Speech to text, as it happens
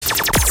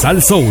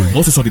Sal Soul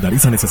no se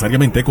solidariza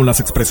necesariamente con las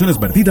expresiones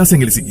vertidas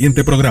en el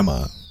siguiente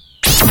programa.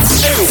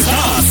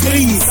 Estás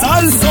en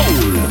Sal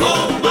Soul.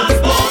 Con más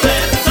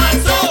poder,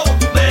 Sal Soul,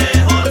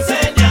 mejor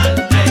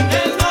señal en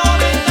el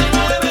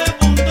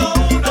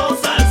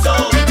 99.1 Sal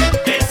Soul.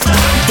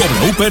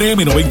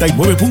 WPRM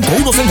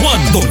 99.1 San Juan,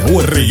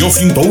 WRIO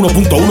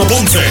 101.1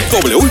 Ponce,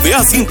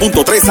 WBA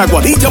 100.3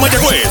 Aguadilla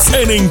Mayagüez.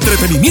 En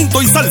entretenimiento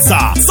y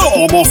salsa,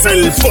 somos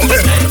el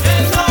poder.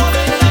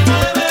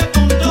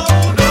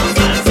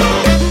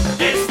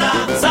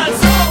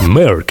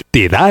 Merck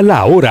te da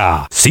la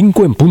hora,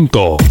 5 en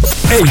punto.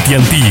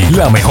 AT&T,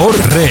 la mejor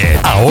red.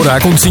 Ahora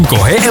con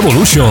 5G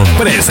Evolution.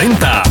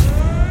 Presenta.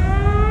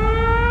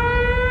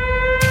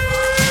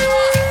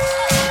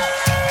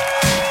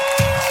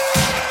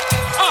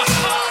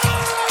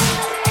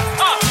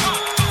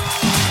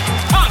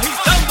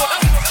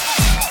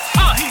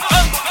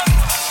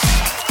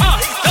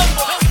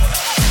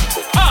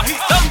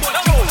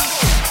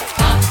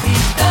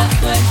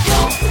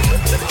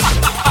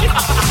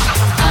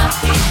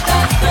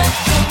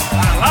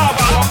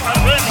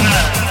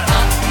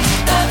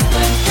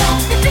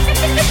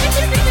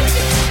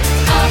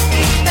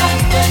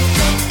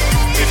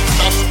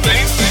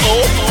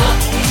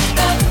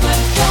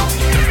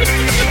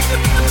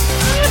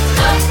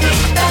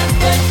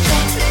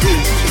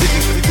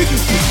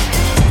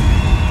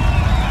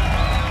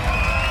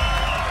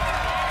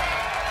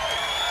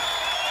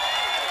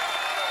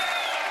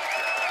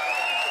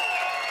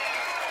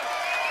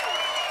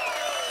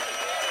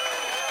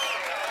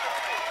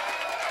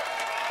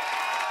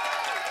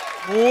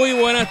 Muy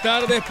buenas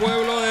tardes,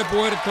 pueblo de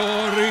Puerto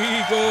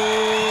Rico.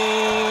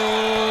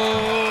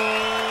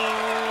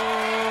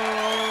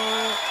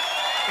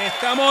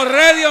 ¿Estamos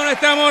ready o no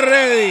estamos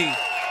ready?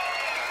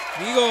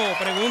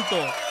 Pregunto,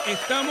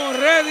 ¿estamos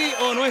ready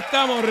o no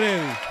estamos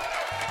ready?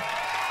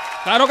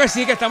 Claro que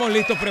sí, que estamos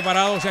listos,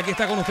 preparados. Y aquí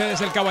está con ustedes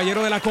el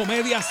caballero de la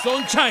comedia,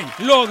 Sunshine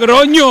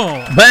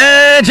Logroño.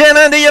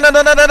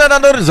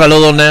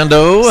 Saludos,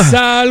 Nando.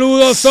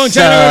 Saludos,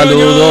 Sunshine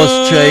Saludos,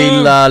 Logroño.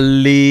 Sheila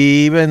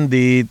Lee,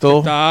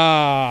 bendito.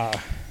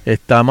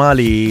 Está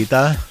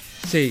malita.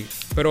 Sí,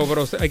 pero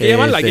hay que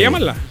llamarla, hay que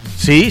llamarla.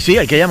 Sí,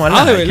 hay que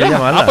llamarla. ¿De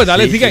verdad? Pues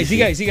dale, sí,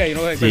 siga ahí.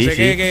 No, pensé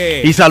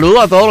que... Y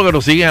saludo a todos los que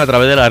nos siguen a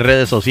través de las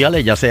redes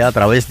sociales, ya sea a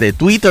través de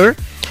Twitter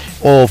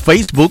o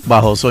Facebook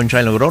bajo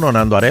Sunshine Logrono,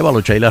 Nando Arevalo,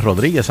 Sheila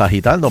Rodríguez,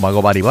 Agitando,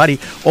 Mago Baribari,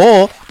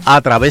 o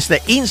a través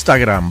de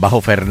Instagram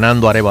bajo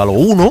Fernando Arevalo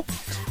 1.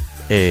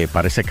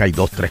 Parece que hay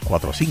 2, 3,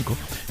 4, 5.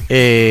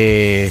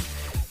 ¿Quién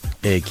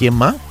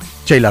más?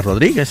 Sheila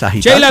Rodríguez,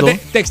 Agitando.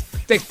 Sheila,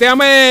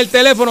 textéame el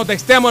teléfono,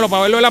 textéamelo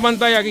para verlo en la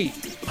pantalla aquí.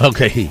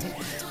 Ok.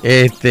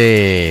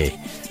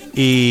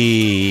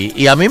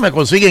 Y a mí me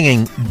consiguen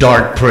en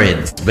Dark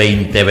Prince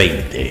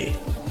 2020.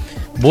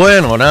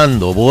 Bueno,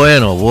 Nando,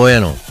 bueno.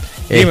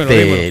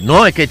 Dímelo.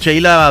 No, es que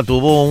Sheila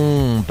tuvo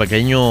un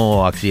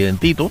pequeño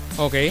accidentito.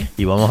 Ok.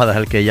 Y vamos a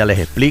dejar que ella les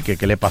explique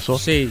qué le pasó.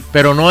 Sí.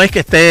 Pero no es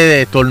que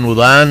esté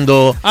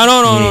estornudando.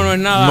 No es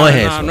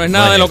nada. No es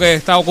nada de lo que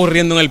está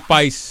ocurriendo en el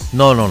país.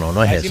 No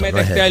es eso. Si me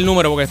testea el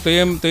número, porque estoy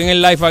en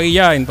el live aquí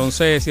ya.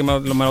 Entonces, si me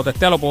lo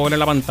testea, lo puedo ver en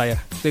la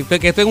pantalla.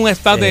 Que estoy en un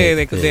staff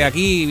de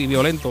aquí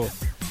violento.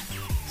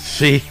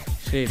 Sí.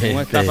 Sí, tengo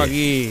un staff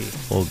aquí.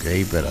 Ok,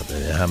 espérate,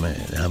 déjame.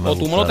 O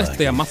tú me lo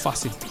testeas, aquí. más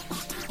fácil.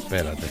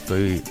 Espérate,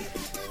 estoy.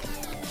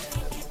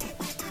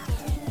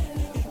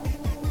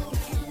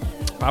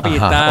 Papi,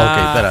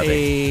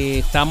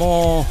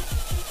 estamos.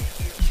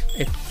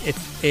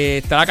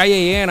 Está la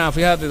calle llena,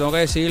 fíjate, tengo que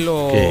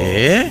decirlo.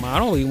 ¿Qué?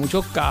 Mano, vi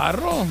muchos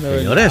carros.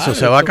 Señores, eso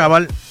se va a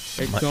acabar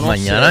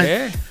mañana.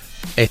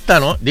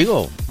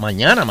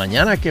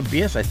 Mañana es que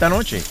empieza, esta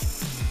noche.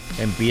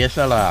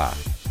 Empieza la.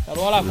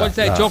 Saludos a la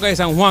fuerza de choque de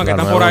San Juan, que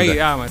están por ahí.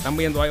 Me están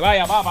viendo ahí.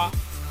 Vaya, papá.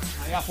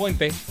 Ahí a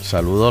Fuente.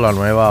 Saludo a la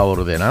nueva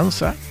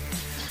ordenanza.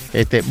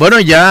 Bueno,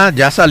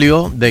 ya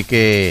salió de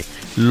que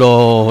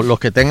los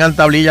que tengan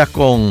tablillas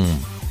con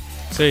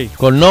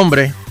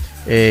nombre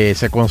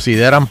se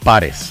consideran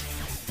pares.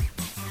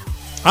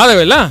 ¿De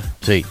verdad?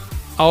 Sí.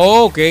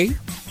 Ok.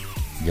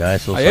 Ya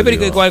eso salió.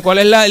 Pero ¿cuál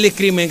es el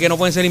discrimen que no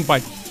pueden ser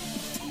impares?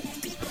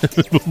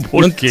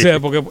 ¿Por qué? O sea,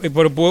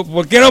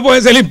 ¿por qué no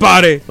pueden ser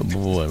impares?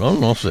 Bueno,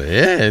 no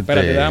sé.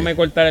 Espérate, déjame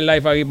cortar el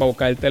live aquí para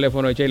buscar el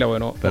teléfono de Sheila.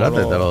 Bueno, espérate,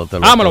 te lo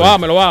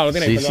me lo va. Lo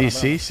tienes.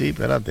 Sí,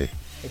 espérate.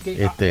 Es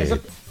que, eso,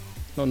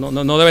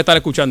 no debe estar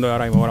escuchando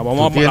ahora mismo. Ahora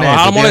vamos a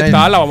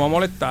molestar.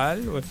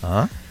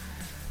 Ajá.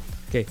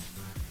 ¿Qué?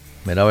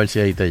 Mira a ver si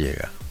ahí te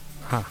llega.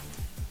 Ajá.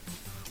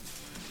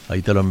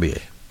 Ahí te lo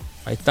envié.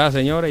 Ahí está,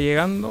 señores,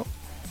 llegando.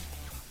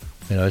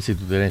 Mira a ver si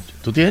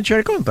tú tienes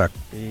share contact.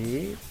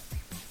 Sí.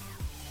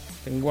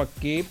 Tengo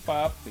aquí,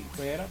 papi,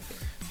 espérate.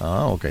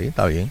 Ok,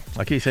 está bien.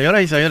 Aquí,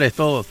 señoras y señores,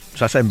 esto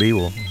se hace en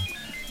vivo.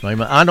 No hay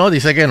más. No,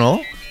 dice que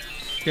no.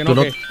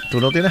 ¿Tú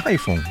no tienes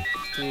iPhone?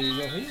 Sí,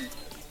 yo sí.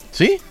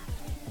 ¿Sí?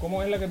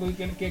 ¿Cómo es la que tú...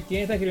 ¿Quién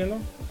está escribiendo?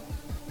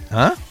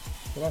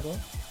 ¿Qué pasó?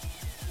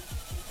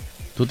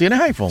 ¿Tú tienes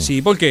iPhone?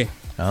 Sí, ¿por qué?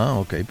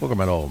 Ok, porque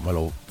me lo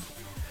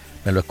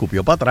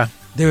escupió para atrás.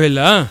 ¿De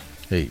verdad?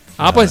 Sí.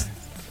 Pues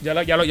ya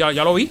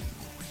lo vi.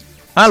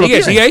 Ah, ¿lo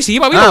tienes? Sigue ahí, sí,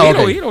 papi, Ah,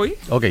 lo ok. vi.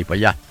 Ok, pues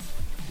ya.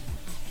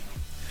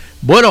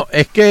 Bueno,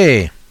 es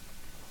que,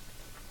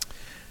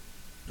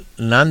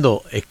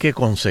 Nando, es que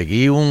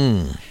conseguí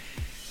un,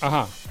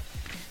 Ajá.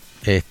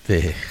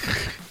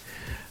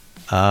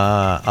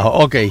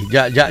 ok,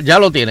 ya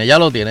lo tiene,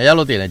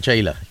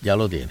 Sheila, ya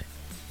lo tiene.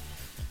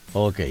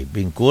 Ok,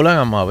 vinculan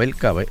a Mabel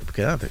Cabeza.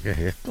 Quédate, ¿qué es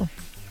esto?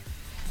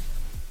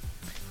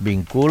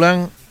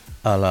 Vinculan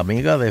a la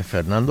amiga de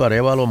Fernando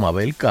Arévalo,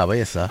 Mabel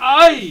Cabeza,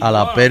 ¡Ay! a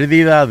la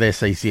pérdida de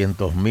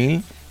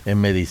 600,000 en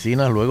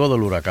medicinas luego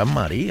del huracán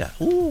María.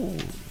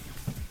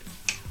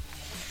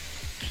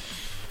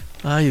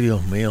 Ay,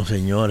 Dios mío,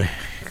 señores.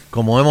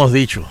 Como hemos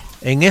dicho,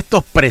 en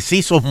estos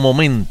precisos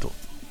momentos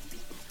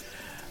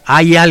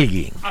hay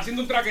alguien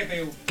Haciendo un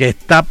traqueteo. que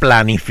está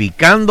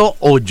planificando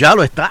o ya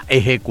lo está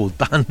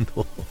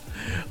ejecutando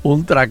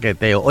un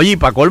traqueteo. Oye, y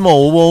para colmo,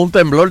 hubo un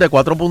temblor de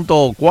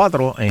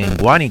 4.4 en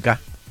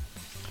Guánica,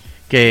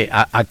 que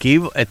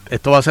aquí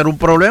esto va a ser un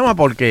problema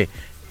porque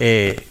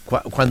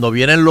cuando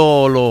vienen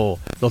los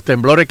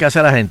temblores que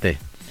hace la gente,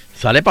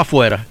 sale para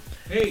afuera.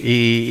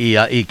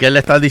 Y ¿qué le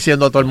están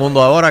diciendo a todo el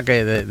mundo ahora?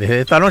 Que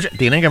desde esta noche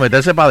tienen que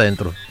meterse para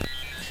adentro.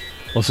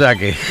 O sea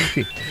que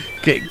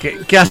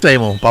 ¿qué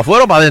hacemos? ¿Para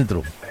afuera o para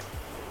adentro?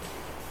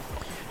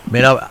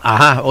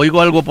 Mira,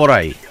 oigo algo por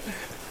ahí.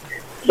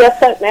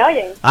 ¿Me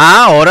oyen?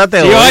 Ahora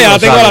te oigo. La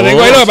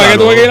tengo ahí, para que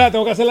saludos.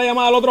 tengo que hacer la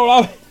llamada al otro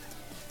lado.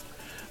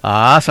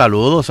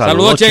 Saludos,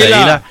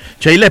 Sheila.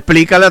 Sheila,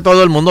 explícale a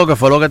todo el mundo qué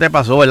fue lo que te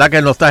pasó, ¿verdad?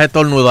 Que no estás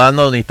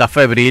estornudando, ni estás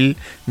febril,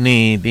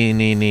 ni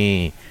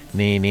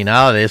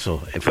nada de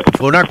eso.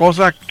 Fue una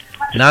cosa,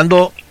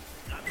 Nando,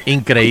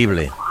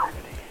 increíble.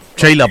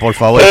 Sheila, por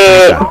favor,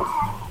 explica.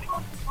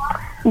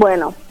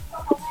 Bueno,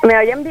 ¿me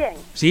oyen bien?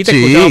 Sí, te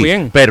escuchaba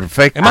bien.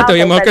 Perfecto. Es más, te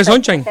oye mejor que perfecto,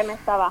 Sunshine. es que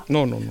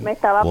No. Me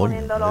estaba Coño,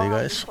 poniendo no los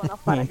diga eso. audífonos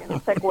para que no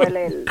se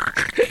cuele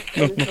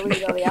el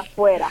ruido de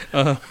afuera.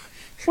 Ajá.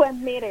 Pues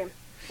miren,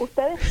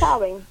 ustedes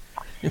saben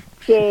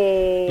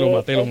que Lo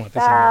maté,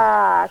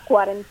 esta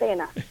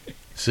cuarentena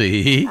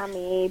Sí. a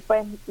mí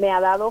pues me ha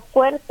dado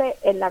fuerte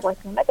en la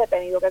cuestión de que he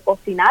tenido que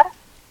cocinar.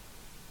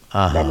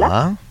 Ajá.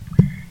 ¿Verdad?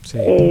 Sí.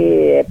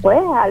 Pues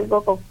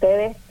algo que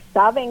ustedes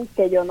saben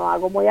que yo no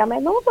hago muy a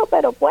menudo,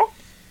 pero pues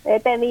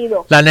he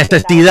tenido La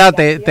necesidad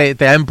te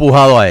ha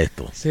empujado a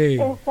esto. Sí.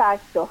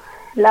 Exacto,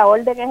 la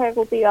orden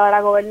ejecutiva de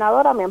la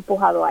gobernadora me ha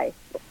empujado a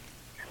esto.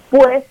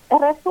 Pues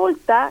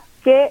resulta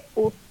que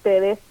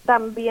ustedes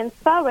también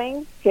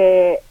saben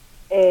que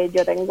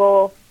yo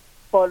tengo,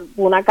 por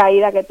una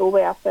caída que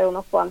tuve hace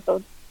unos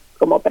cuantos,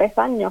 como 3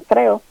 años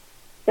creo,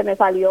 se me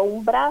salió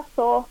un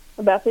brazo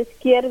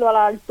izquierdo a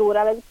la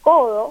altura del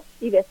codo,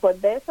 y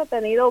después de eso he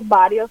tenido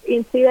varios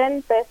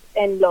incidentes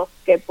en los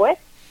que pues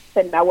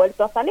se me ha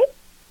vuelto a salir.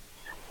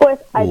 Pues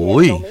ayer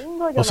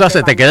domingo yo o sea, me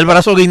se te queda el levanté.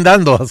 brazo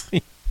guindando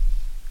así.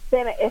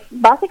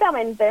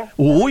 Básicamente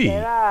Uy. se me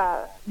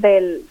queda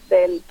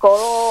del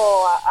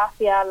codo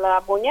hacia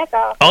la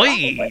muñeca.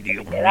 Ay, pues,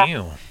 Dios se queda.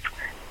 mío.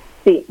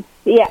 Sí,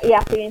 y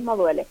así mismo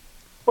duele.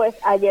 Pues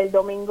ayer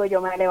domingo yo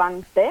me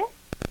levanté,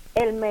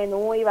 el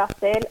menú iba a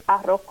ser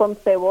arroz con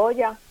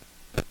cebolla,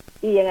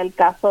 y en el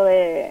caso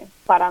de,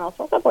 para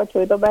nosotros, pues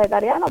chuitos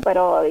vegetarianos,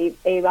 pero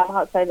íbamos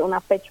a hacer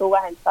unas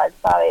pechugas en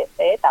salsa de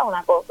seta,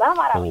 una cosa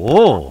maravillosa.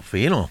 Oh,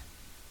 fino.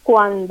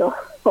 Cuando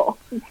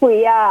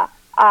fui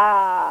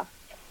a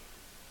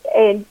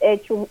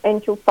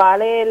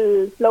enchufar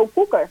el slow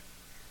cooker,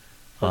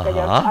 porque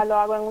yo Ajá. lo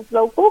hago en un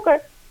slow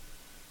cooker,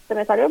 se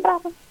me salió el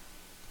brazo.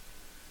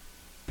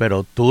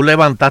 Pero tú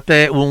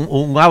levantaste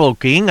un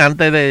adoquín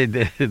antes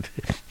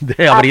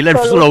de abrir el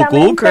slow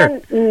cooker.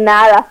 Absolutamente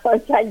nada, o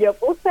sea, yo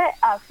puse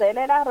a hacer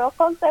el arroz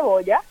con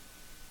cebolla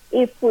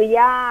y fui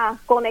a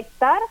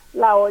conectar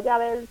la olla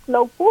del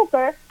slow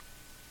cooker,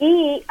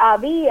 y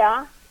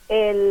había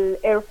el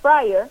air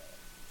fryer.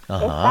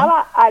 Ajá.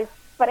 Estaba al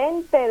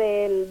frente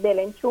del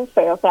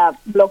enchufe, o sea,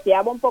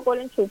 bloqueaba un poco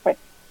el enchufe,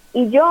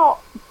 y yo,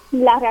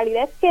 la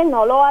realidad es que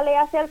no lo alé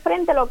hacia el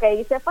frente. Lo que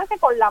hice fue que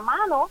con la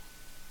mano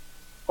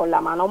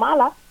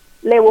mala,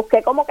 le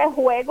busqué como que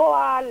juego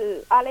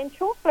al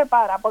enchufe,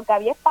 porque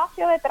había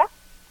espacio detrás,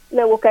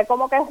 le busqué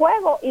como que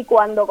juego, y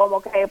cuando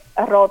como que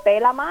roté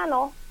la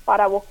mano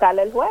para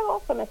buscarle el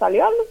juego, se me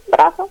salió el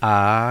brazo.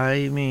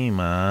 Ay, mi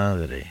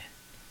madre.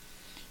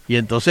 Y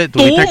entonces,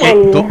 ¿tuviste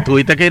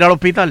que ir al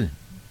hospital?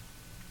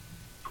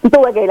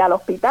 Tuve que ir al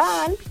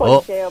hospital,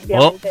 porque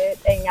obviamente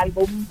en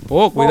algún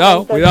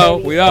Cuidado.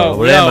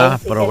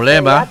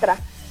 Problema.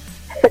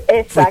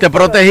 Exacto,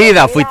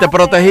 Fuiste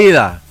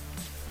protegida.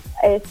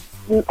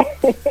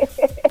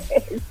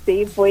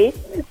 Sí, fui,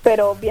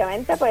 pero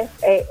obviamente pues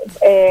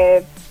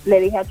le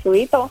dije a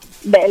Chuito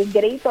del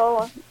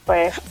grito,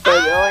 pues que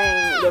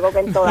yo creo que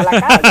en toda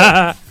la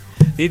casa.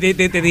 Te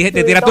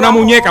tiraste una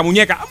muñeca.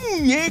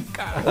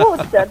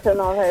 Chacho,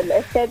 no,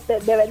 es que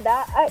de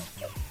verdad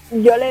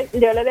yo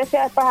le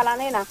decía después a la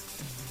nena,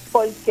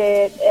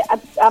 porque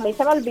a mí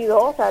se me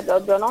olvidó, o sea,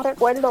 yo no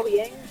recuerdo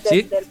bien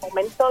desde el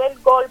momento del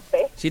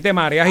golpe. Si te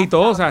mareas y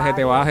todo, o sea, se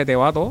te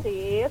va todo.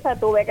 Sí, o sea,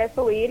 tuve que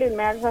subir,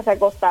 irme a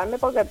recostarme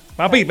porque...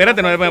 Papi,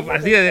 espérate, no,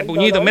 así de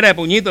puñito, mira, de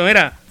puñito,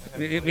 mira.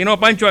 Vino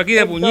Pancho aquí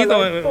de puñito.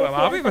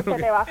 Papi, se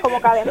te va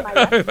como que a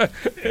desmayar.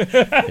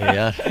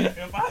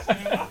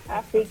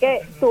 Así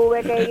que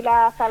tuve que ir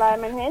a la sala de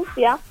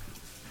emergencia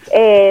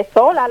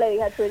sola. Le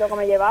dije al chuito que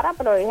me llevara,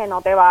 pero le dije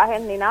no te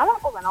bajes ni nada,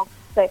 porque no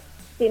sé.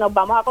 Si nos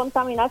vamos a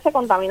contaminar, se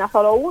contamina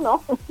solo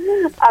uno.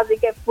 Así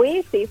que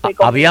fui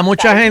con ¿Había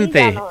mucha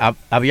gente? no.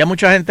 ¿Había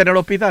mucha gente en el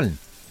hospital?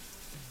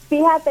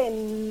 Fíjate,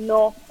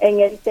 no. En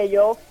el que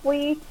yo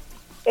fui,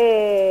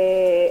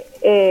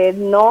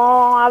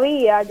 no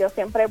había. Yo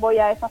siempre voy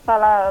a esa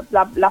sala.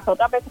 Las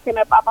otras veces que me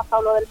ha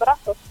pasado lo del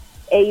brazo,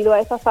 he ido a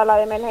esa sala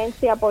de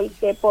emergencia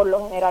porque por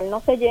lo general no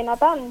se llena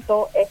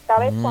tanto. Esta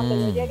vez cuando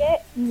yo llegué,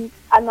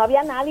 no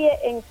había nadie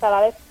en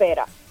sala de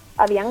espera.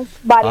 Habían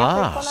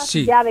varias personas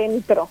ya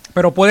adentro.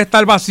 Pero puede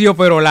estar vacío,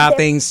 pero la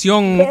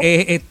atención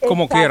es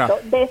como quiera.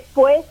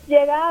 Después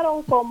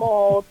llegaron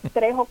como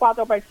 3 o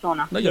 4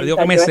 personas. No, yo digo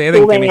que me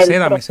ceden, que me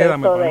ceda.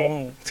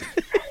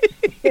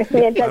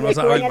 Mientras yo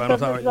estuve en el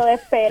proceso de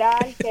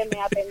esperar que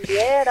me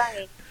atendieran.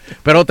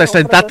 Pero te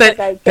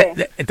sentaste,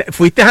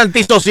 fuiste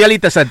antisocial y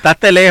te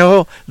sentaste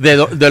lejos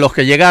de los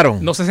que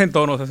llegaron. No se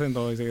sentó.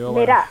 Y se quedó,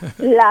 mira,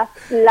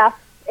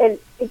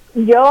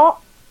 yo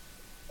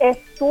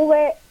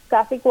estuve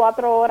casi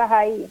 4 horas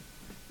ahí.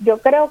 Yo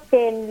creo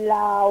que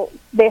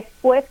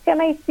después que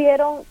me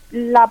hicieron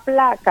la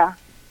placa,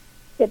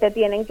 que te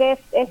tienen que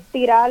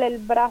estirar el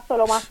brazo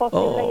lo más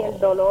posible y el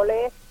dolor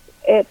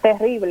es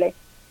terrible.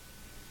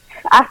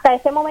 Hasta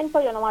ese momento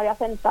yo no me había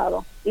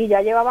sentado y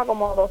ya llevaba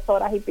como 2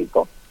 horas y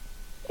pico.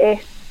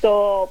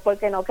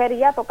 Porque no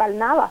quería tocar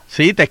nada.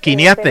 Sí, te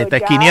esquineaste.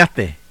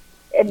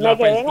 Me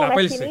quedé en una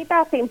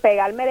esquinita sin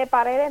pegarme de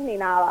paredes ni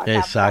nada.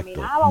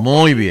 Exacto.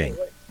 Muy bien.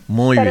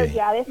 Muy pero bien.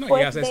 Ya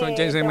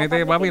después se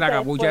mete, papi, la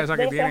capucha esa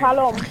que tiene.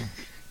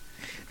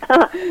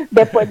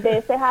 Después de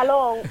ese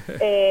jalón,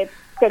 que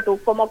tú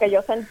como que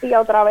yo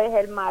sentía otra vez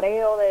el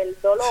mareo del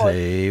dolor.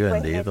 Sí, pues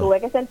bendito. me tuve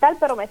que sentar,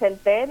 pero me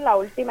senté en la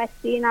última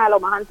esquina, lo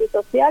más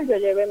antisocial. Yo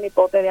llevé mi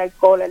pote de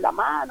alcohol en la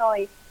mano,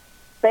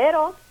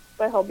 pero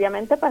pues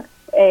obviamente pues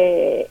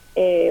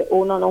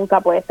uno nunca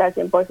puede estar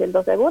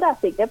 100% segura,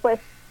 así que pues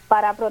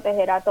para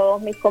proteger a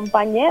todos mis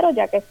compañeros,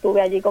 ya que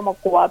estuve allí como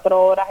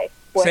 4 horas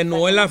expuesta. Se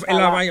nuó en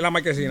la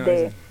marquesina.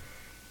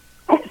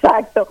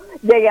 Exacto.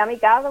 Llegué a mi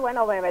casa,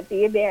 bueno, me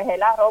metí, dejé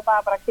la ropa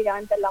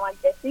prácticamente en la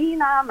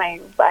marquesina, me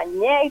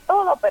bañé y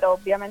todo, pero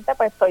obviamente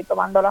pues estoy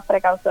tomando las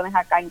precauciones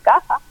acá en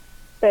casa,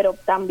 pero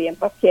también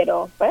pues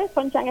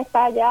Sonchan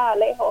está allá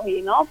lejos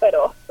y no,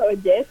 pero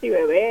soy Jessy,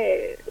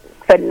 bebé,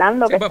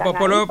 Fernando, que están ahí,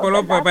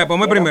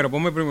 ponme primero.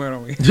 Pues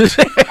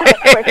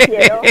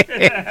quiero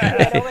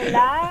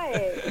 ¿verdad?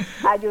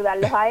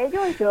 Ayudarlos a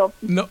ellos.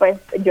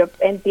 Yo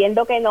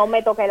entiendo que no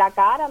me toqué la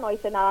cara, no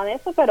hice nada de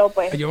eso, pero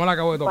pues yo me la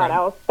acabo de tocar.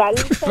 Para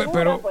estar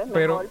segura, pues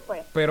mejor,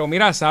 pues. Pero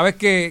mira, sabes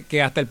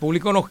que hasta el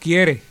público nos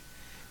quiere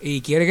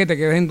y quiere que te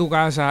quedes en tu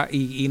casa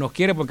y nos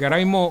quiere porque ahora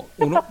mismo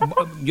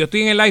yo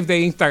estoy en el live de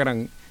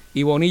Instagram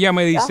y Bonilla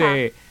me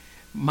dice,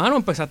 mano,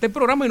 empezaste el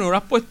programa y no le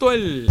has puesto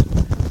el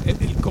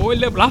cover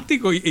de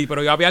plástico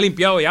pero yo había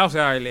limpiado ya, o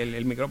sea,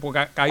 el micrófono,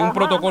 porque hay un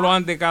protocolo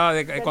antes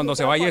cuando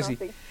se va Jessy.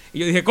 Sí. Y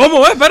yo dije,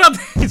 ¿cómo?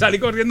 Espérate. Y salí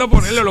corriendo a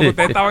ponerle lo que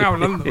ustedes estaban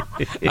hablando.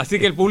 Así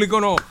que el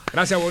público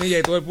gracias Bonilla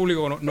y todo el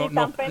público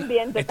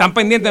están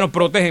pendientes, nos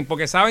protegen,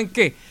 porque saben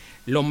que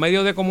los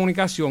medios de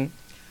comunicación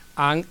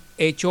han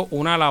hecho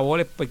una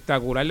labor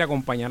espectacular de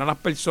acompañar a las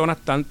personas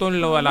tanto en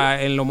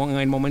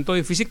el momento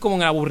difícil como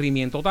en el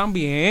aburrimiento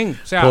también.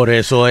 O sea, por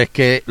eso es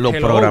que los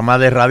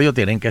programas de radio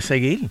tienen que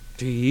seguir.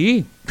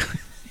 Sí.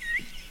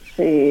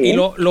 Y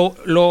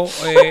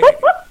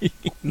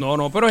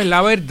no, pero es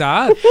la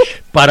verdad.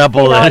 Para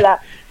poder.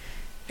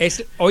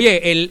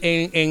 Oye,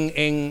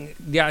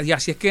 y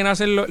así es que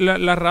nace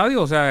la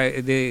radio, o sea,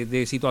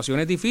 de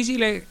situaciones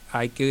difíciles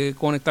hay que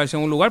conectarse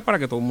en un lugar para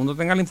que todo el mundo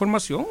tenga la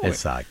información.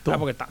 Exacto.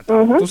 Porque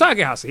tú sabes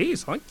que es así.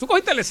 Tú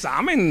cogiste el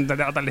examen de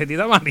la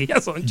tarjetita amarilla.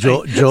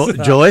 Yo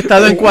he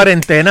estado en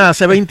cuarentena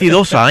hace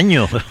 22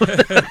 años.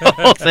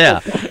 O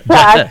sea,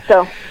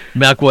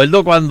 me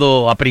acuerdo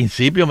cuando a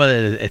principio me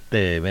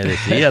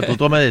decía,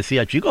 tú me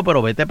decías, chico,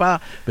 pero vete para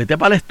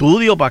el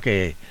estudio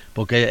porque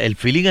el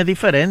feeling es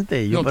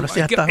diferente. Es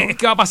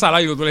que va a pasar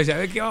algo. Tú le decías,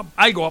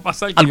 algo va a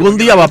pasar. Algún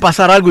día va a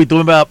pasar algo y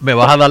tú me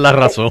vas a dar la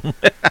razón.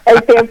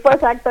 El tiempo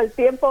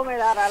me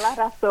dará la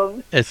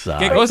razón. Exacto.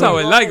 Qué cosa,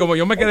 ¿verdad? Y como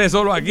yo me quedé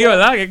solo aquí,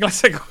 ¿verdad? Qué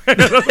clase de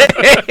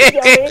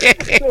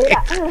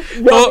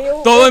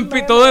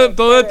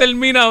todo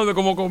termina donde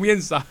como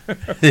comienza.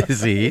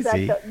 Sí.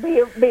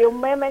 Vi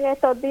un meme en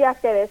estos días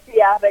que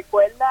decía,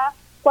 recuerda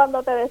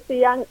cuando te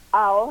decían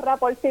ahorra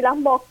por si las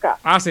moscas.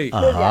 Sí.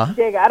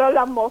 Llegaron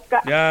las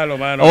moscas. Ya lo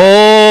mano.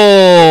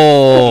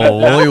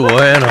 Muy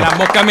bueno. Las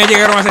moscas me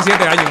llegaron hace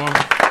 7 años, mano.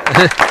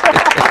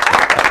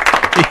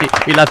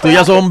 y las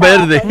tuyas son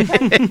verdes.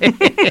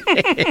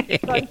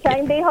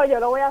 Sunshine dijo, yo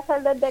lo voy a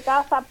hacer desde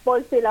casa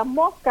por si las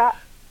moscas,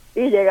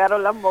 y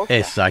llegaron las moscas.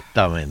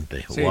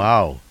 Exactamente. Sí.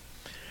 Wow.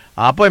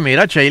 Pues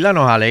mira, Sheila,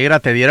 nos alegra.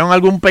 ¿Te dieron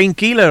algún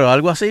painkiller o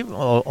algo así?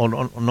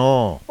 ¿O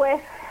no?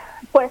 Pues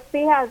Pues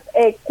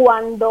fíjate,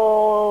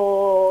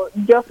 cuando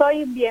yo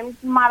soy bien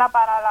mala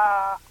para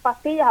las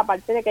pastillas,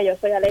 aparte de que yo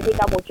soy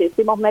alérgica a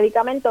muchísimos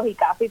medicamentos y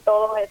casi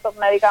todos esos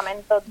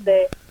medicamentos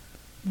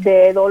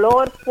de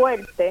dolor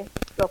fuerte,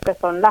 los que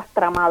son las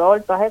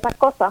tramadol, todas esas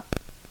cosas,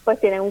 pues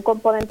tienen un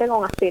componente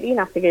con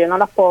aspirina, así que yo no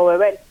las puedo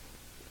beber.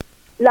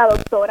 La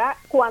doctora,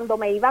 cuando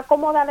me iba a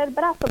acomodar el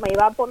brazo, me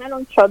iba a poner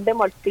un shot de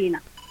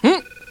morfina.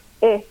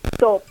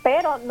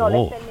 Pero no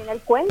les terminé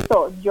el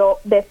cuento. Yo,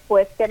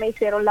 después que me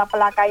hicieron la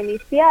placa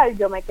inicial,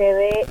 yo me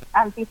quedé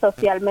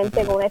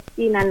antisocialmente en una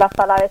esquina en la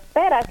sala de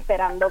espera,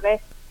 esperando que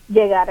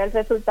llegara el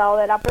resultado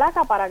de la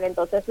placa para que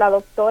entonces la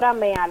doctora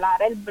me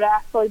alara el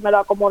brazo y me lo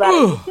acomodara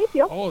en su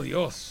sitio. ¡Oh,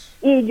 Dios!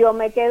 Y yo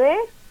me quedé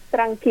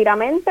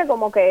tranquilamente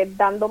como que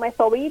dándome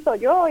sobito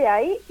yo y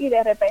ahí, y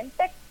de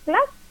repente, ¡clac!,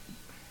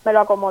 me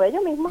lo acomodé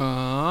yo misma.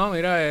 Ah,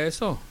 mira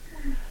eso.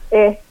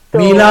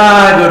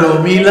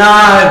 ¡Milagro!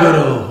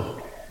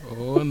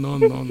 Oh, no.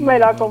 Me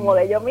lo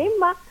acomodé yo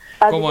misma.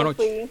 Así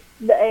que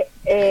fui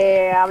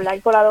a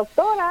hablar con la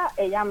doctora,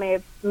 ella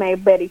me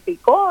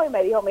verificó y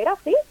me dijo, mira,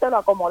 sí, te lo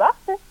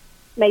acomodaste.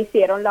 Me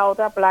hicieron la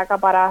otra placa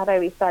para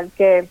revisar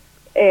que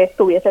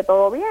estuviese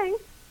todo bien,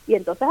 y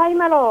entonces ahí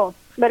me lo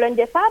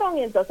enyesaron,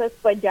 y entonces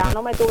pues ya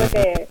no me tuve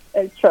que,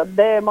 el shot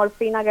de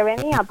morfina que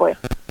venía, pues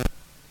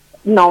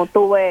no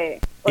tuve,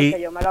 porque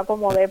yo me lo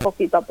acomodé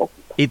poquito a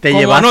poquito. ¿Y te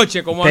como llevaste,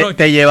 anoche, como anoche?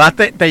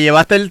 te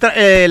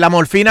llevaste la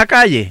morfina a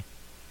calle?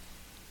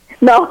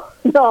 No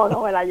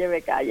me la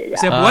llevé calle ya.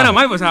 Se es buena,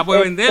 Mike, pues se la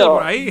puede vender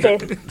por ahí.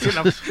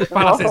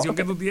 Para la sesión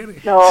que tú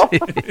tienes. No.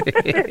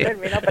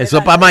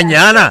 Eso para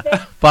mañana,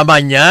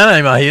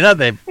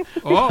 imagínate.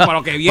 Oh, para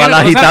lo que viene.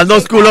 Para Agitando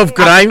School of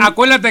Crime.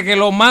 Acuérdate que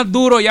lo más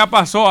duro ya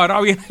pasó,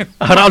 ahora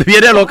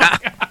viene loca.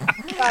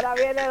 Ahora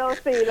viene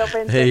lo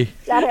pensé. Hey.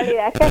 La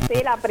realidad es que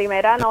sí, la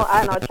primera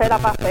anoche la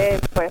pasé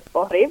pues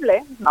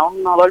horrible, no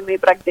dormí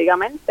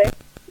prácticamente.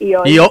 Y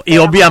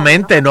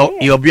obviamente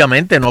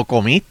no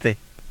comiste.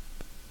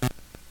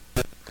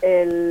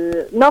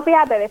 No,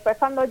 fíjate, después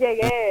cuando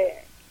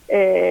llegué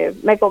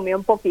me comí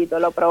un poquito,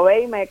 lo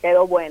probé y me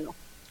quedó bueno.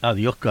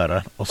 Adiós,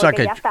 cara. O sea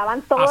que ya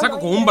estaban todos.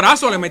 con un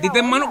brazo, le metiste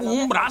en mano con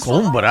un brazo.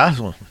 Con un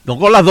brazo, no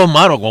con las dos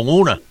manos, con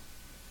una.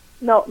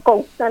 No,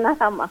 con una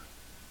nada más.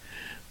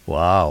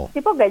 Wow.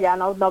 Sí, porque ya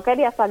no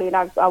quería salir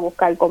a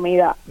buscar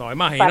comida. No,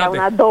 imagínate. Para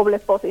una doble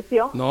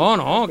exposición.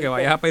 No, que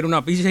vayas a pedir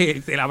una pizza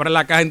y te la abran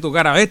la caja en tu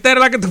cara. Esta es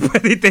la que tú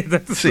pediste,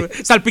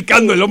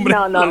 salpicando el hombre.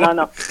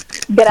 No.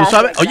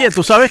 Gracias,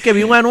 ¿Tú sabes que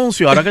vi un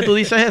anuncio, ahora que tú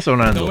dices eso,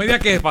 Nando? No me digas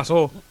qué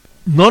pasó.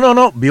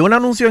 No, vi un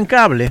anuncio en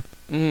cable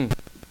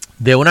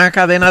de una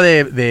cadena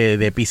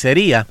de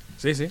pizzería.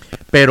 Sí.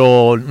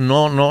 Pero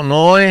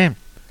no es,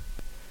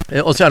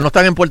 o sea, no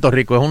están en Puerto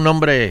Rico, es un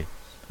nombre...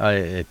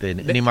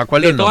 ni me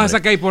acuerdo el nombre. Todas esas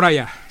que hay por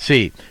allá.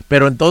 Sí,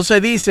 pero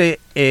entonces dice,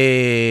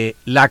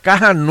 la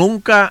caja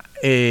nunca,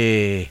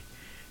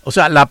 o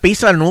sea, la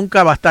pizza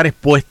nunca va a estar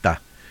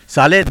expuesta.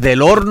 Sale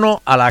del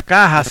horno a la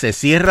caja, se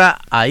cierra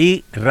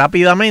ahí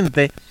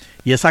rápidamente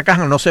y esa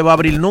caja no se va a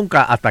abrir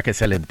nunca hasta que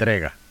se le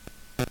entrega.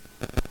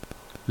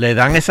 Le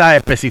dan esa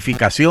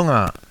especificación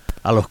a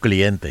los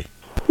clientes.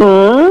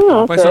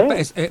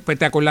 Pues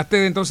te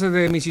acordaste entonces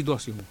de mi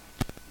situación.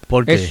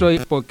 ¿Por qué? Eso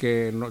es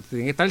porque no,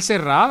 tiene que estar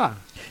cerrada.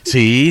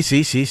 Sí.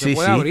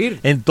 puede abrir.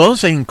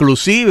 Entonces,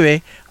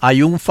 inclusive,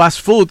 hay un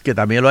fast food, que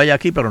también lo hay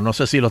aquí, pero no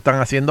sé si lo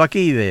están haciendo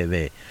aquí,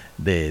 de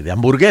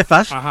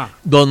hamburguesas, Ajá.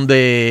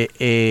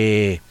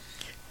 donde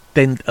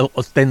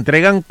te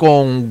entregan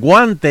con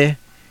guantes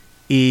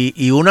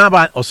y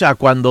o sea,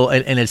 cuando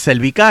en el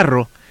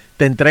servicarro,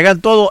 te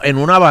entregan todo en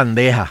una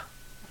bandeja.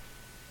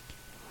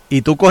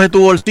 Y tú coges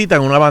tu bolsita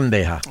en una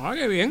bandeja. Ah,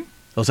 qué bien.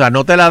 O sea,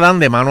 no te la dan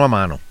de mano a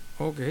mano.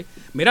 Ok.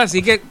 Mira,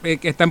 sí que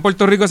está en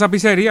Puerto Rico esa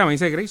pizzería, me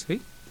dice Grace,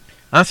 sí.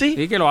 ¿Ah, sí?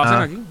 Sí, que lo hacen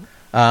aquí.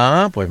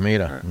 Ah, pues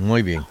mira,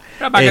 muy bien.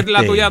 Para que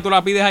la tuya tú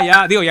la pides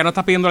allá. Digo, ya no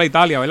estás pidiendo la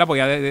Italia, ¿verdad?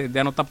 Porque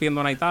ya no estás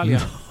pidiendo la Italia.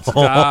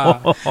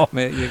 No.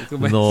 Me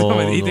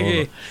dijiste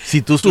que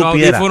si tú los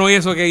supieras. audífonos y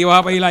eso que ibas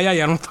a pedir allá,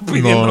 ya no estás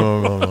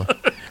pidiendo. No.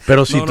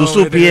 Pero si tú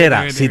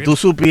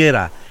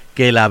supieras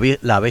que la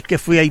vez que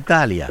fui a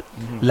Italia,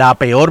 la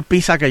peor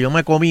pizza que yo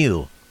me he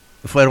comido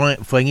fue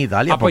en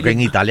Italia, pues porque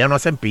en Italia no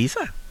hacen pizza.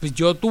 Pues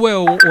yo tuve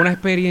una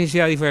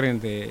experiencia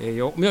diferente.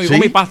 Yo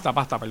comí pasta.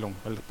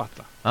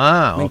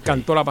 Ah, me ok.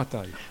 encantó la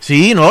pasta ahí.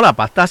 Sí, no, la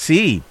pasta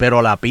sí,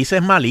 pero la pizza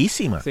es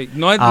malísima. Sí,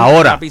 no es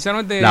ahora, la pizza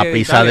no es de la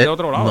pizza Italia, de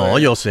otro lado. No,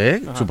 yo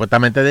sé, Ajá.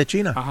 supuestamente de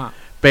China. Ajá.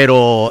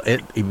 Pero,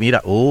 y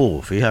mira,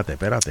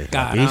 espérate.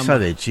 Caramba, la pizza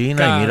de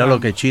China, y mira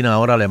lo que China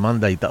ahora le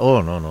manda a Italia.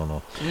 Oh,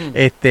 no.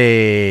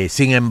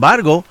 Sin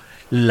embargo,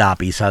 la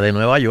pizza de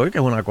Nueva York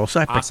es una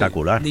cosa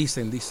espectacular. Sí.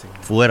 Dicen.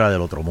 Fuera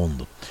del otro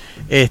mundo.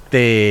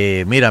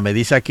 Mira, me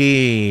dice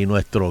aquí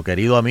nuestro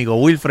querido amigo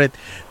Wilfred,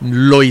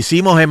 lo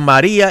hicimos en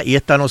María y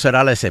esta no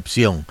será la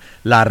excepción.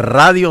 La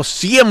radio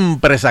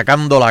siempre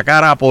sacando la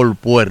cara por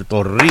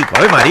Puerto Rico.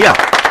 ¡Ay, María!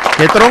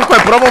 ¿Qué tronco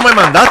de promo me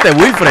mandaste,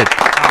 Wilfred?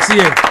 Así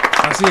es.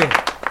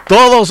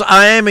 Todos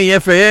AM y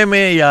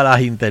FM y a las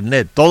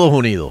internet, todos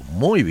unidos.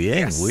 Muy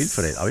bien,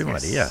 Wilfred. ¡Ay,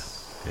 María!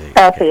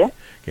 Así es.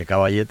 Qué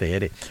caballete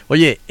eres.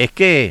 Oye, es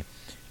que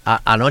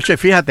Anoche,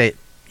 fíjate,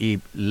 y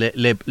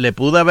le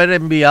pude haber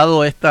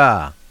enviado este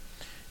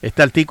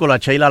artículo a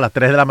Sheila a las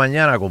 3 de la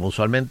mañana, como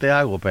usualmente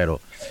hago, pero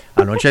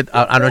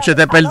anoche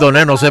te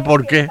perdoné, no sé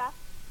por qué.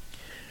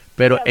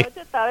 Pero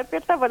estaba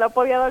despierta, pero no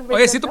podía dormir.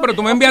 Oye, Cito, pero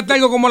tú me enviaste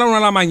algo como a la 1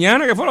 de la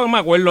mañana, que fue lo que me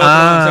acuerdo.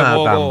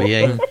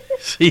 también.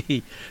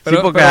 Sí,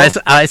 porque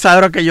a esa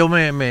hora que yo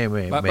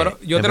pero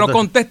yo te lo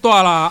contesto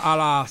a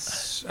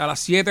las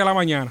 7 de la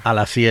mañana. A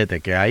las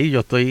 7, que ahí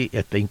yo estoy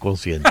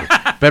inconsciente.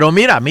 Pero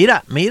mira,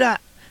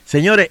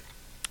 señores,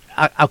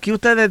 aquí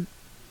ustedes,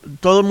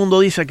 todo el mundo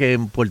dice que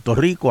en Puerto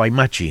Rico hay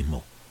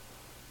machismo,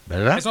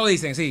 ¿verdad? Eso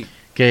dicen, sí.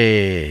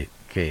 Que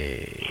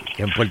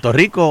en Puerto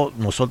Rico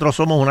nosotros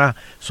somos una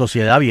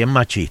sociedad bien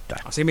machista.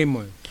 Así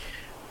mismo es.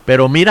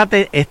 Pero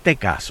mírate este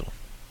caso.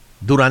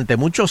 Durante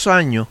muchos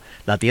años,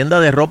 la tienda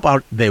de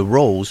ropa de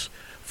Rose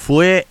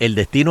fue el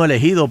destino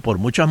elegido por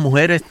muchas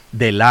mujeres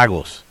de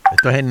Lagos,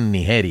 esto es en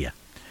Nigeria,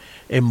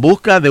 en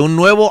busca de un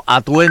nuevo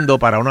atuendo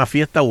para una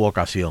fiesta u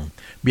ocasión.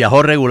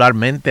 Viajó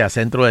regularmente a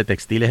centros de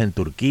textiles en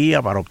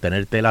Turquía para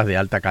obtener telas de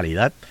alta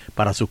calidad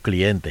para sus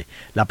clientes.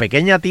 La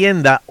pequeña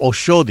tienda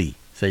Oshodi,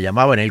 se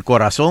llamaba, en el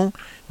corazón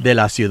de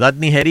la ciudad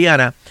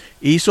nigeriana,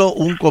 hizo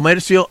un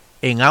comercio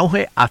en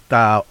auge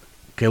hasta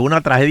que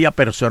una tragedia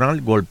personal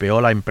golpeó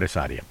a la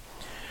empresaria.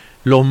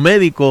 Los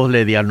médicos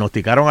le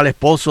diagnosticaron al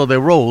esposo de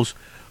Rose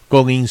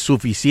con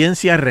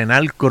insuficiencia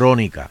renal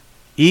crónica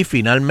y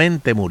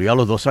finalmente murió a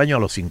los 2 años, a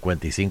los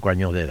 55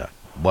 años de edad.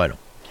 Bueno,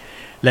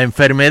 la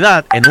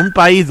enfermedad en un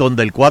país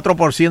donde el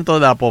 4% de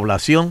la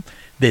población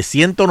de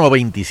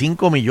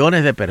 195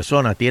 millones de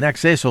personas tiene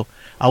acceso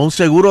a un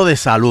seguro de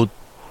salud,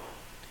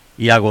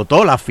 y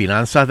agotó las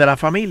finanzas de la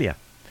familia.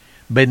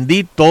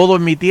 Vendí todo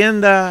en mi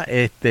tienda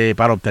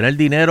para obtener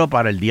dinero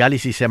para el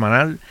diálisis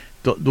semanal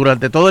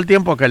durante todo el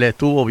tiempo que le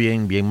estuvo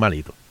bien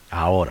malito.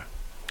 Ahora,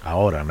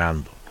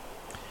 Nando.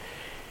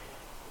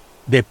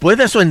 Después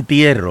de su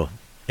entierro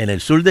en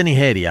el sur de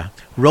Nigeria,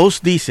 Rose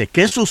dice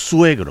que sus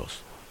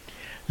suegros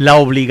la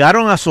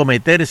obligaron a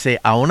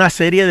someterse a una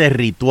serie de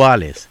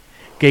rituales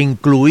que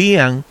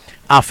incluían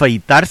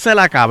afeitarse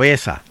la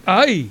cabeza,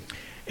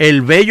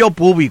 el vello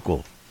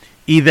púbico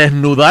y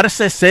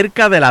desnudarse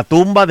cerca de la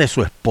tumba de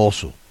su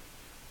esposo.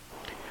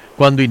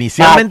 Cuando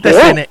inicialmente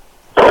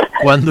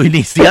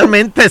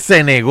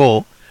se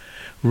negó,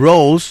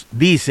 Rose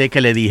dice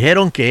que le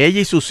dijeron que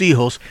ella y sus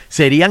hijos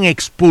serían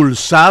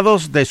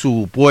expulsados de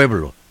su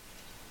pueblo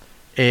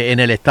en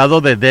el estado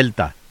de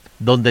Delta,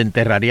 donde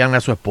enterrarían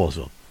a su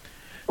esposo.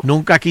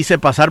 Nunca quise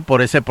pasar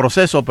por ese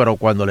proceso, pero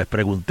cuando les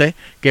pregunté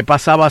qué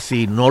pasaba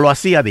si no lo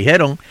hacía,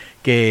 dijeron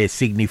que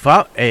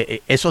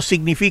eso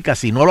significa,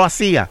 si no lo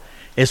hacía,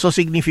 eso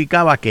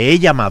significaba que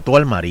ella mató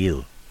al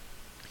marido.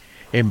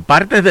 En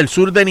partes del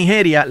sur de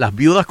Nigeria, las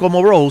viudas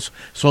como Rose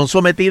son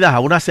sometidas a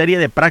una serie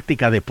de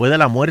prácticas después de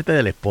la muerte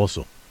del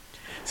esposo.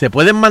 Se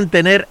pueden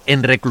mantener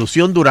en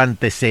reclusión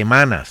durante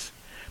semanas,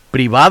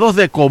 privados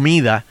de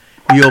comida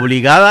y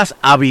obligadas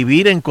a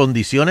vivir en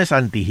condiciones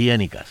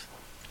antihigiénicas.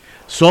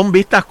 Son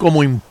vistas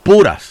como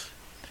impuras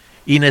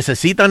y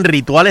necesitan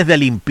rituales de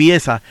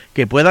limpieza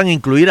que puedan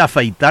incluir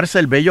afeitarse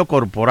el vello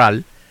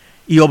corporal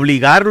y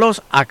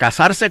obligarlos a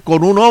casarse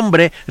con un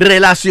hombre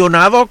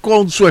relacionado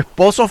con su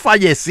esposo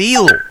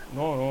fallecido.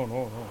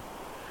 No.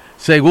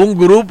 Según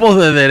grupos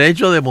de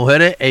derechos de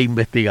mujeres e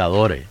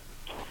investigadores.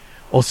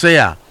 O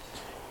sea,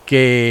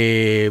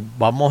 que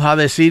vamos a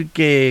decir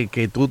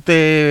que tú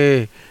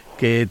te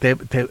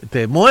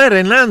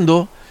mueres,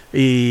 Nando,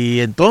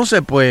 y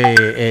entonces pues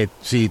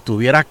si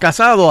estuvieras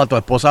casado, a tu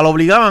esposa la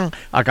obligaban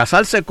a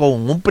casarse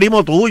con un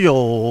primo tuyo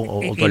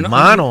o tu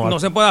hermano. No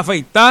se puede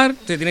afeitar,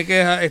 se tiene que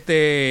dejar,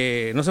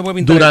 no se puede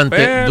pintar el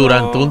pelo.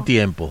 Durante un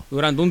tiempo.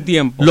 Durante un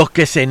tiempo. Los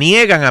que se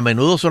niegan a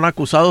menudo son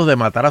acusados de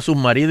matar a sus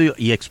maridos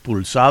y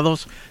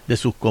expulsados de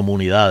sus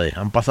comunidades.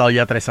 Han pasado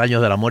ya 3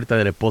 años de la muerte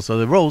del esposo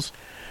de Rose,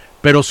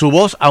 pero su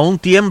voz aún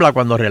tiembla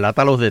cuando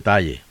relata los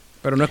detalles.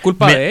 Pero no es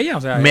culpa de ella.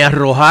 O sea, me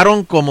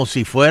arrojaron como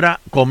si fuera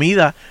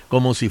comida,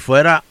 como si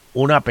fuera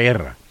una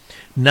perra.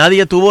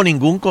 Nadie tuvo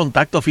ningún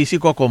contacto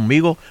físico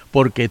conmigo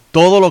porque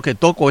todo lo que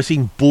toco es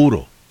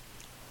impuro.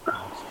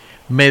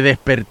 Me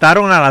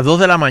despertaron a las 2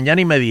 de la mañana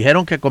y me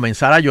dijeron que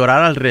comenzara a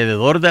llorar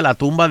alrededor de la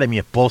tumba de mi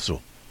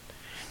esposo.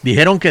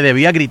 Dijeron que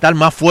debía gritar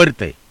más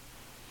fuerte.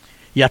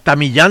 Y hasta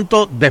mi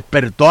llanto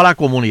despertó a la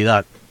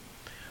comunidad.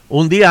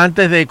 Un día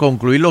antes de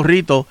concluir los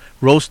ritos,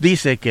 Rose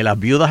dice que las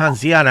viudas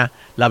ancianas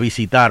la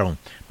visitaron.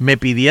 Me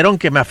pidieron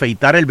que me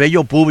afeitara el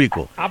vello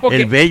público,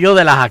 el vello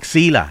de las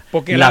axilas,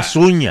 las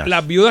uñas.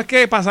 Las viudas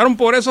que pasaron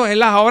por eso,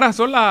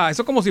 eso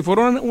es como si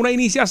fuera una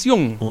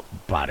iniciación.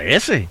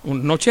 Parece.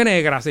 Noche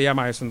negra se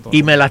llama eso entonces.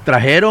 Y me las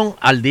trajeron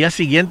al día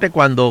siguiente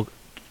cuando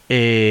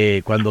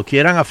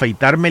quieran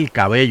afeitarme el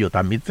cabello.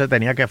 También se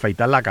tenía que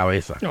afeitar la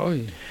cabeza.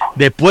 Ay.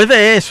 Después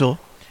de eso,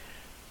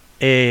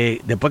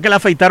 después que le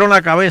afeitaron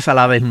la cabeza,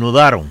 la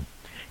desnudaron,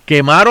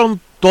 quemaron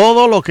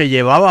todo lo que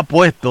llevaba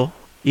puesto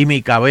y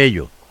mi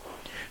cabello.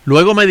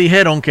 Luego me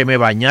dijeron que me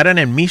bañara en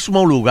el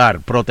mismo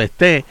lugar.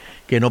 Protesté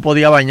que no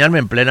podía bañarme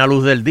en plena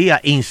luz del día.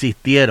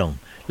 Insistieron.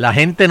 La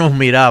gente nos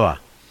miraba.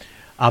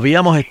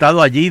 habíamos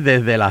estado allí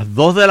desde las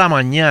 2 de la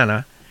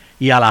mañana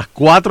y a las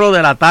 4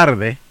 de la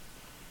tarde,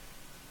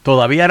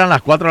 todavía eran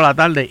las 4 de la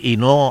tarde y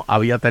no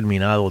había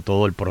terminado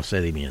todo el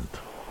procedimiento.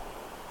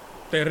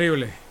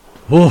 Terrible.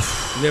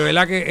 Uf. De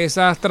verdad que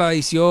esas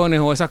tradiciones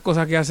o esas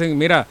cosas que hacen,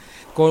 mira,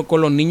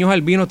 con los niños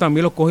albinos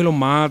también los cogen y los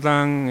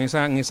matan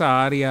en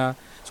esa área.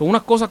 Son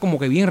unas cosas como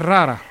que bien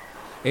raras.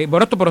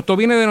 Pero esto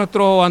viene de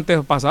nuestros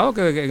antepasados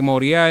que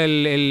moría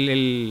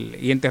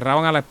y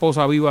enterraban a la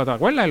esposa viva, ¿te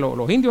acuerdas?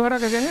 ¿Los indios eran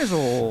que hacían eso?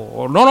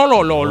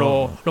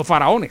 Los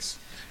faraones.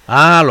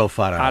 Ah, los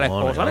faraones. A la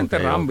esposa la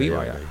enterraban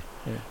viva ya.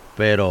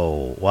 Pero,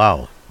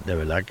 wow, de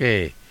verdad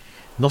que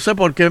no sé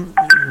por qué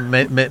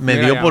me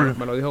Mira, dio ya, por...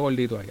 me lo dijo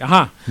gordito ahí.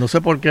 Ajá. No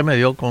sé por qué me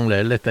dio con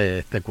leerle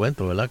este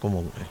cuento, ¿verdad?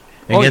 Como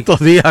en estos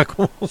días,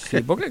 como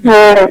Sí, porque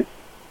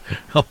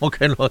como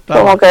que no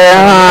estaba... Como que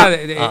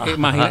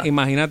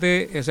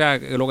imagínate, o sea,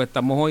 lo que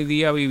estamos hoy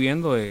día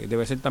viviendo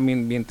debe ser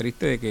también bien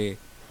triste de que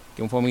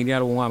un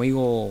familiar o un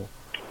amigo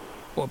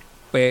o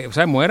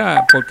sea,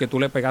 muera porque tú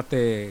le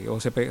pegaste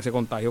o se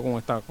contagió con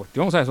esta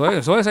cuestión. O sea, eso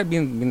debe ser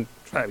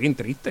bien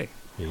triste.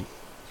 Sí.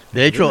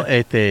 De hecho,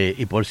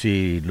 y por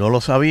si no lo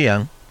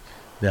sabían,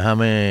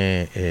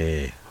 déjame...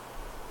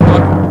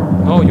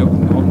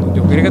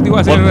 Yo creía que te iba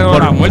a hacer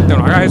la muerte,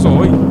 no hagas eso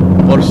hoy.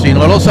 Por si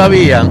no lo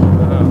sabían,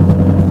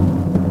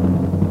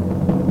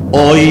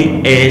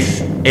 hoy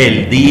es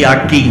el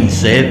día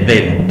 15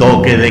 del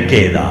toque de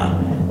queda.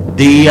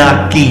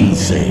 Día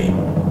 15.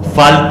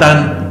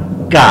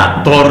 Faltan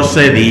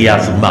 14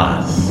 días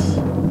más.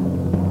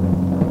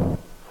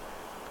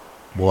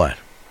 Bueno.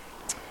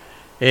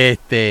 Si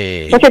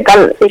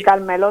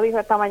Carmelo dijo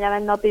esta mañana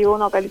en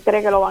Noti1 que él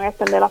cree que lo van a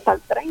extender hasta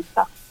el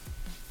 30.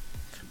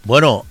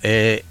 Bueno,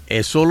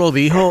 eso lo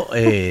dijo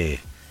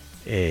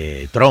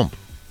Trump.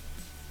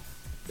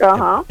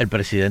 Ajá. El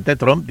presidente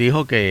Trump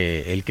dijo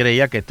que él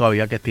creía que esto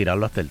había que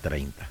estirarlo hasta el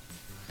 30.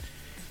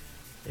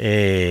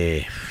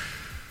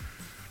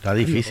 Está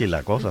difícil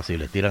la cosa si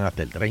le tiran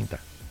hasta el 30.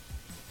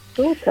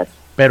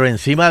 Pero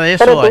encima de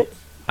eso hay...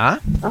 ¿Ah?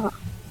 Ajá.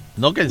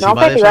 No, que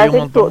encima de eso hay un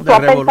montón de ¿Tú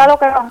has pensado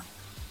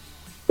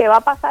que va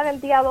a pasar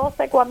el día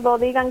 12 cuando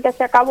digan que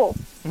se acabó?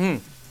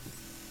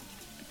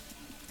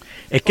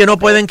 Es que no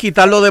pueden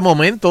quitarlo de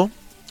momento,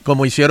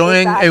 como hicieron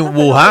en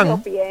Wuhan.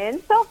 Yo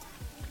pienso.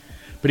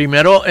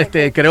 Primero,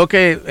 creo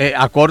que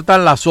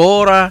acortan las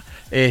horas,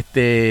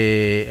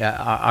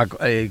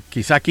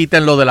 quizás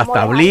quiten lo de las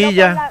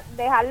tablillas.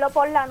 Dejarlo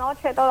por la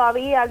noche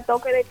todavía, el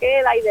toque de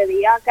queda, y de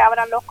día que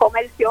abran los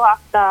comercios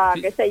hasta,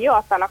 qué sé yo,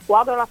 hasta las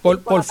 4 o las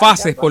 5. Por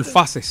fases.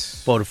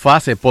 Por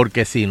fases,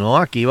 porque si no,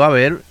 aquí va a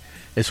haber,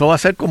 eso va a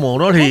ser como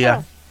una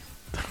orgía.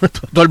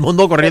 Todo el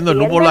mundo corriendo en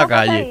luz por la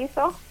calle.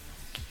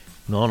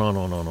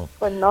 No.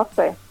 Pues no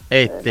sé. No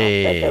sé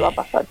qué va a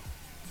pasar.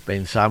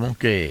 Pensamos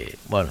que,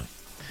 bueno,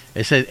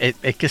 es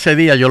que ese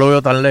día yo lo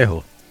veo tan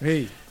lejos.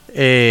 Sí.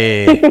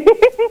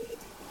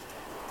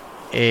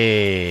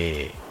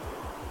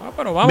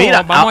 Pero vamos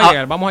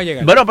a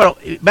llegar. Bueno, pero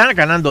ven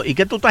acá, Nando, ¿y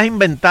qué tú te has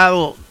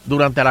inventado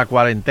durante la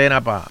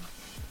cuarentena para...?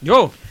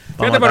 Yo,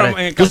 fíjate, pero en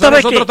el caso de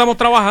nosotros estamos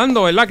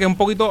trabajando, ¿verdad? Que un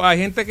poquito, hay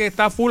gente que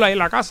está full ahí en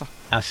la casa.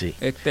 Ah, sí.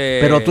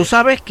 Pero tú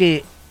sabes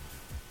que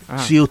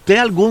si usted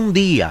algún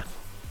día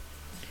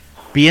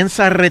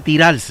piensa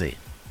retirarse,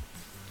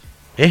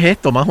 es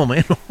esto más o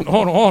menos.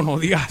 No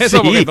digas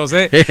eso, sí,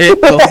 porque entonces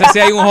si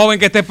hay un joven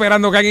que esté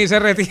esperando que alguien se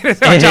retire,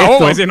 se vaya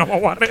joven, si no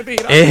vamos a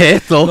retirar. Es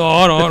esto.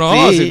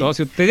 No. Sí.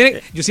 Si usted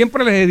tiene, yo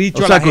siempre les he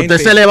dicho a la gente. O sea, que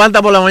usted se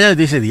levanta por la mañana y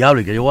dice,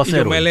 diablo, ¿y qué yo voy a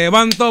hacer? Yo me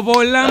levanto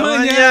por la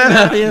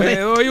mañana, me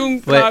doy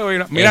un trago.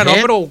 Mira,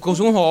 pero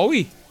busca un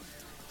hobby.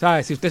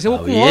 ¿Sabes? Si usted se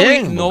busca un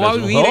hobby, no va a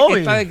vivir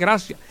esta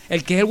desgracia.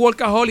 El que es el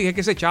workaholic es el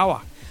que se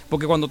echaba.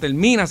 Porque cuando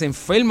termina se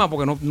enferma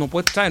porque no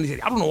puede estar. Dice,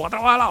 diablo, no voy a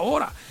trabajar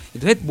ahora.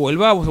 Entonces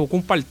vuelve a buscar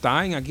un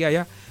part-time aquí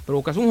allá. Pero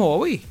buscas un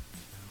hobby.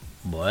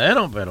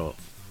 Bueno, pero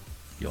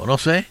yo no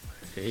sé.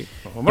 Sí.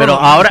 Pero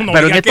ahora,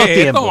 pero en estos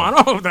tiempos.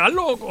 Mano, estás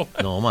loco.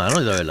 No, mano,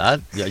 de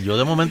verdad. Yo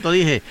de momento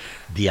dije,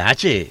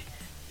 diache,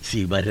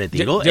 si me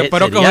retiro. Yo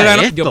espero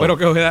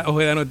que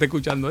Ojeda no esté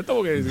escuchando esto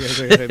porque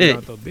se retira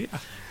estos días.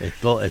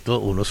 Esto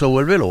uno se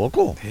vuelve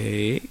loco.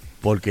 Sí.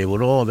 Porque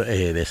uno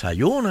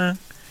desayuna,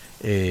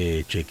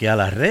 chequea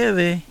las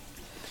redes.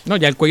 No,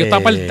 ya el cuello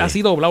está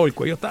así doblado, el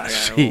cuello está...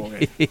 Sí.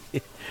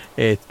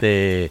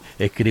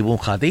 Escribo un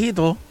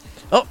ratito.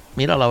 Oh,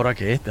 mira la hora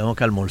que es, tengo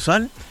que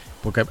almorzar.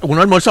 Porque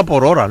uno almuerza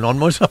por hora, no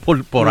almuerza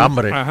por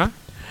hambre. Ajá.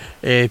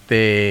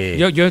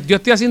 Yo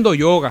estoy haciendo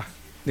yoga,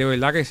 de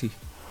verdad que sí.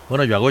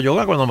 Bueno, yo hago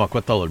yoga cuando me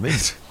acuesto a dormir.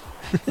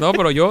 No,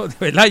 pero yo, de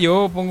verdad,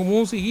 yo pongo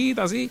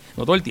musiquita así,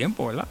 no todo el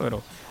tiempo, ¿verdad?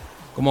 Pero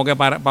como que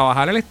para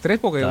bajar el estrés,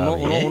 porque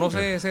uno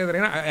se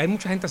drena. Hay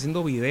mucha gente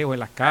haciendo videos en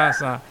las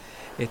casas,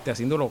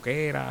 haciendo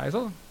loquera,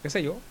 eso, qué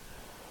sé yo.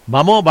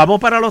 Vamos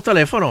para los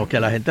teléfonos, que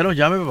la gente nos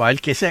llame para ver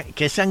qué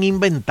se han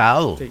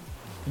inventado. Sí.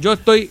 Yo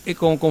estoy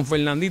con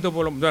Fernandito,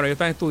 bueno, ellos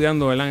están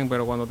estudiando, ¿verdad?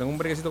 Pero cuando tengo un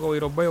brequecito que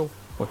los veo,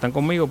 pues están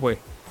conmigo, pues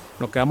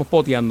nos quedamos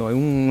poteando. Hay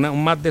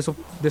un mat de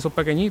esos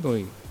pequeñitos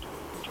y...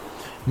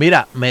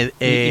 Mira,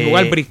 y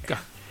jugar brisca.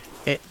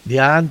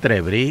 Diantre,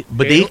 He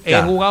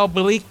brisca. jugado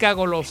brisca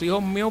con los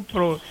hijos míos,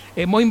 pero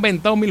hemos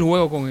inventado 1000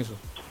 juegos con eso.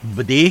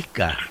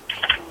 Brisca.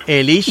 Yo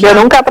Elisha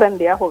nunca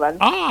aprendí a jugar.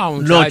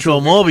 Muchacho.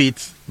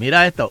 Nochomovitz.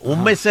 Mira esto.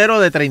 Un mesero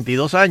de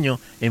 32 años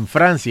en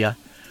Francia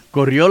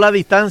corrió la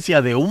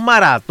distancia de un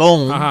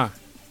maratón Ajá.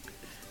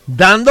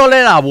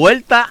 dándole la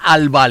vuelta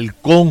al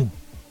balcón.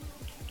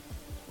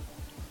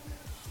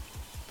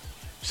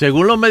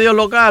 Según los medios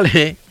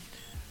locales,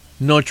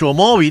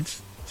 Nochomovitz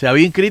se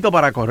había inscrito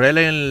para correr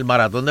en el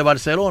maratón de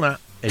Barcelona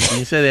el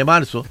 15 de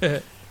marzo,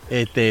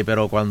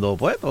 pero cuando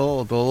pues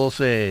todo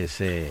se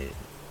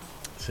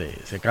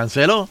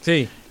canceló,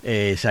 Sí.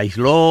 se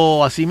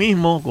aisló a sí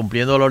mismo,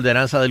 cumpliendo la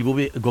ordenanza del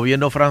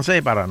gobierno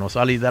francés para no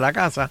salir de la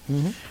casa.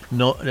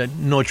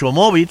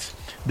 Nochomovitz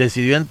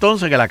decidió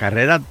entonces que la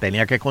carrera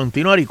tenía que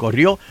continuar y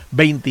corrió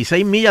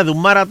 26 millas de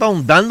un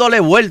maratón dándole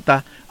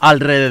vuelta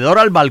alrededor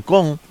al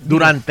balcón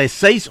durante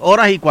 6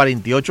 horas y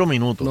 48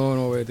 minutos.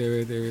 No,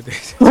 vete.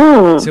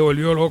 Se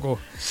volvió loco.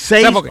 6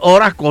 O sea, porque-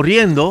 horas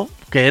corriendo,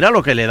 que era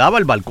lo que le daba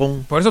el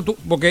balcón. Por eso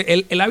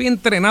porque él había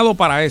entrenado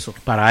para eso.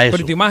 Para eso.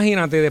 Pero tú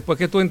imagínate, después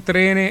que tú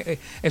entrenes,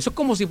 eso es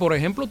como si, por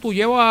ejemplo, tú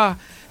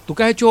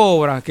que has hecho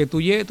obras, que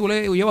tú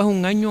llevas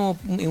un año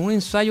en un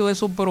ensayo de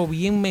eso, pero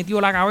bien metido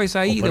la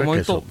cabeza ahí, de Pero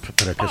momento.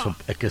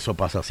 es que eso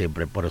pasa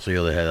siempre, por eso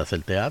yo dejé de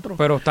hacer teatro.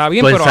 Pero está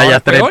bien, Tú pero ahora es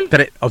ensayas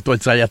peor. tú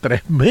ensayas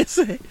 3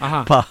 meses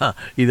Ajá.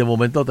 y de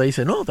momento te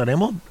dice, no,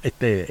 tenemos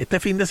este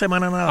fin de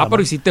semana nada Pero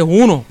más. hiciste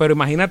uno, pero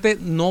imagínate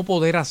no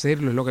poder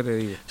hacerlo, es lo que te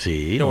digo.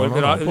 Sí, Te no,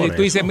 vuelve- no, por y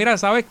tú dices, eso. mira,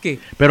 ¿sabes qué?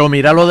 Pero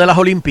mira lo de las Vamos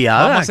a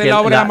Olimpiadas. hacer que la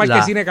obra de la-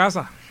 Marquesine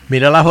Casa.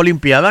 Mira las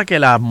Olimpiadas que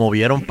las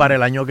movieron para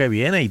el año que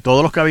viene y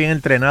todos los que habían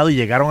entrenado y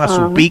llegaron a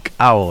su peak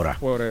ahora.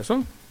 Por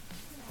eso.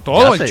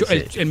 Todo, Ya el, sé,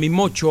 show- sí. el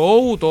mismo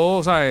show,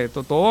 todo, ¿sabes?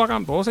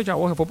 Todo se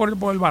chavó, se fue por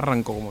el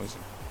barranco, como dicen.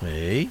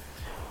 Sí.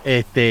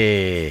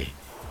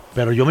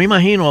 Pero yo me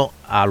imagino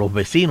a los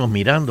vecinos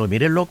mirando,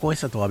 mire el loco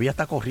ese, todavía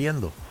está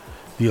corriendo.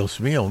 Dios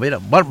mío, mira,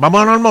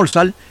 vamos a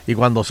almorzar y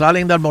cuando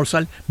salen de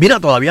almorzar, mira,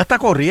 todavía está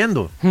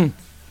corriendo.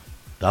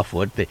 Está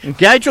fuerte.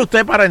 ¿Qué ha hecho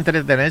usted para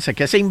entretenerse?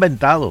 ¿Qué se ha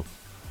inventado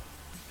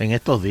en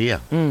estos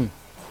días?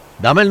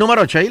 Dame el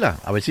número, Sheila,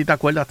 a ver si te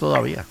acuerdas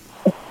todavía.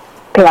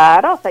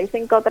 Claro,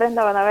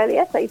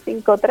 653-9910,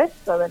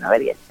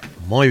 653-9910.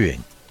 Muy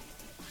bien.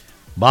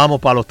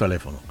 Vamos para los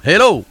teléfonos.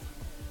 Hello.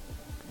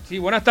 Sí,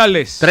 buenas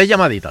tardes. 3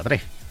 llamaditas,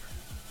 3.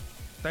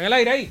 ¿Está en el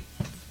aire ahí?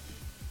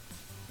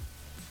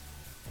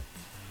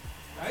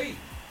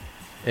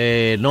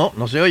 Ahí.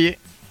 No se oye.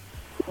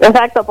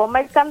 Exacto,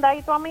 ponme el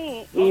candadito a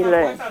mí y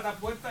Está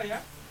puesta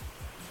ya.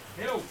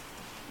 Hello.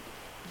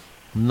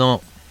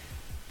 No.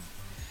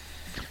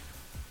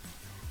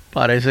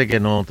 Parece que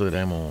no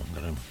tenemos.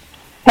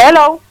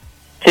 Hello.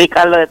 Sí,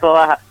 Carlos de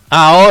todas.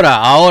 Ahora,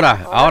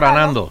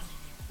 Nando.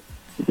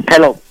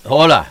 Hello.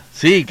 Hola.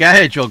 Sí, ¿qué has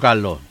hecho,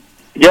 Carlos?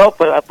 Yo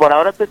pues, por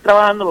ahora estoy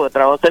trabajando porque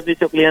trabajo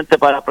servicio cliente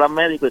para plan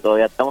médico y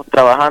todavía estamos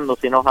trabajando.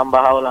 Sí nos han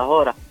bajado las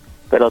horas,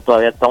 pero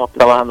todavía estamos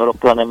trabajando los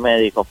planes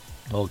médicos.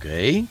 Ok.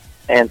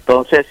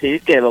 Entonces sí,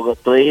 que lo que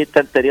tú dijiste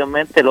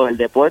anteriormente, lo del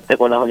deporte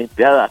con las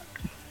Olimpiadas,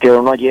 que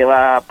uno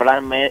lleva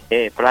planes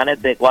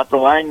de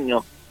 4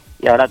 años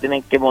y ahora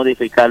tienen que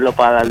modificarlo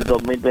para el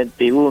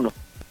 2021.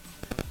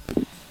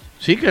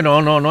 Sí, que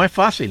no es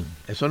fácil.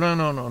 Eso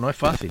no es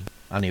fácil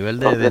a nivel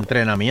de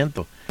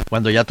entrenamiento.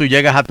 Cuando ya tú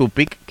llegas a tu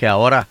peak, que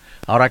ahora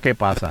 ¿qué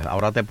pasa?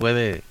 Ahora te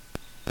puede...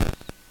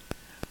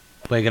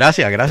 Pues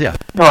gracias.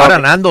 No, Ahora,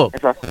 ok. Nando,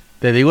 Eso.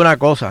 te digo una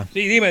cosa.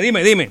 Sí,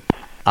 dime.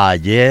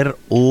 Ayer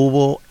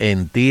hubo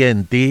en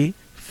TNT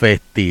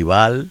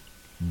Festival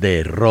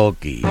de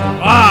Rocky.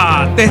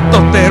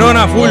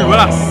 Testosterona full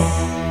blast.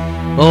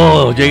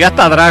 Oh, llegué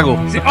hasta Drago.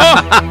 Sí. ¡Oh!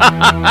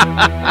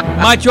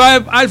 Macho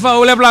alfa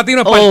doble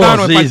platino,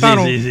 espartano,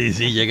 espartano.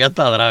 Sí, llegué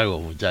hasta Drago,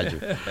 muchacho.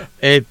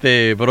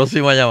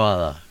 Próxima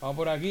llamada. Vamos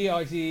por aquí a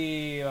ver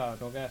si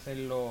tengo que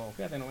hacerlo.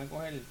 Fíjate, no me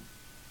coge el.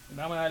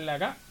 Dame darle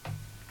acá.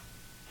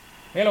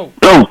 Hello.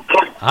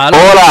 Aló.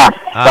 Hola,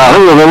 Ah.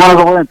 saludos, qué bueno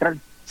que puedo entrar.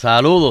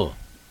 Saludos.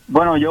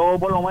 Bueno, yo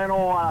por lo menos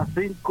a las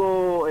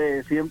 5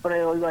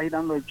 siempre oigo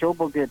agitando el show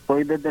porque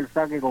estoy desde el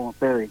saque con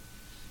ustedes.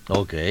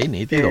 Ok,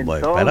 nítido.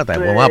 Pues Entonces,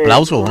 espérate, un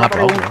aplauso. una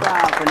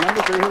pregunta, Fernando,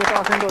 usted dijo que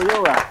estaba haciendo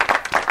yoga.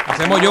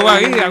 Hacemos yoga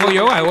ahí, hago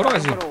yoga, seguro que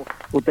sí. Pero,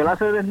 ¿usted la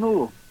hace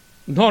desnudo?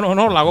 No,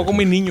 lo hago con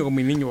mis niños,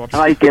 papi.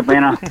 Ay, qué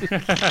pena.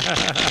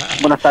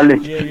 Buenas tardes.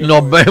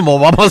 Nos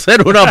vemos, vamos a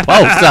hacer una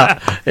pausa.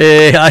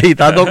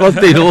 Agitando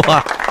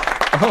continúa.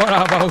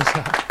 Ahora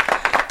pausa.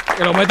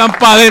 Que lo metan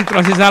para adentro,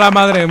 así sea la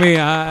madre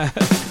mía.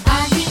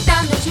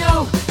 Agitando el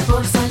show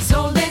por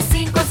Salsón de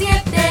 5 a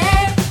 7.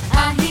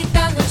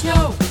 Agitando el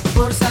show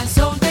por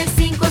Salsón de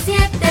 5 a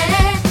 7.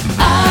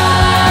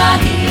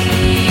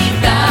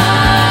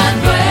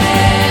 Agitando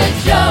el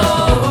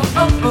show.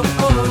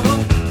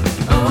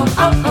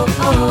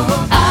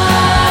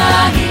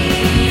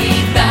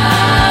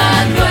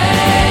 Agitando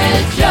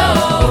el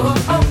show.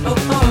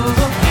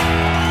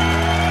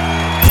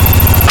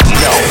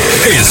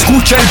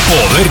 Escucha Escucha el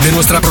poder de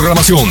nuestra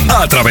programación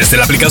a través de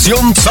la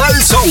aplicación Sal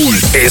Soul.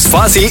 Es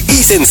fácil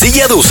y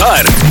sencilla de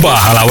usar.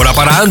 Bájala ahora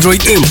para Android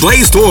en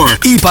Play Store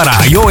y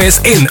para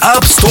iOS en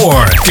App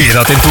Store.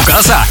 Quédate en tu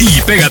casa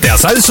y pégate a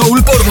Sal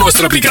Soul por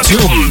nuestra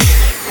aplicación.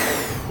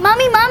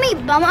 Mami,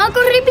 ¿vamos a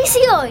correr bici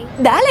hoy?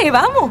 Dale,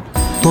 vamos.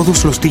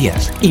 Todos los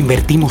días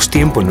invertimos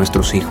tiempo en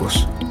nuestros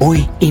hijos.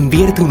 Hoy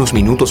invierte unos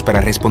minutos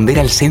para responder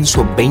al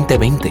Censo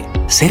 2020.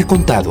 Ser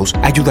contados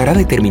ayudará a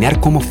determinar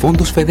cómo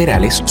fondos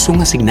federales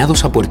son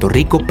asignados a Puerto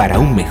Rico para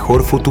un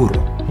mejor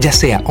futuro, ya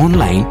sea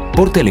online,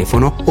 por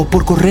teléfono o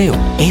por correo.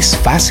 Es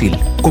fácil.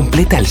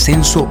 Completa el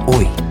censo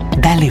hoy.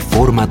 Dale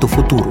forma a tu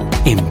futuro.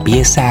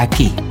 Empieza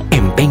aquí,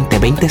 en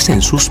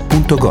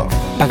 2020census.gov,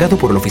 pagado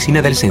por la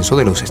Oficina del Censo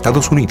de los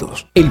Estados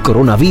Unidos. El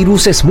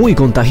coronavirus es muy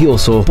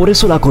contagioso, por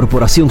eso la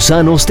Corporación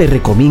Sanos te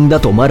recomienda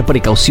tomar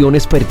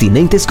precauciones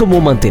pertinentes como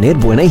mantener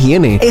buena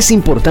higiene. Es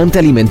importante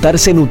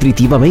alimentarse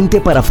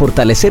nutritivamente para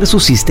fortalecer su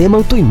sistema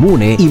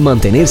autoinmune y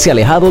mantenerse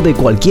alejado de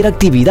cualquier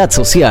actividad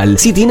social.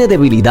 Si tiene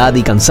debilidad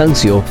y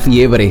cansancio,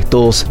 fiebre,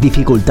 tos,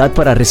 dificultad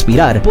para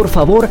respirar, por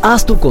favor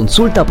haz tu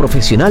consulta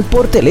profesional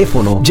por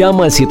teléfono.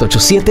 Llama al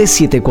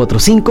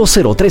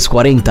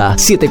 787-745-0340,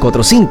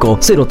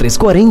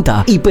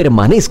 745-0340 y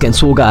permanezca en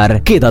su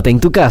hogar. Quédate en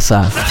tu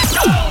casa.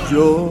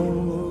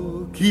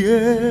 Yo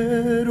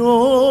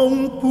quiero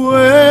un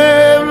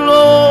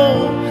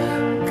pueblo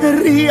que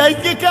ría y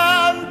que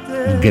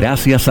cante.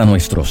 Gracias a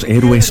nuestros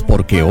héroes,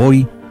 porque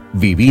hoy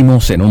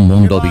vivimos en un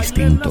mundo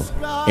distinto,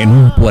 en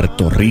un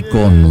Puerto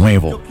Rico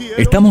nuevo.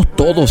 Estamos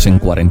todos en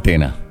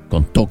cuarentena,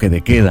 con toque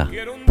de queda,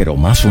 pero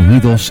más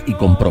unidos y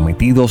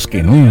comprometidos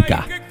que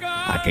nunca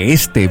a que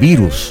este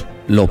virus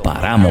lo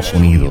paramos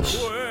unidos.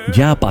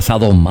 Ya ha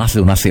pasado más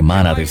de una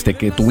semana desde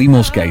que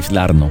tuvimos que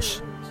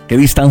aislarnos, que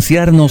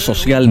distanciarnos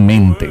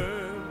socialmente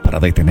para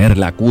detener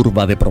la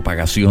curva de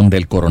propagación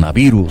del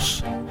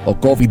coronavirus o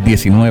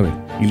COVID-19,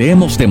 y le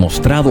hemos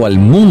demostrado al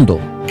mundo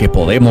que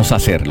podemos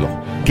hacerlo,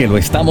 que lo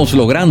estamos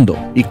logrando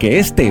y que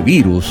este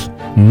virus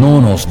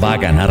no nos va a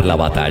ganar la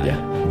batalla.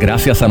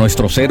 Gracias a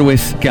nuestros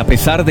héroes que, a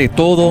pesar de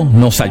todo,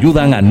 nos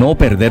ayudan a no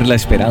perder la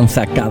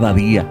esperanza cada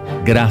día.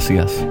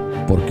 Gracias,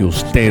 porque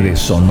ustedes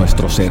son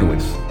nuestros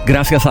héroes.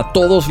 Gracias a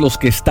todos los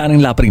que están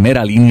en la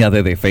primera línea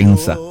de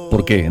defensa,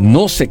 porque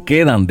no se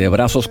quedan de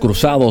brazos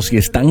cruzados y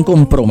están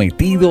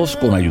comprometidos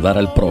con ayudar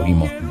al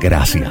prójimo.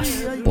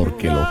 Gracias,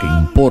 porque lo que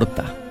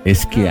importa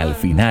es que al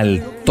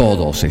final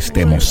todos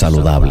estemos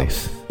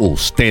saludables.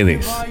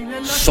 Ustedes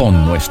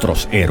son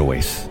nuestros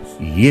héroes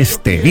y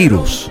este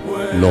virus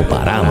lo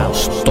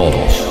paramos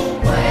todos.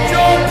 Yo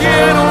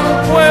quiero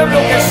un pueblo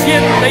que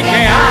siente y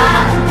que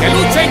ama, que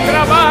lucha y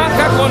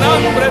trabaja con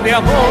hambre de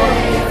amor.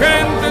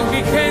 Gente es mi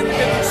gente,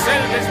 tu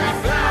selva es mi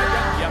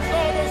playa, y a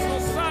todos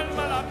nos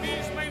salva la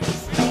misma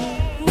ilusión.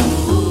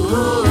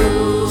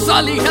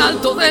 Salí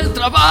alto del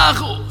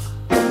trabajo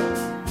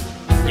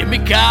y en mi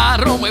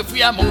carro me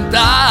fui a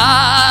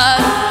montar.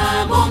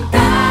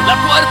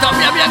 La puerta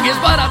me habían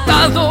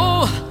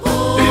desbaratado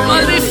y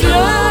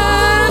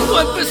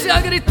maldiciendo empecé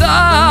a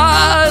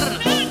gritar.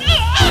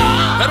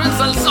 Pero en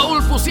Sal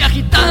Soul puse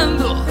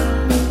agitando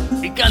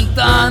y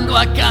cantando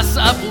a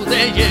casa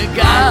pude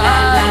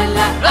llegar.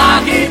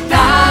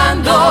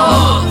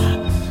 Agitando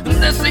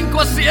de 5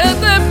 a 7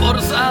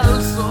 por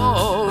Sal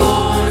Soul.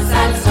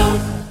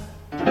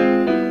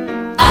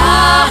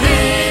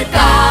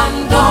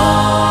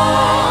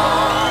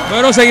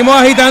 Bueno, seguimos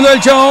agitando el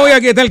show y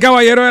aquí está el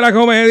caballero de la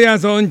comedia,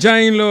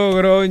 Sunshine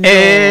Logroño.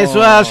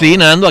 Eso es así,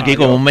 Nando, aquí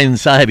con un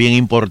mensaje bien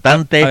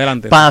importante.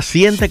 Adelante.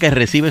 Paciente que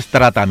recibes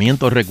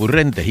tratamientos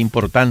recurrentes, es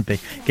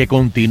importante que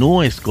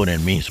continúes con el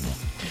mismo.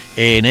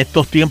 En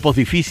estos tiempos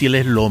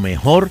difíciles, lo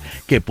mejor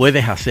que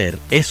puedes hacer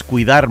es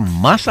cuidar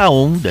más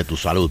aún de tu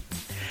salud.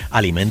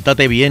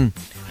 Aliméntate bien,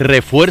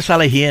 refuerza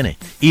la higiene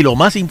y, lo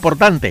más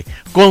importante,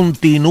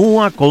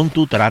 continúa con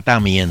tu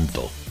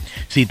tratamiento.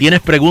 Si tienes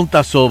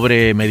preguntas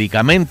sobre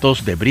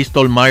medicamentos de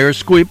Bristol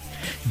Myers Squibb,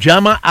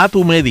 llama a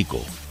tu médico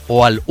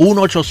o al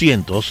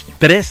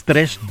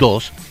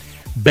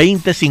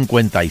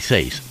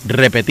 1-800-332-2056.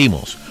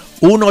 Repetimos,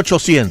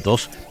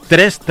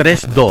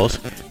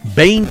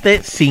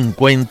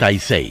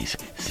 1-800-332-2056.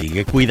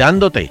 Sigue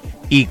cuidándote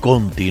y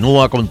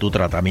continúa con tu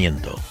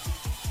tratamiento.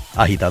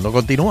 Agitando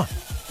continúa.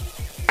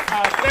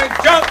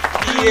 Atención.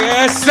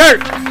 Yes, sir.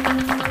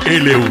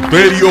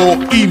 Eleuterio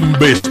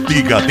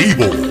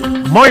Investigativo.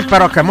 Muy,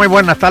 pero que muy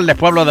buenas tardes,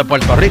 pueblo de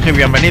Puerto Rico, y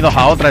bienvenidos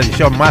a otra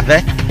edición más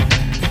de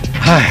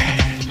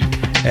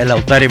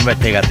Eleuterio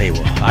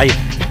Investigativo. Ay,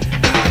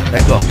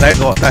 tengo.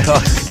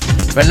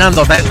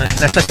 Fernando,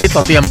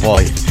 necesito tiempo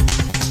hoy.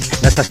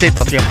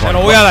 Necesito tiempo. Se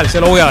lo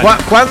voy a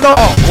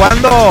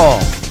dar.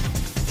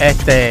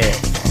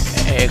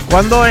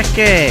 ¿Cuándo es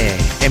que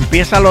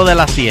empieza lo de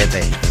las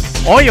 7?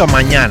 ¿Hoy o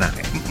mañana?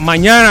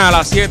 Mañana a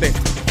las 7.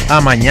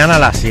 Mañana a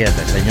las 7,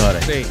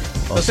 señores. Sí.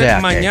 O Entonces,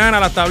 sea mañana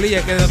las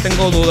tablillas, que no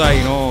tengo duda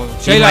ahí, ¿no?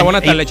 Sheila,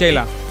 buenas tardes,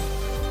 Sheila.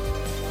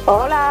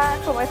 Hola,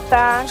 ¿cómo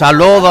estás?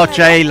 Saludos,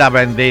 Sheila,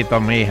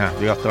 bendito, mija.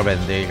 Dios te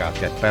bendiga,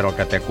 que espero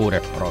que te cures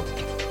pronto.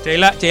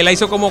 Sheila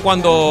hizo como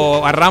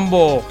cuando a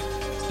Rambo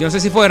Yo no sé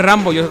si fue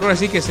Rambo, yo creo que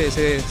sí,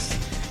 que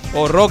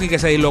o Rocky, que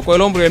se dislocó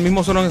el hombro y él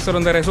mismo se lo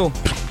enderezó.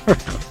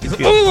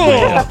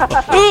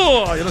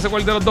 Yo no sé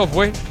cuál de los dos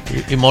fue.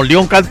 Y mordió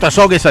un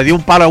cantazón y se dio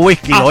un palo de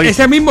whisky.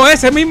 Ese mismo.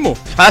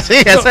 Ah,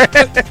 sí, ese.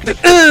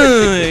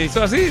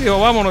 Hizo así, dijo,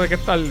 vámonos, de que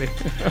es tarde.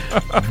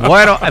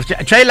 Bueno,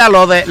 Sheila,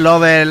 lo de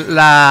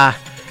la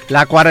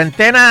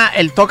cuarentena,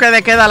 el toque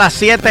de queda a las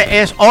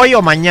 7, ¿es hoy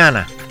o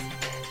mañana?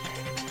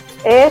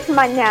 Es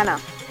mañana.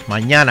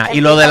 Mañana. Y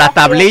lo de la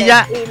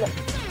tablilla.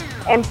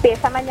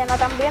 Empieza mañana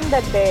también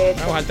desde.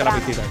 Vamos a darte la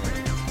pistita.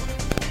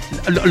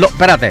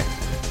 Espérate.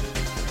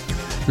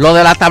 Lo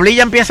de la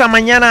tablilla empieza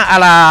mañana a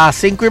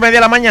las 5:30 de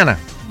la mañana.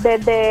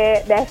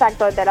 Desde las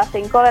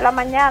 5 de la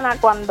mañana,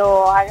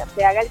 cuando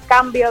se haga el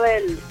cambio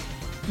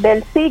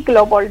del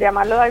ciclo, por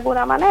llamarlo de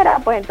alguna manera,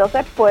 pues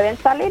entonces pueden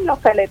salir los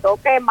que le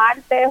toque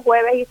martes,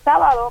 jueves y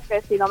sábado,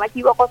 que si no me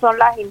equivoco son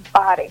las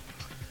impares.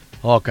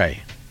 Ok.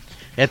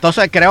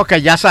 Entonces creo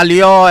que ya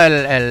salió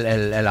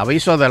el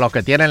aviso de los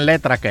que tienen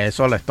letras, que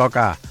eso les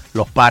toca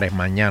los pares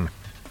mañana.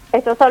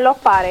 Estos son los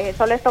pares,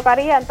 eso les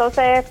tocaría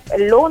entonces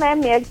el lunes,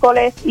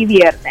 miércoles y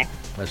viernes.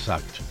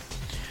 Exacto.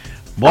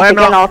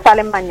 Bueno. Así que no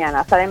salen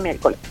mañana, salen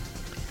miércoles.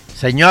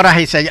 Señoras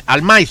y señores,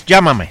 Almais,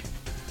 llámame.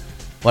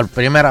 Por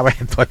primera vez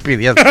estoy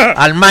pidiendo.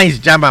 Almais,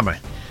 llámame.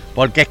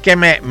 Porque es que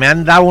me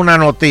han dado una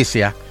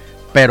noticia,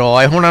 pero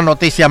es una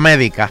noticia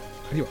médica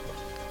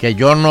que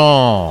yo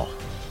no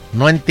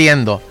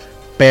entiendo.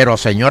 Pero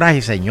señoras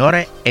y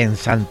señores, en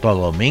Santo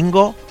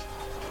Domingo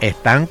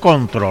están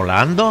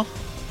controlando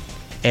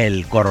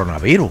el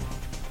coronavirus.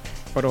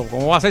 Pero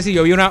 ¿cómo va a ser si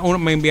yo vi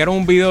me enviaron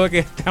un video de que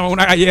estaba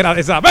una gallera de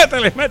esa?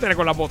 Métele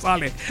con las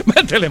bozales.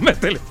 Métele.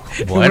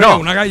 Bueno,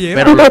 una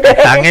gallera. Pero los que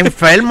están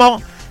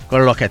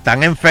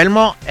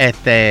enfermos,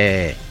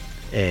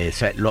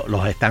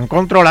 los están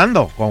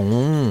controlando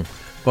con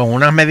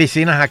unas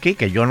medicinas aquí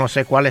que yo no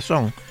sé cuáles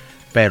son,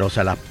 pero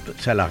se las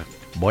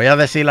voy a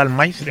decir al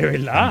maíz. ¿De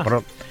verdad?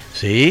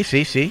 Sí.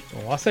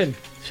 ¿Cómo va a ser?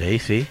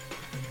 Sí.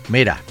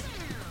 Mira,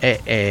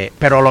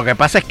 pero lo que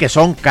pasa es que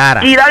son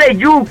caras. ¡Y dale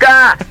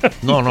yuca!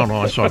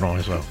 No, eso no.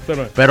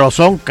 Pero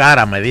son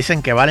caras, me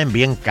dicen que valen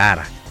bien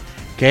caras.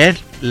 Que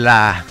es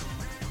la...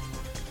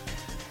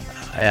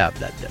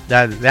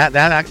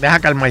 Deja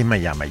que el maíz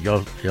me llame,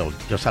 yo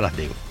se las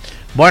digo.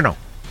 Bueno.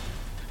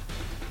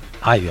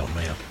 Ay, Dios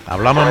mío.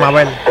 Hablamos,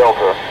 Mabel.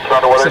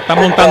 Se está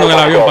montando en el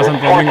avión para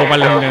Santo Domingo para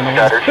el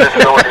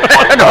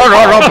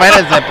No,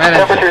 espérense.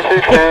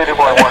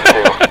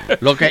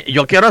 Lo que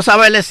yo quiero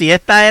saber es si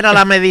esta era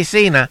la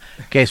medicina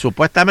que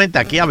supuestamente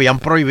aquí habían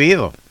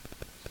prohibido.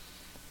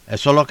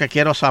 Eso es lo que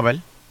quiero saber.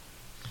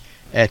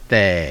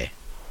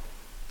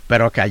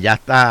 Pero que allá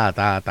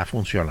está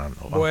funcionando.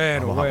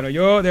 Bueno,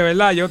 yo de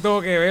verdad, yo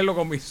tengo que verlo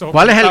con mis ojos.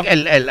 ¿Cuál es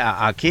el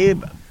aquí?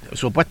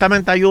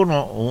 Supuestamente hay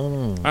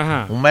un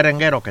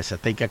merenguero que se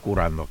está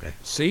curando. ¿Qué?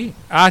 Sí.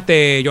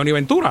 Johnny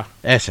Ventura.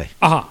 Ese.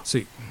 Ajá,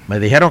 sí. Me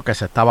dijeron que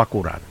se estaba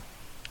curando.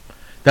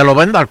 Te lo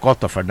vendo al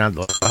costo,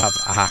 Fernando.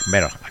 Ajá,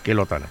 mira, aquí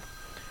lo tenemos.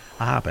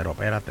 Pero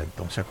espérate,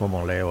 entonces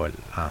 ¿cómo leo el...?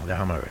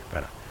 Déjame ver,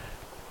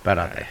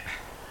 espérate.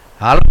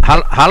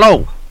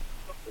 Hello.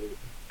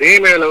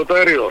 Dime,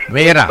 Eleuterio.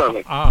 Mira,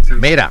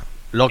 mira,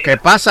 lo que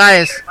pasa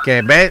es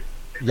que me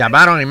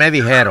llamaron y me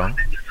dijeron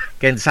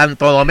que en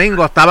Santo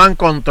Domingo estaban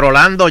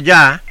controlando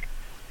ya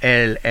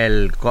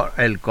el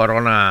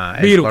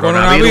coronavirus con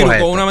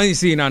una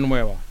medicina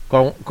nueva.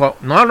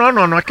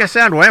 No es que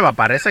sea nueva,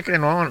 parece que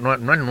no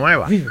es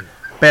nueva.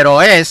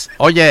 Pero es,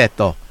 oye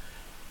esto,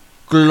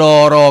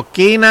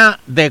 cloroquina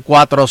de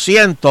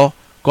 400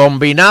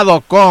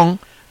 combinado con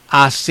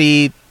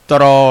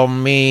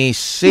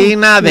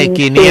acitromicina de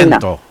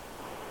 500.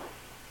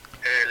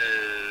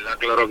 La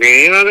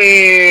cloroquina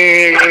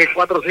de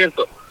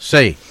 400.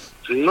 Sí.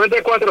 No es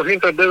de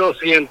 400, es de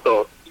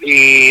 200.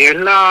 Y es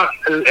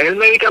el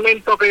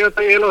medicamento que yo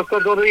te di los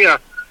otros días,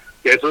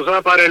 que se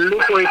usa para el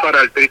lupus y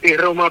para artritis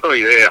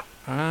reumatoidea.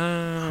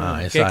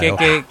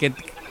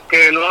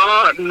 Que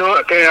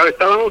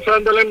estaban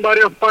usándolo en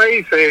varios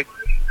países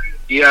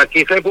y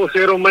aquí se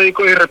pusieron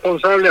médicos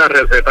irresponsables a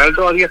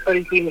recetarlo a diestra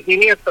y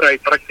siniestra y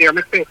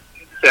prácticamente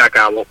se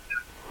acabó.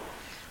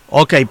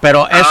 Ok,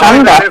 pero eso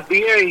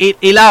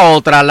y la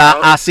otra, la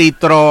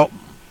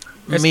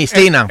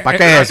acitromicina, ¿para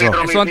qué es eso?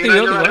 Eso es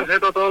antibiótico. Yo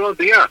receto todos los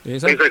días.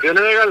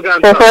 Infecciones de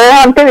garganta. Eso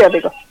es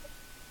antibiótico.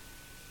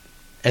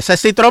 ¿Ese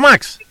es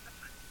Citromax?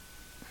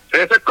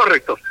 Eso es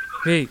correcto.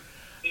 Sí.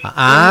 Ese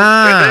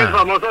es el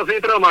famoso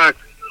Citromax.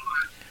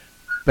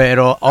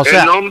 Pero,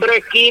 el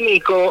nombre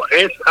químico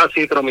es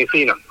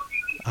acitromicina.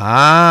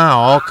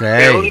 Ok.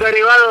 Es un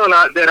derivado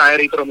de la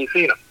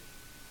eritromicina.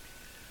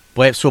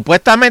 Pues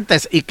supuestamente,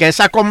 y que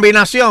esa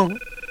combinación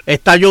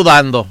está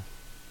ayudando.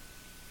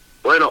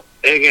 Bueno,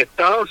 en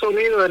Estados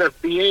Unidos el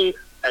FDA,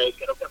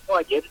 creo que fue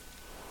ayer,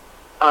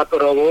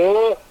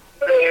 aprobó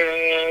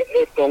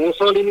con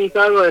uso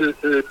limitado el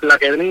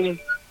plaquenil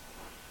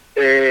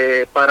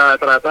para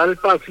tratar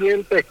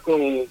pacientes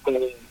con el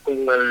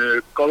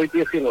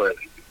COVID-19.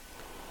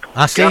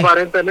 Sí. Que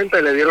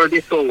aparentemente le dieron el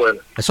visto bueno.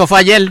 ¿Eso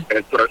fue ayer?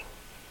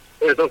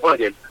 Eso fue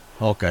ayer.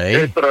 Ok.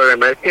 El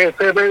problema es que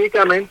ese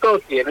medicamento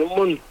tiene un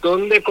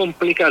montón de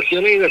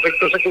complicaciones y de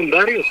efectos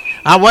secundarios.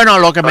 Bueno,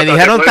 lo que me Hasta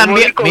dijeron se puede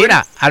también, morir con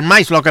mira,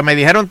 Almais, lo que me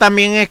dijeron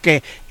también es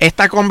que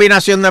esta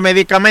combinación de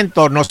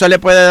medicamentos no se le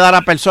puede dar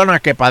a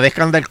personas que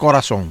padezcan del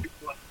corazón.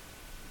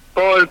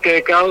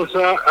 Porque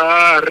causa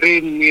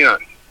arritmia.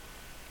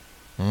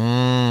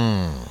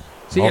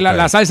 Sí, Ok.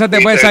 la salsa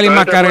te puede salir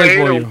más cara que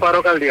el pollo. Un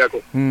paro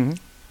cardíaco.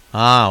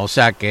 O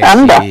sea que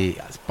Anda.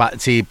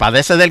 si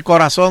padeces del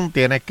corazón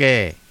tienes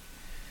que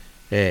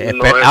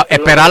No es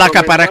esperar a que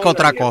lo aparezca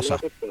otra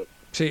recomendable, cosa.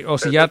 Sí, o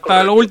si ya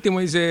está lo último,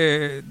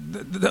 dice,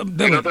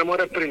 Y no te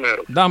mueres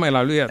primero.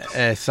 dámela,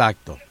 olvídate.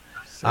 Exacto.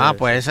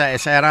 Pues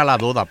esa era la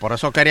duda. Por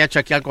eso quería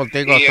chequear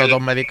contigo Y estos el-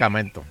 dos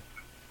medicamentos.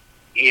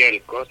 Y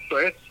el costo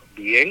es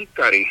bien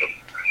carito.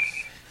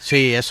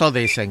 Sí, eso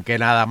dicen, que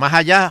nada más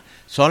allá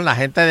son la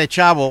gente de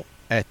Chavo,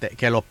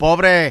 que los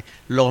pobres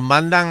los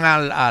mandan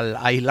al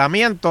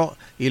aislamiento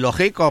y los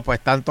ricos pues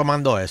están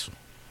tomando eso.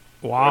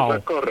 Eso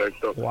es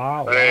correcto.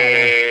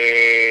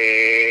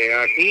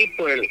 Aquí,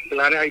 pues,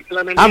 hay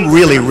planes... I'm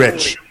really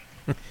rich.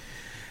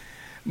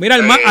 Mira,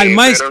 al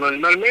maíz. Pero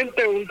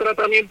normalmente un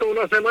tratamiento de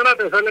una semana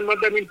te sale más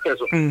de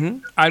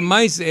 $1,000. Al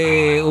maíz,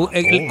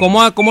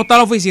 ¿cómo está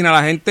la oficina?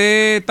 ¿La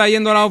gente está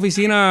yendo a la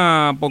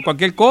oficina por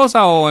cualquier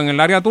cosa o en el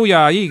área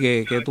tuya allí,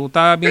 que tú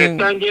estás bien?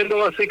 Están yendo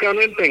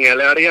básicamente en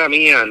el área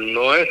mía.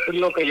 No es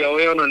lo que yo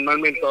veo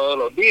normalmente todos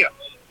los días.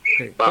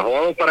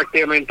 Bajó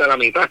prácticamente a la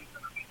mitad.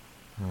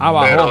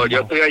 Bajó. Pero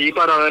yo estoy allí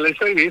para darle el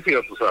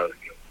servicio, tú sabes.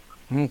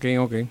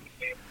 Ok.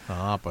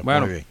 Pues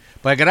Bueno. muy bien.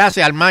 Pues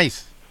gracias,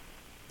 Almais.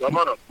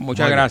 Vámonos.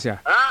 Muchas Muy gracias.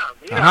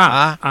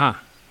 Mira.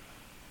 Ajá.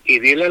 Y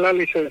dile a la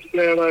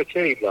licenciada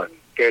Sheila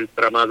que el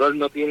tramador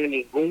no tiene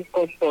ningún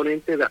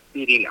componente de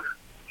aspirina.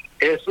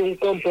 Es un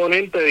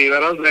componente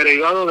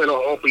derivado de los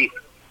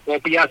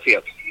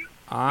opiáceos.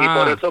 Y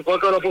por eso fue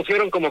que lo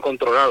pusieron como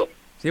controlado.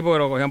 Sí, porque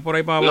lo cogían por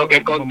ahí para... Lo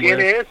que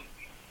contiene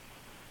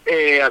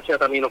es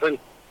acetaminofén.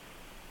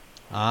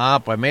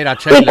 Pues mira,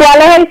 ¿Y Sheila.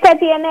 cuál es el que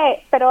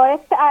tiene? Pero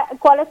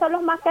 ¿cuáles son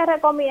los más que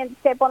recomiendan,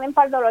 que ponen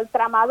para el dolor?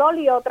 Tramadol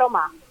y otro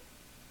más.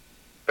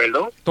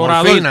 ¿Perdón?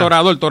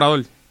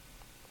 Toradol.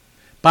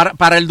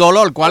 Para el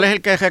dolor, ¿cuál es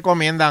el que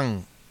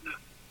recomiendan?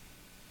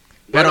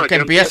 Pero Bueno, que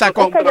yo empieza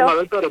empiezo con...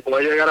 tramadol, pero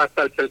puede llegar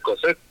hasta el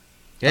Percocet.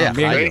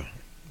 También. Rayo.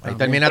 Ahí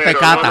termina Pero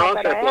Tecata. no,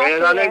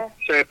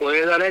 se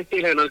puede dar el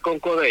Tylenol con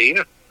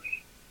codeína.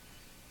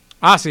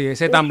 Sí,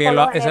 ese también.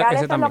 Por lo Ese general,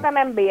 eso también. es lo que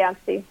me envían,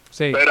 sí.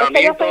 Sí. Pero Es a que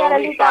mí yo soy todos mis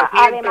alérgica,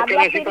 pacientes además que de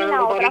necesitan aspirina,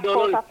 algo para otras el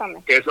dolor, cosas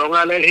también. que son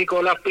alérgicos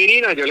a la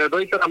aspirina, yo les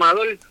doy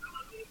tramadol,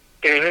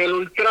 que es el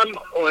Ultram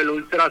o el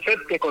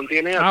Ultracet, que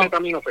contiene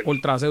acetaminofén.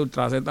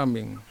 Ultracet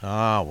también.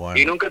 Bueno.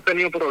 Y nunca he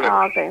tenido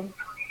problema.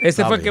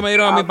 Ese fue el que me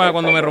dieron a mí para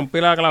cuando me rompí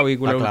la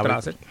clavícula, el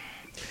Ultracet.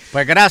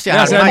 Pues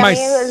gracias,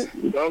 Almais.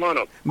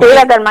 Vámonos.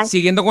 Mira,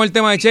 siguiendo con el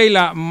tema de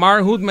Sheila,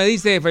 Mark Hood me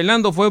dice,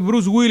 Fernando, fue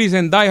Bruce Willis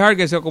en Die Hard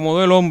que se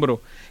acomodó el hombro.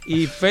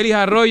 Y Félix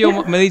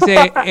Arroyo me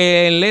dice,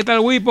 en Lethal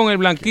Weapon el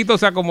blanquito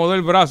se acomodó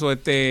el brazo.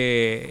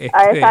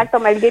 Exacto,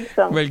 Mel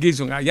Gibson. Mel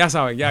Gibson, ya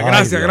saben, ya. Ay,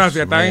 Gracias. Dios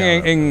Están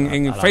mío,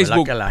 en la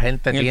Facebook. verdad que la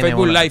gente en el tiene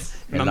Facebook una- Live.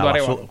 en Nando la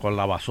Arevalo. con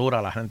la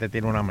basura la gente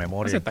tiene una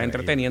memoria. Se está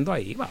increíble. entreteniendo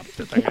ahí, va.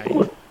 Se están ahí.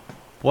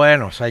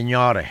 Bueno,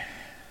 señores,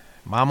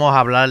 vamos a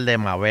hablar de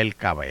Mabel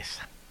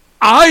Cabeza.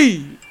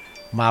 ¡Ay!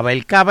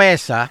 Mabel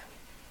Cabeza,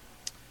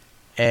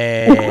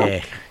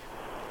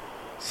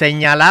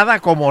 señalada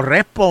como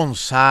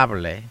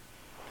responsable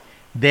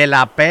de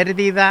la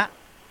pérdida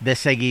de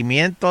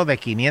seguimiento de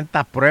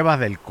 500 pruebas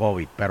del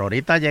COVID. Pero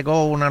ahorita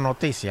llegó una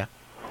noticia,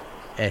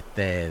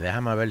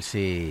 déjame ver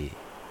si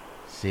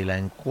la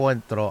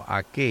encuentro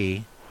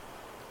aquí,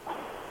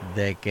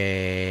 de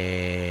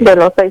que... De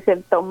los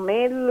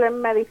 600,000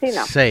 en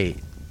medicina. Sí,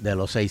 de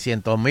los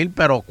 600,000,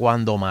 pero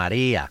cuando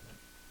María.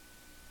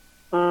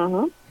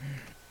 Ujú.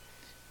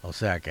 O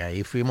sea que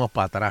ahí fuimos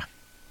para atrás.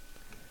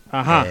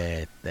 Ajá.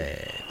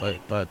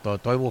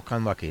 Estoy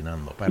buscando aquí,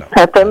 Nando. Espera.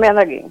 Estoy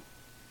viendo aquí.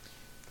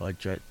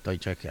 Estoy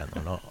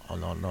chequeando. No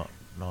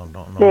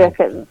Sí, es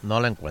que-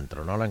 lo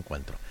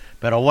encuentro.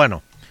 Pero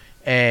bueno,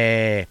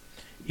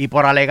 y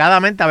por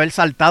alegadamente haber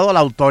saltado la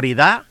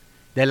autoridad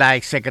de la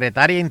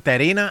exsecretaria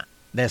interina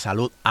de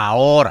salud.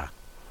 Ahora,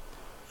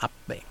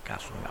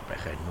 caso una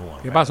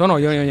pejenúa. ¿Qué pasó? No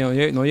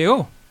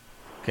llegó.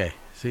 ¿Qué?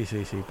 Sí,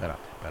 espera.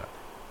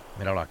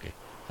 Míralo aquí.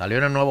 Salió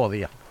en el Nuevo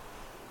Día.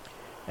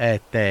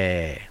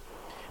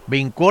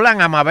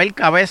 Vinculan a Mabel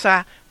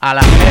Cabeza a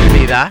la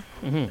pérdida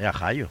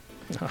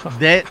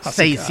de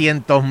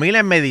 600,000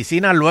 en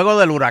medicina luego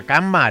del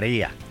huracán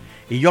María.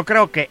 Y yo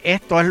creo que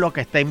esto es lo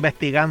que está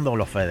investigando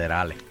los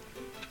federales.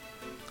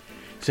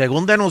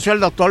 Según denunció el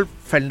doctor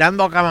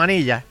Fernando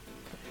Cabanilla,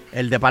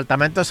 el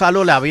Departamento de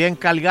Salud le había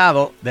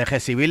encargado de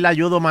recibir la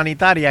ayuda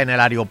humanitaria en el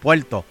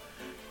aeropuerto,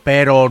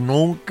 pero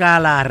nunca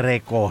la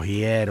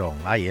recogieron.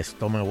 Ay,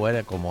 esto me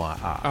huele como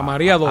a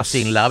María II.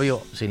 sin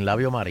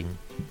labio marín.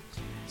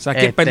 O sea,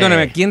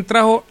 perdóneme, ¿quién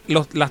trajo?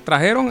 ¿Las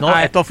trajeron? No,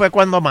 esto fue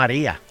cuando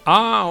María.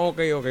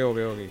 Ok.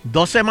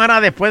 2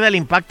 semanas después del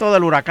impacto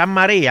del huracán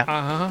María,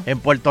 Ajá. en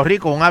Puerto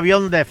Rico, un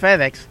avión de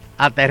FedEx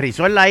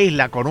aterrizó en la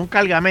isla con un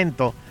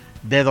cargamento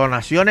de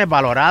donaciones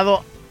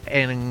valorados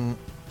en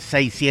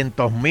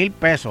 600,000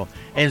 pesos,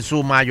 en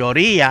su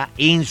mayoría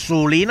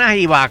insulinas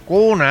y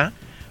vacunas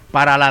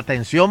para la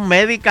atención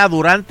médica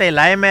durante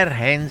la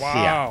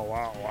emergencia.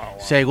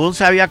 Según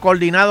se había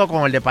coordinado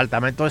con el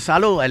Departamento de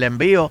Salud, el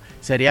envío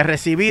sería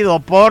recibido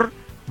por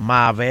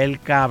Mabel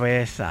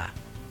Cabeza,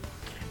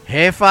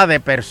 jefa de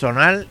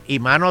personal y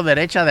mano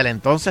derecha del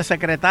entonces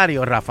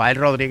secretario Rafael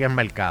Rodríguez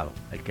Mercado,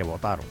 el que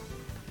votaron,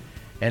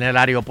 en el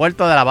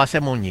aeropuerto de la base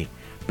Muñiz.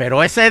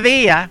 Pero ese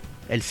día,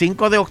 el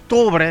 5 de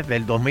octubre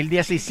del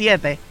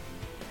 2017,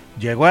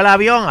 llegó el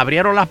avión,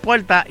 abrieron las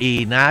puertas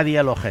y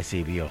nadie lo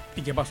recibió.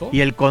 ¿Y qué pasó?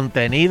 Y el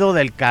contenido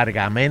del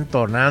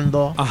cargamento,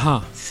 Nando,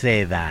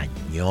 se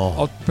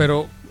dañó.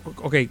 Pero,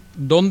 ok,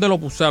 ¿dónde lo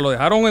pusieron? ¿Lo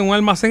dejaron en un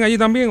almacén allí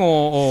también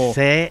o...?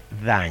 Se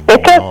dañó. Es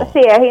que si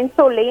es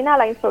insulina,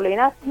 la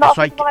insulina no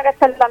se supone que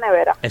esté en la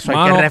nevera. Eso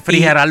hay que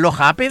refrigerarlo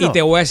rápido. Y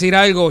te voy a decir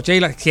algo,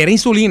 Sheila, si era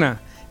insulina,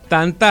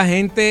 tanta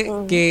gente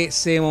que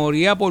se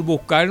moría por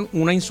buscar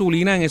una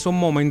insulina en esos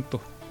momentos,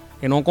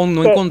 que no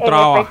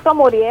encontraba. En efecto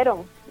murieron.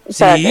 O Sí,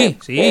 sea,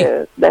 sí.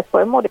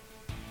 Después murieron.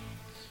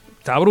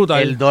 Está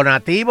brutal. El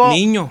donativo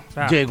Niño,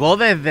 llegó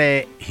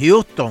desde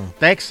Houston,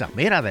 Texas,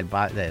 mira, del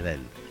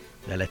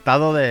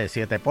estado de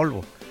Siete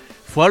Polvos.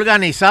 Fue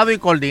organizado y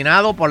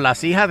coordinado por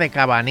las hijas de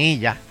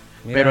Cabanilla,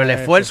 pero el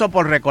esfuerzo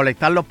por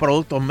recolectar los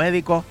productos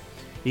médicos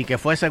y que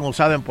fuesen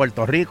usados en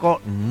Puerto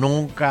Rico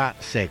nunca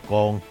se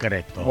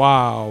concretó.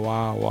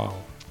 Wow.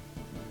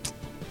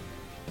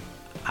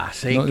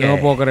 Así Yo no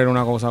puedo creer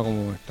una cosa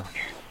como esta.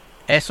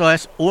 Eso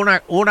es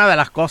una de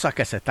las cosas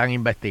que se están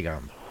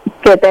investigando.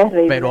 Qué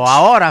terrible. Pero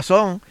ahora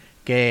son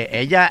que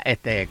ella,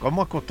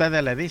 ¿cómo es que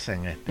ustedes le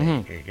dicen?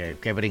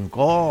 Que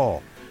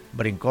brincó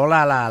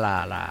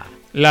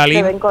la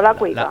línea. Brincó la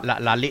cuica.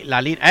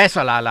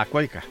 La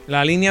cuica.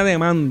 La línea de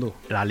mando.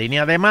 La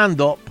línea de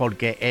mando,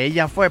 porque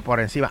ella fue por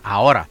encima.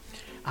 Ahora,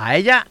 a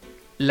ella,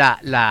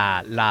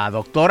 la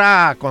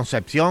doctora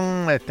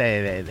Concepción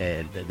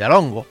del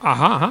Hongo,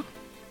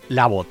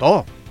 la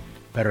votó.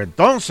 Pero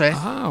entonces.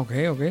 Ok.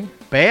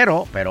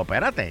 Pero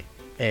espérate.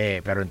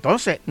 Pero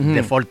entonces,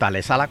 de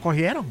Fortaleza la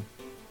cogieron.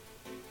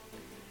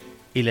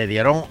 Y le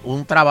dieron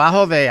un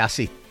trabajo de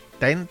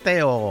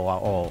asistente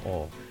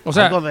o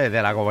sea, algo de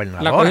la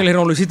gobernadora. La cogieron y le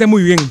dijeron, lo hiciste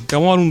muy bien, te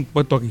vamos a dar un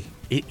puesto aquí.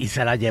 Y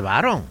se la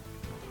llevaron.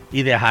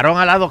 Y dejaron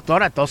a la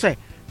doctora. Entonces,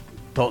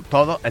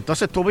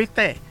 entonces tú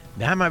viste.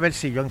 Déjame ver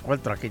si yo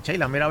encuentro aquí.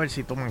 Sheila, mira a ver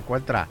si tú me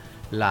encuentras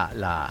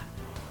la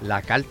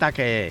carta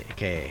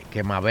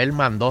que Mabel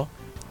mandó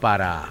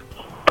para.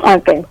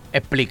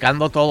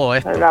 Explicando todo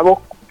esto. La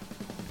busco.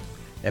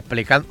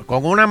 Explicando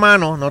con una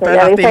mano, no te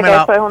Ella dice lastime que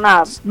la eso es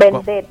una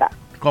vendetta.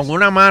 con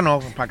una mano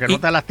para que no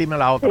te lastime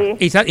la otra.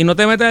 Sí. Y no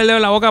te metes el dedo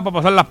en la boca para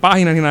pasar las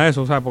páginas ni nada de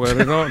eso, ¿sabes? Porque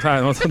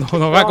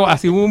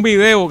así hubo un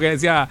video que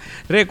decía,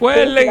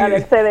 recuerden. La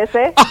del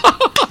CDC.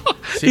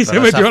 Y se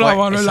metió la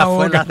mano en la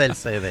boca. Esa fue la del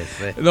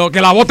CDC. No, que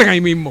la voten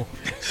ahí mismo.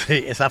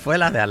 Sí, esa fue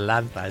la de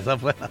Atlanta. Esa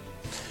fue la.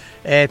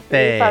 Sí,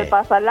 para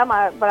pasar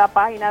la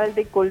página del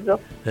discurso.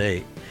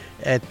 Sí.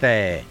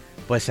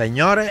 Pues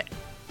señores,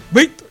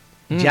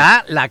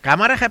 ya la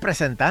Cámara de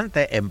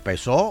Representantes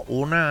empezó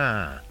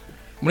una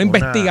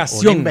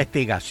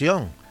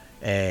investigación.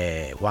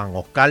 Juan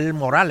Oscar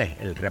Morales,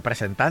 el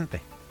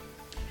representante.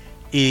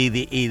 Y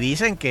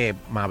dicen que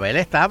Mabel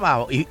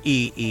estaba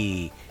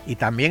y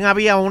también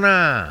había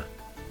una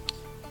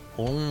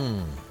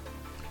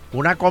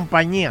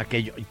compañía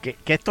que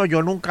esto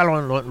yo nunca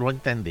lo he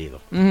entendido.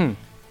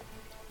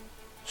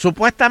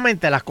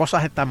 Supuestamente las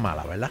cosas están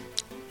malas, ¿verdad?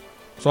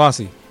 Eso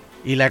así.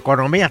 Y la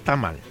economía está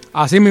mal.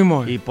 Así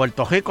mismo es. Y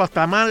Puerto Rico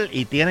está mal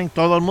y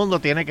todo el mundo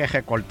tiene que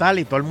recortar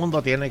y todo el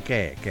mundo tiene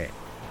que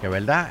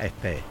 ¿verdad?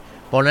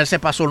 Ponerse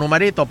para su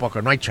numerito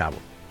porque no hay chavo.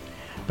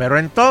 Pero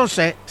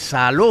entonces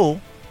Salud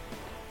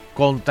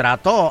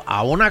contrató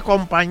a una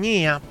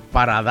compañía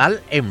para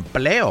dar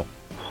empleo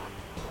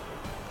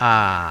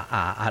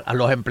a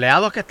los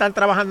empleados que están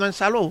trabajando en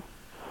Salud.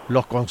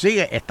 Los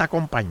consigue esta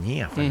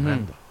compañía,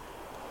 Fernando.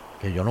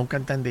 Que yo nunca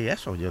entendí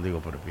eso. Yo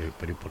digo,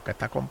 pero ¿por qué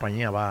esta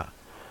compañía va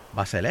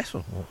a hacer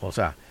eso? O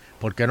sea,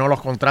 ¿por qué no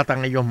los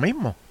contratan ellos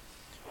mismos?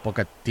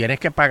 Porque tienes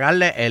que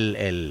pagarle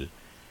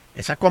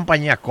esas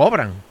compañías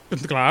cobran.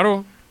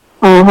 Claro.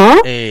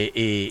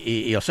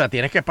 Y o sea,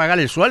 tienes que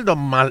pagar el sueldo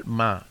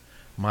más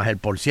el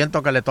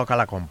 % que le toca a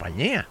la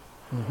compañía.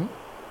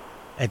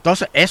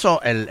 Entonces,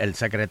 eso, el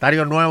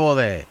secretario nuevo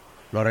de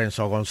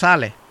Lorenzo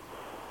González,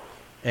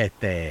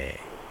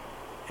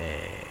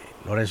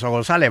 Lorenzo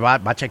González va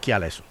a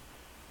chequear eso.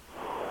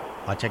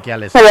 Va a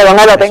chequear eso. Pero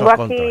bueno, lo tengo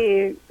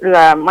aquí,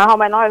 más o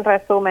menos el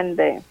resumen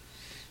de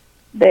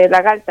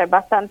la carta, es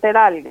bastante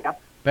larga.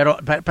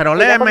 Pero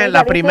léeme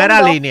la primera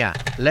línea.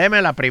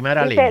 Léeme la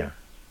primera línea.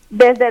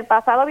 Desde el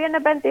pasado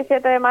viernes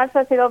 27 de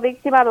marzo he sido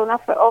víctima de una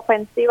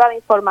ofensiva de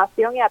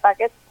información y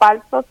ataques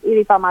falsos y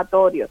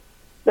difamatorios,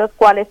 los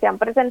cuales se han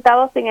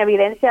presentado sin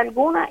evidencia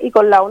alguna y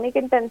con la única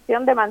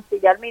intención de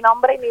mancillar mi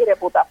nombre y mi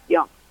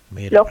reputación,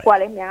 los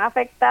cuales me han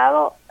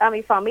afectado a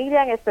mi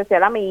familia, en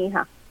especial a mi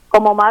hija.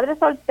 como madre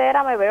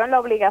soltera me veo en la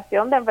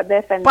obligación de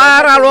defender.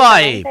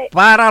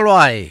 Páralo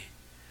ahí.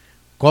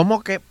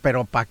 ¿Cómo que?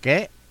 ¿Pero para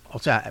qué? O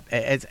sea,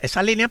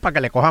 esa línea es para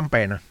que le cojan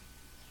pena.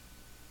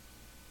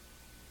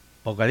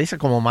 Porque dice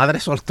como madre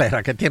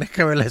soltera, ¿qué tienes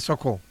que ver eso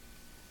con?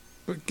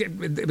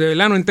 De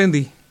verdad no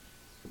entendí.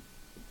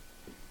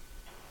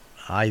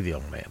 Ay,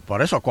 Dios mío.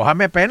 Por eso,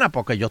 cójame pena,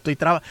 porque yo estoy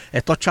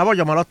estos chavos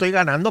yo me los estoy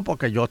ganando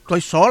porque yo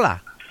estoy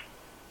sola.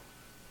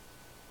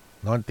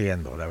 No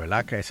entiendo, de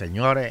verdad que,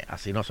 señores,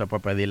 así no se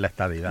puede pedir la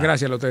estadidad.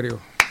 Gracias, Loterio.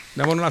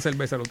 Démonos una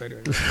cerveza, Loterio.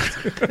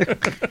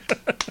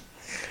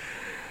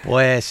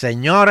 Pues,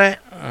 señores,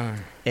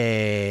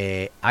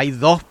 hay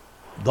dos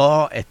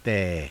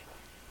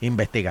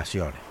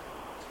investigaciones.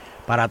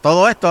 Para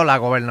todo esto, la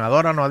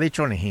gobernadora no ha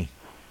dicho ni ji.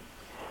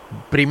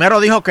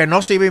 Primero dijo que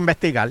no se iba a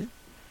investigar.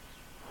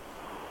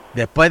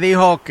 Después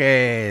dijo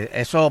que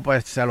eso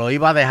pues se lo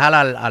iba a dejar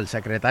al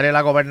secretario de la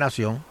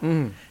gobernación.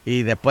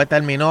 Y después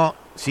terminó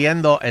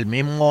siendo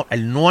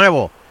el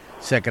nuevo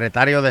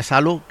secretario de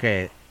salud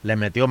que le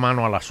metió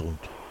mano al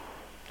asunto.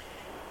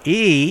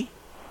 Y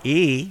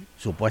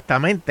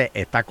supuestamente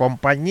esta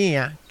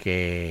compañía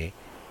que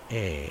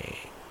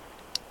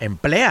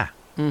emplea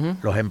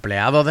los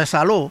empleados de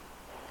salud,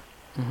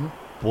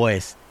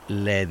 pues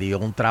le dio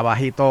un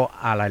trabajito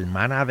a la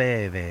hermana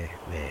de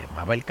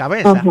Mabel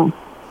Cabeza.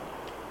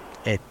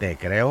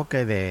 Creo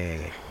que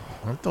de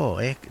 ¿cuánto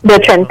es? De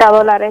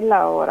 $80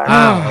 la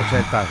hora.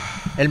 80.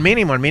 El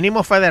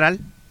mínimo federal.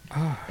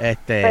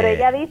 Pero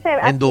ella dice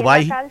en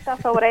Dubái. En la carta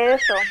sobre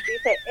eso,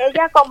 dice,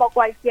 ella como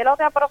cualquier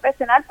otra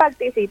profesional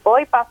participó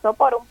y pasó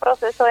por un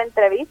proceso de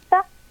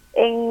entrevista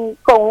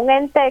con un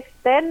ente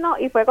externo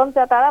y fue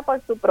contratada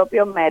por su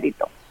propio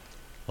mérito.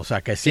 O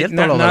sea, que es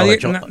cierto lo de los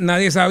hechos.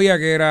 Nadie sabía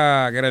que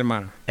era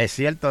hermana. Es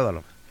cierto de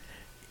lo.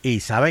 ¿Y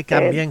sabe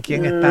también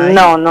quién está ahí?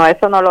 No,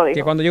 eso no lo dijo.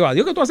 Que cuando llegó,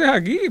 adiós, ¿qué tú haces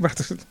aquí?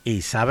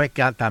 ¿Y sabe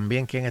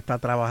también quién está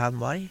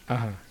trabajando ahí?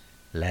 Ajá.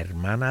 La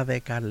hermana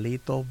de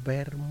Carlitos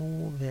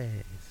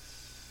Bermúdez.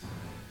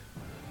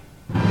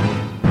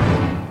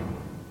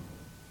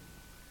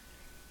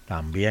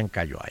 También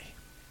cayó ahí.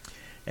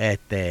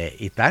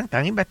 Y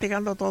están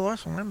investigando todo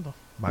eso, Nando.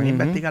 Van a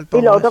investigar todo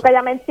eso. Y lo otro que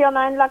ella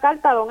menciona en la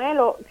carta, don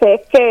Elo, que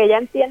es que ella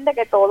entiende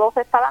que todo se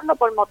está dando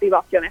por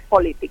motivaciones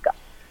políticas.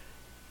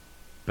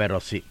 Pero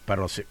es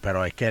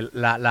que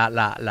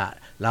la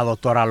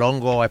doctora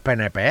Longo es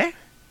PNP.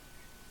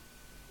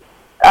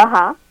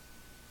 Ajá.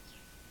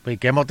 ¿Y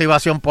qué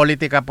motivación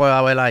política puede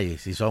haber ahí?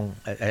 Si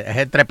 ¿es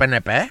entre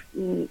PNP?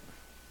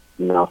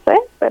 No sé,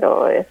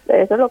 pero eso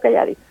es lo que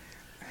ella dice.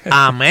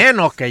 A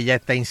menos que ella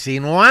esté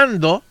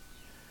insinuando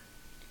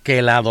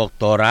que la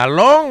doctora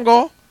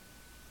Longo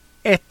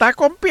está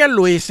con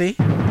Pierluisi.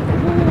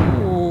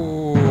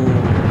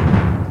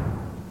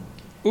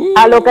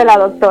 A lo que la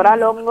doctora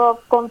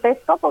Longo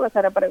contestó, porque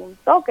se le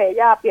preguntó que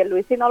ella a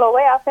Pierluisi no lo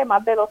ve hace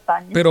más de 2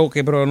 años. Pero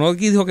no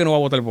dijo que no va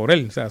a votar por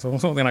él. O sea, eso no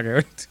tiene nada que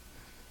ver.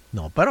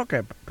 No, pero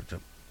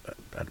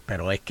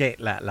es que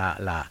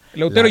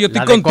Leuterio, yo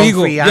estoy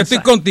contigo. Yo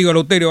estoy contigo,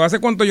 Leuterio. ¿Hace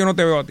cuánto yo no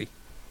te veo a ti?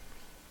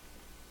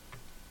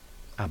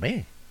 A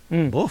mí.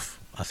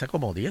 Hace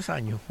como 10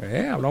 años.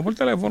 Hablamos por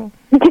teléfono.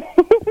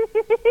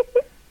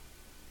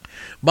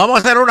 Vamos a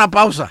hacer una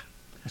pausa.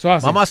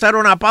 Vamos a hacer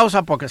una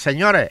pausa porque,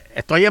 señores,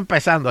 estoy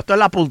empezando. Esto es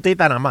la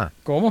puntita nada más.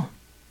 ¿Cómo?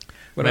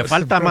 Me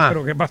falta más.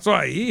 ¿Pero qué pasó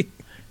ahí?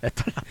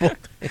 Esto es la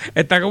punta.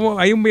 Está como,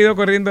 hay un video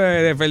corriendo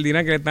de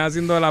Ferdinand que le están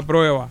haciendo la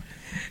prueba.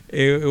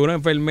 Una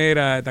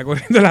enfermera está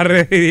corriendo en la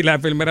red y la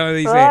enfermera le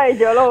dice, ay,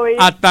 yo lo vi.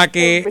 hasta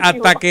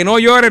que no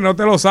llores no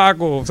te lo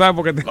saco, ¿sabes?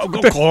 Porque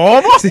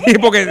 ¿Cómo? Sí,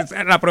 porque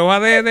la prueba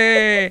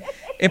de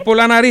es por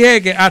la nariz,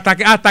 es que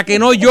hasta que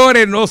no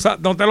llores no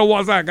te lo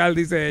voy a sacar,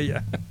 dice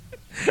ella.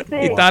 Sí,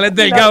 y está el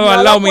Delgado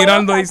al lado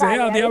mirando y dice,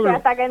 diablo.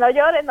 Hasta que no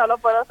llores no lo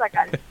puedo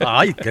sacar.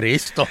 Ay,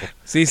 Cristo.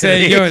 Sí,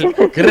 señor.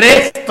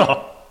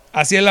 Cristo.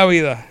 Así es la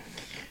vida.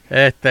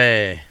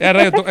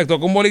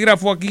 Tocó un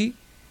bolígrafo aquí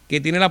que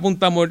tiene la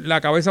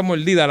cabeza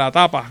mordida, la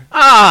tapa.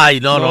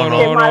 Ay, no.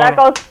 Qué mala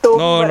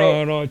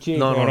costumbre. No,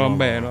 chico.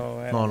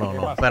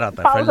 No,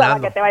 espérate, pausa,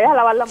 Fernando. que te vayas a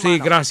lavar las manos. Sí,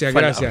 gracias.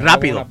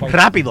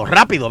 Rápido,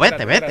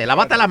 vete,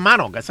 lávate las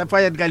manos, que ese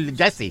fue el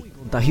Jesse.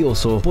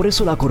 Contagioso. Por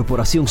eso la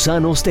Corporación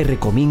Sanos te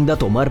recomienda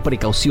tomar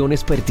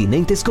precauciones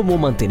pertinentes como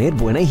mantener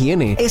buena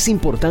higiene. Es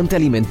importante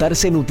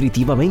alimentarse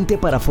nutritivamente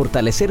para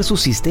fortalecer su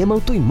sistema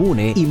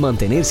autoinmune y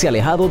mantenerse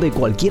alejado de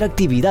cualquier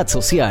actividad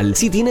social.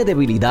 Si tiene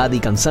debilidad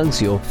y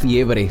cansancio,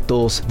 fiebre,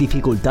 tos,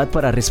 dificultad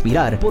para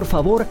respirar, por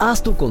favor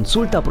haz tu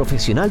consulta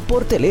profesional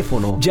por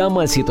teléfono.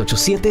 Llama al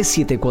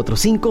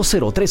 787-745-0340,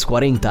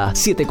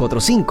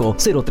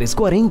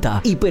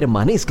 745-0340 y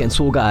permanezca en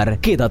su hogar.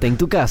 Quédate en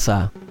tu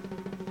casa.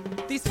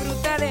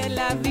 Disfruta de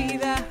la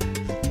vida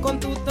con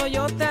tu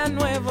Toyota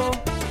nuevo,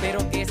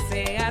 pero que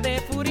sea de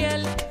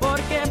Furiel,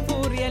 porque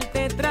Furiel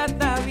te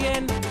trata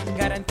bien.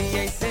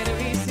 Garantía y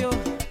servicio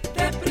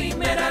de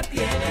primera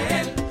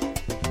tiene él.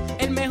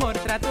 El mejor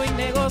trato y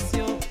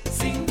negocio,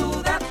 sin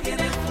duda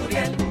tiene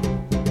Furiel.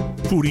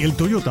 Furiel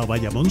Toyota,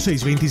 Bayamón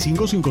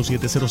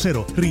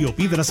 625-5700, Río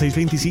Piedra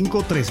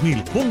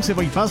 625-3000, Ponce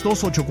Bypass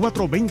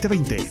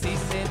 284-2020. Si se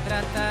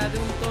trata de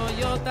un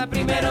Toyota,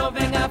 primero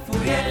ven a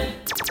Furiel.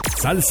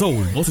 Sal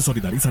Soul no se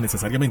solidariza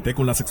necesariamente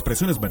con las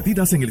expresiones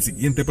vertidas en el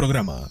siguiente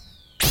programa.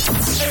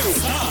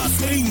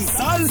 Estás en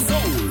Sal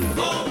Soul.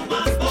 Con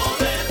más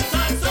poder,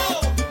 Sal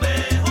Soul,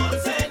 mejor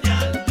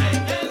señal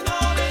en el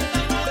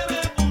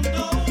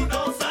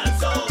 99.1 Sal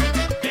Soul.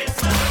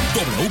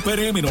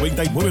 WPRM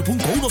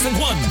 99.1 San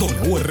Juan,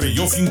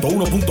 WRIO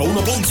 101.1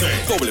 Ponce,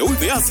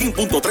 WIBA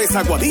 100.3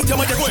 Aguadilla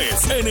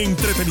Mayagüez. En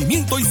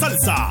entretenimiento y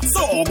salsa,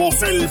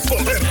 somos el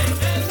poder.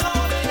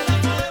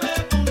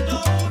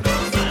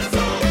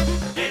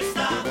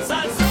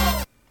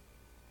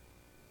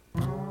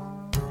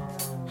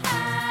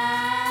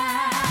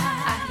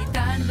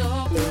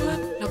 Agitando,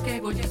 lo que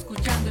voy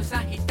escuchando es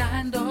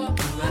agitando,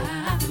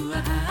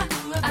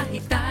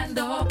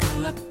 agitando,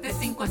 de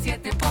 5 a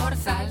 7 por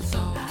Sal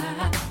Soul.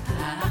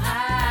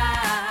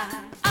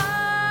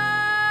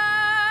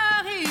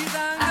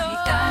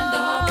 Agitando,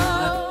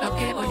 lo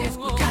que voy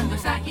escuchando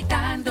es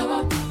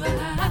agitando,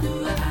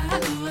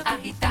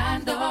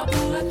 agitando,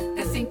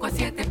 de 5 a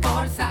 7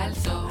 por Sal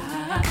Soul.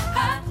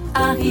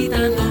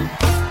 Agitando.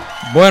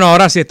 Bueno,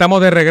 ahora sí,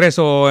 estamos de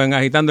regreso en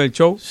Agitando el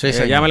Show. Sí,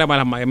 señor. Ya me lavé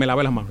las manos, ya me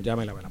lavé las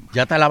manos.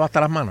 ¿Ya te lavaste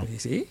las manos?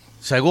 Sí.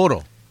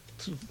 ¿Seguro?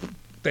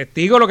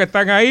 Testigos los que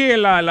están ahí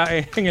en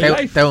el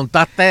live.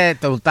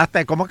 Te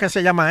untaste, ¿cómo es que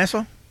se llama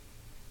eso?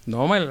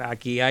 No,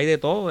 aquí hay de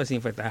todo,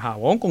 desinfectar.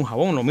 Jabón con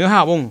jabón. Lo mío es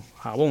jabón.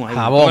 Jabón. Ahí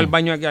Jabón. tengo el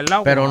baño aquí al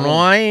lado. Pero con no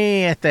jabón.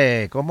 hay,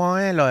 ¿cómo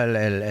es?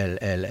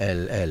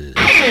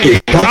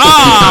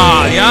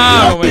 ¡Ah!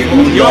 ¡Ya! Me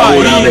cogió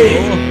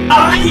ahí.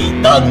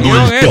 Agitando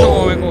 ¿Vieron eso?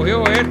 Como me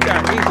cogió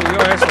aquí, subió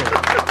eso.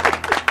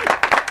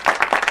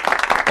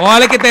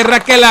 Ojalá que te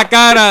rasque la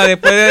cara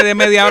después de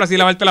media hora sin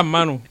lavarte las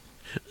manos.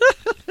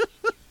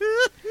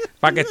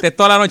 Para que estés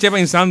toda la noche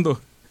pensando.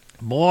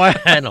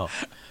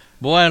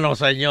 Bueno,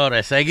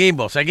 señores,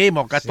 seguimos, que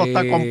esto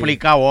está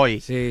complicado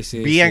hoy.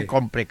 Bien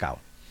complicado.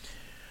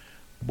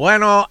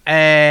 Bueno,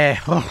 pues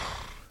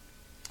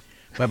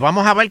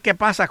vamos a ver qué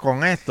pasa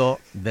con esto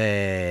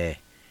de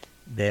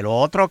lo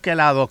otro que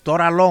la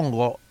doctora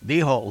Longo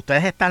dijo.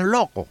 Ustedes están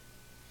locos.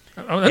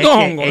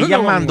 Ella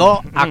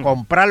mandó a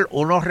comprar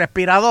unos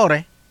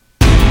respiradores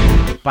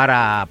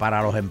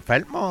para los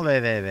enfermos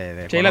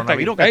de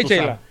coronavirus. Que tú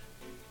sabes.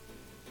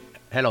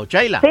 Hello,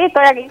 Sheila. Sí,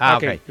 estoy aquí.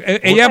 Okay.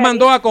 Ella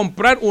mandó a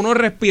comprar unos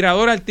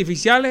respiradores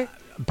artificiales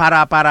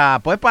para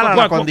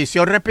la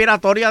condición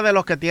respiratoria de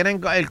los que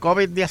tienen el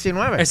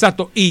COVID-19.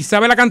 Exacto. ¿Y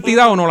sabe la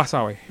cantidad o no la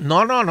sabe?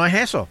 No es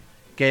eso.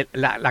 Que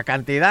la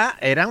cantidad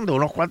eran de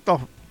unos cuantos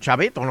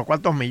chavitos, unos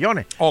cuantos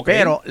millones. Okay.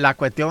 Pero la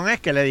cuestión es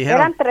que le dijeron...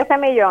 Eran 13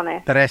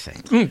 millones. 13.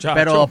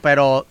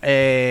 Pero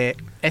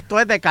esto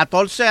es de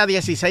 14 a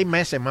 16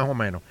 meses más o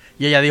menos.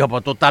 Y ella dijo,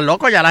 pues tú estás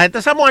loco, ya la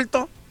gente se ha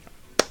muerto.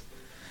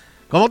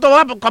 ¿Cómo tú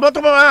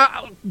me vas?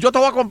 Yo te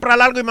voy a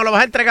comprar algo y me lo vas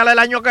a entregar el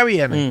año que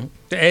viene.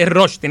 Es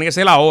rush, tiene que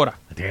ser ahora.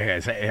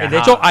 De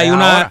hecho, hay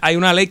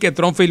una ley que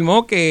Trump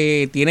firmó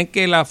que tienen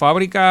que la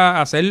fábrica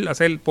hacer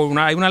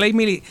hay una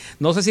ley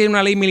no sé si es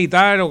una ley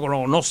militar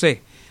o no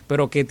sé,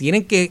 pero que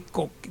tienen que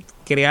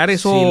crear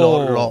eso,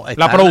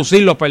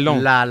 producirlo,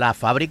 perdón. La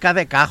fábrica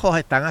de cajos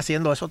están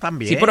haciendo eso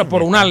también. Sí, pero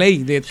por una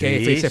ley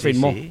que se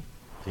firmó.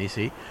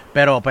 Sí.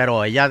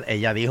 Pero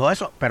ella dijo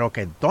eso, pero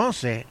que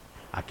entonces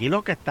aquí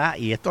lo que está,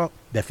 y esto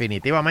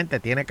definitivamente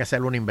tiene que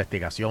ser una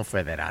investigación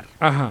federal.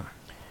 Ajá.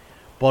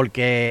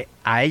 Porque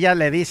a ella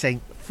le dicen,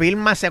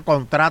 firma ese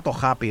contrato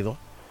rápido.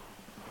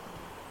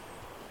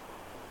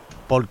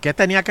 ¿Por qué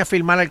tenía que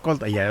firmar el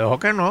contrato? Y ella dijo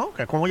que no,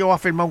 que cómo yo voy a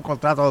firmar un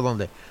contrato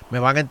donde me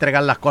van a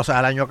entregar las cosas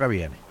el año que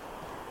viene.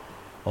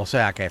 O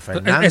sea que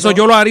Fernando... Eso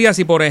yo lo haría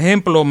si, por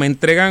ejemplo, me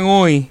entregan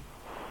hoy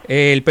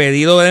el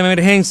pedido de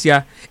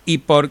emergencia y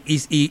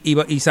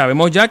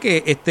sabemos ya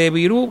que este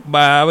virus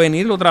va a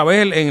venir otra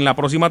vez en la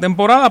próxima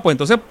temporada, pues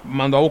entonces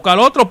mandó a buscar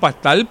otro para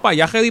estar para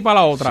allá y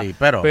para la otra. Sí,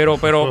 pero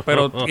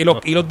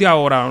y los de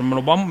ahora,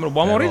 ¿nos vamos a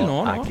morir?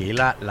 No. Aquí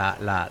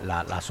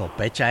la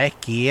sospecha es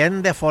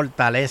quién de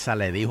Fortaleza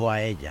le dijo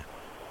a ella,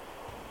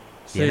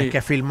 tienes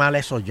que firmar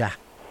eso ya.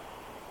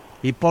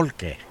 ¿Y por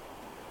qué?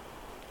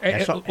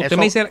 Usted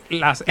me dice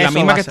la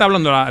misma que está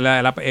hablando,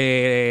 la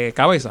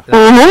cabeza.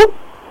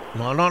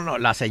 No,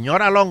 la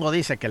señora Longo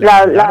dice que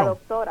la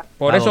doctora.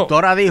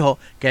 Doctora dijo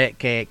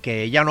que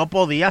ella no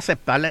podía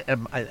aceptar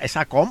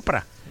esa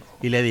compra.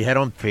 Y le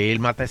dijeron,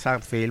 fírmate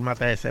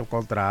ese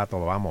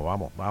contrato,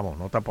 vamos,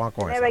 no te pongas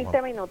con eso. Tiene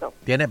 20 minutos.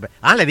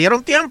 ¿Le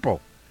dieron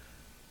tiempo?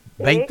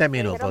 Sí, 20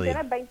 minutos.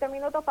 Tienes 20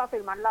 minutos para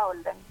firmar la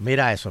orden.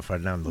 Mira eso,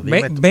 Fernando.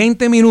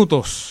 20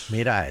 minutos.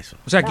 Mira eso.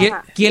 O sea,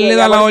 ¿quién le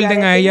da la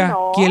orden a ella?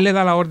 No. ¿Quién le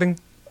da la orden?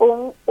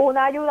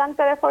 Una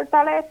ayudante de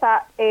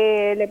Fortaleza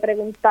le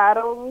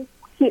preguntaron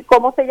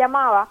cómo se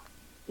llamaba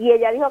y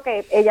ella dijo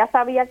que ella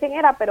sabía quién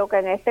era, pero que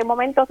en este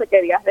momento se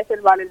quería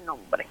reservar el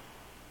nombre.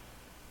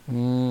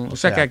 O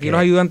sea que aquí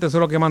los ayudantes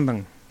son los que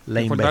mandan.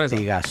 La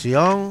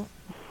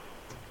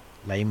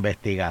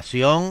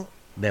investigación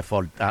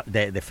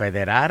de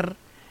federal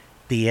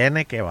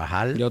tiene que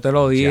bajar. Yo te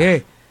lo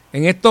dije.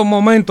 En estos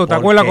momentos, ¿te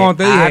acuerdas cuando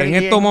te dije? En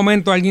estos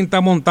momentos alguien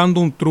está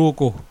montando un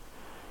truco.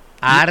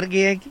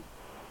 Alguien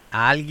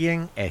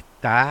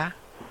está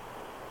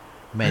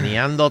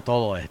meneando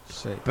todo esto.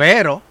 Sí.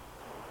 Pero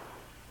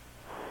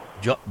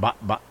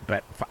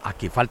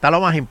aquí falta lo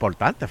más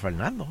importante,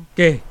 Fernando.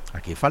 ¿Qué?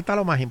 Aquí falta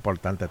lo más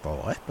importante de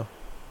todo esto.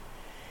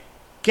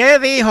 ¿Qué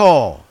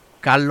dijo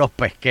Carlos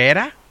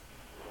Pesquera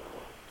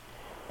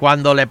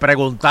cuando le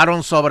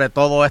preguntaron sobre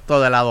todo esto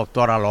de la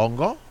doctora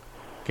Longo?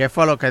 ¿Qué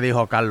fue lo que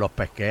dijo Carlos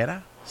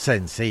Pesquera?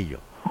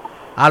 Sencillo.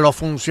 A los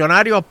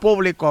funcionarios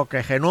públicos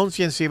que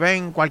renuncien si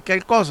ven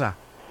cualquier cosa,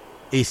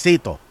 y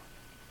cito,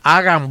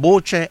 hagan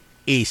buche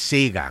y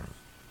sigan.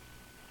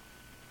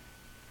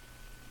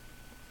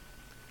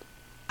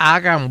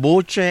 Hagan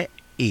buche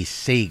y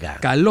sigan.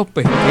 Carlos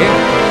Pesquera.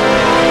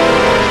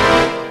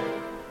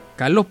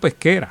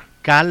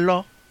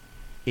 Carlos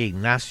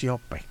Ignacio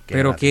Pesquera.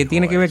 ¿Pero qué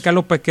tiene que ver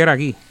Carlos Pesquera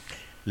aquí?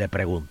 Le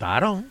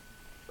preguntaron.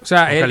 O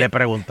sea, le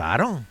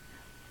preguntaron.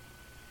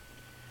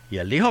 Y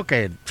él dijo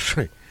que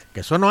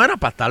eso no era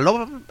para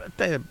estarlo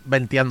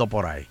venteando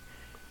por ahí.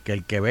 Que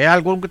el que vea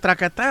algún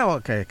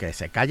traqueteo, que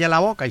se calle la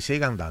boca y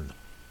siga andando.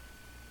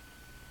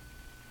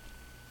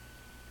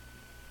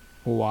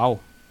 Wow.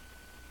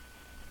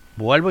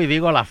 Vuelvo y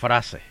digo la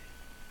frase.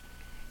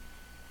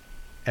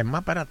 Es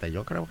más, espérate,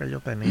 yo creo que yo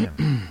tenía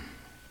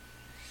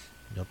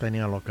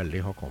lo que él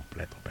dijo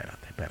completo.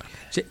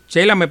 Espérate.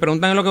 Sheila, me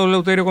preguntan en lo que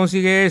Eleuterio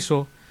consigue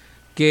eso,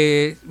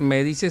 que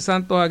me dice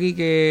Santos aquí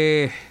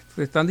que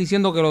te están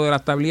diciendo que lo de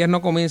las tablillas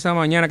no comienza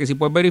mañana, que si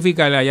puedes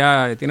verificarla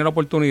allá, tiene la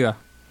oportunidad.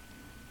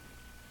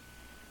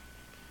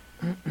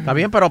 Está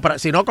bien, pero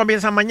si no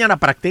comienzan mañana,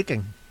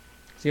 practiquen.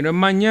 Si no es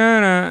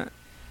mañana,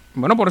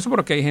 bueno, por eso,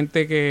 porque hay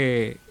gente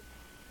que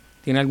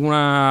tiene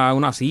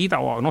una cita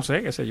o no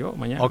sé, qué sé yo,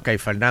 mañana. Ok,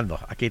 Fernando,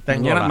 aquí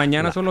tengo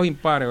mañana son los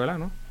impares, ¿verdad?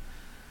 ¿No?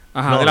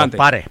 Ajá, no, adelante.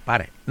 Pares.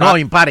 No,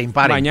 impares.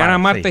 Mañana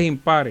martes, sí.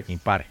 Impares.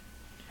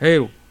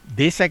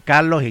 Dice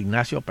Carlos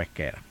Ignacio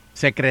Pesquera.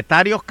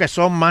 Secretarios que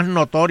son más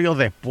notorios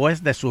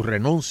después de su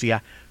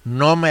renuncia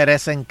no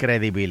merecen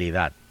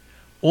credibilidad.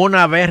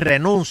 Una vez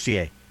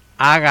renuncie,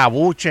 haga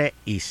buche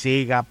y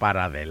siga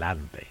para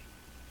adelante.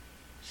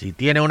 Si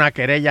tiene una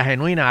querella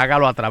genuina,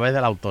 hágalo a través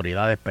de las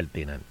autoridades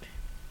pertinentes.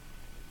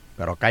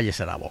 Pero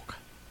cállese la boca.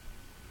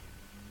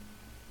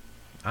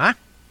 ¿Ah?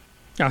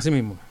 Así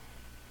mismo.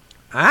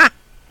 ¿Ah?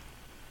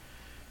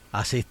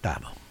 Así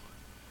estamos.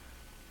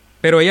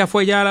 Pero ella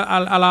fue ya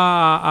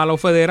a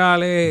los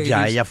federales.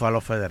 Ya ella fue a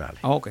los federales.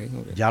 Okay.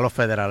 Ya los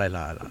federales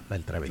la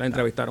entrevistaron. La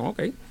entrevistaron,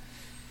 ok.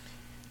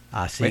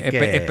 Así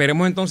que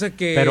esperemos entonces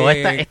que... Pero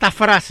esta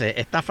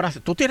frase,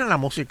 tú tienes la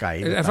música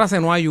ahí. Esa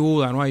frase no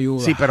ayuda.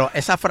 Sí, pero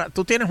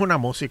tú tienes una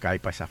música ahí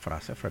para esa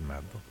frase,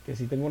 Fernando. Que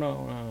sí tengo una...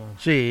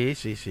 Sí,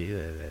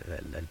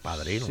 del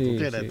padrino. Sí,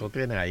 tú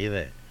tienes ahí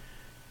de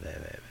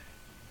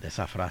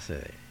esa frase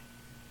de...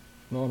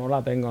 No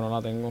la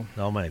tengo.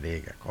 No me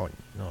digas, coño,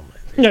 no me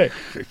digas.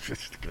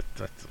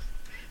 Esta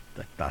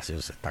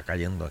estación se está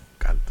cayendo en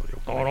canto.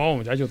 No,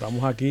 muchachos,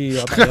 estamos aquí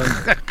batallando.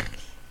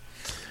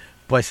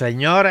 Pues,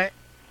 señores,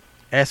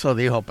 eso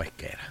dijo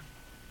Pesquera.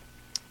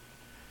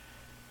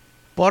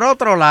 Por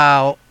otro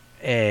lado,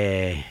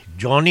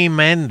 Johnny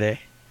Méndez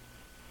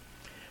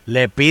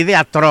le pide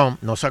a Trump,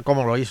 no sé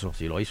cómo lo hizo,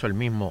 si lo hizo él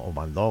mismo o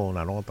mandó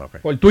una nota.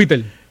 Por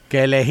Twitter.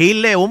 Que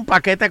elegirle un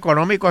paquete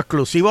económico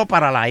exclusivo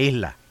para la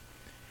isla.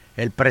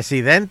 El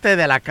presidente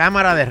de la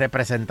Cámara de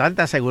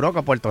Representantes aseguró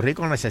que Puerto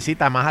Rico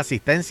necesita más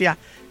asistencia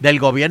del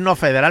gobierno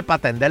federal para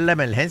atender la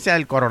emergencia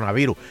del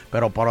coronavirus.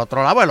 Pero por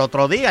otro lado, el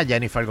otro día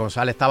Jennifer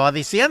González estaba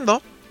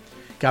diciendo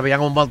que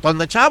habían un montón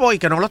de chavos y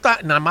que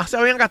nada más se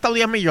habían gastado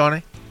 10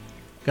 millones,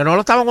 que no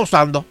lo estaban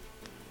usando.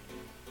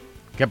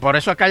 Que por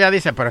eso es que ella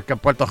dice, pero es que en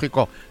Puerto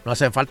Rico no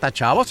hacen falta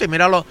chavos. Y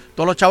mira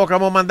todos los chavos que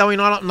hemos mandado y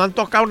no han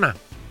tocado nada.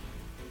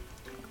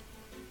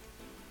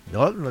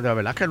 Yo de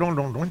verdad que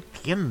no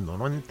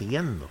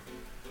entiendo.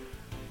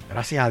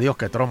 Gracias a Dios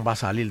que Trump va a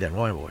salir de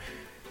nuevo.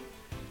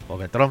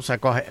 Porque Trump se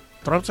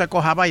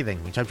coge a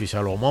Biden, muchachos, y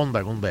se lo monta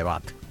en un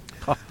debate.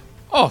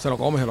 Se lo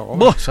come.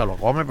 Se lo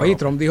come. Oye,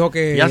 Trump dijo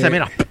que... Ya se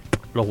mira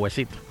los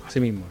huesitos. Así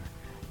mismo.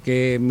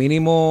 Que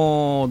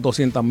mínimo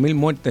 200,000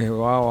 muertes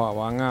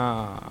van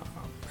a...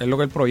 Es lo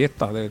que él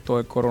proyecta de todo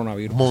el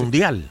coronavirus.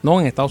 ¿Mundial? No,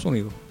 en Estados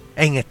Unidos.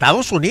 En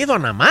Estados Unidos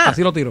nada más.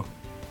 Así lo tiró.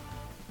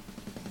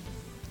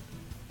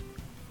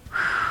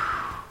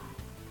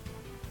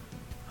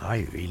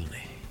 Ay,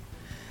 Vilne.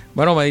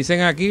 Bueno, me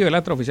dicen aquí,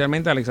 ¿verdad?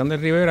 Oficialmente Alexander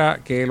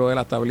Rivera, que lo de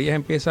las tablillas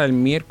empieza el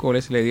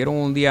miércoles. Le dieron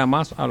un día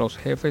más a los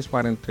jefes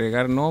para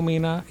entregar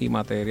nómina y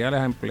materiales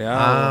a empleados.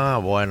 Ah,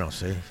 bueno,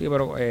 sí. Sí,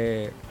 pero...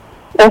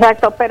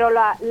 Exacto, pero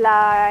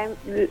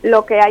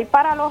lo que hay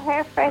para los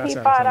jefes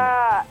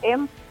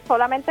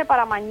solamente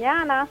para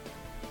mañana,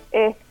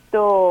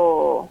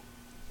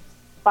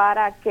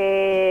 para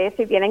que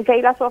si tienen que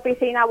ir a su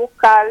oficina a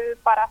buscar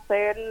para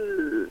hacer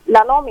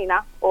la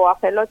nómina o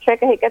hacer los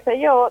cheques y qué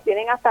sé yo,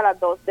 tienen hasta las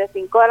 2, de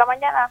 5 de la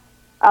mañana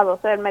a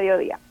 12 del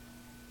mediodía.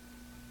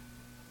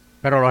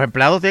 Pero los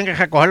empleados tienen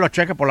que recoger los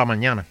cheques por la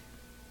mañana.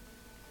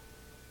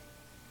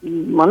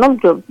 Bueno,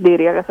 yo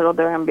diría que se los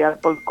deben enviar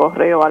por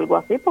correo o algo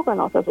así, porque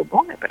no se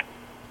supone, pero...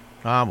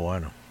 Ah,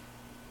 bueno.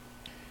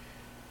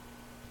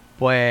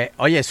 Pues,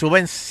 oye,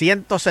 suben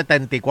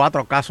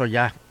 174 casos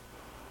ya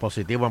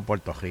positivos en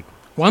Puerto Rico.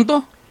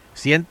 ¿Cuánto?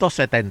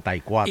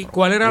 174. ¿Y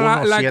cuál era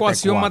la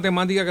ecuación 174.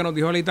 matemática que nos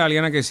dijo la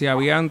italiana? Que si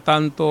habían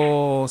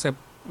tanto...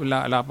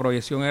 la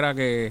proyección era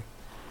que...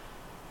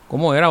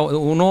 ¿Cómo era? Ay,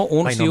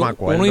 si no me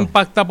acuerdo. uno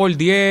impacta por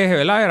 10,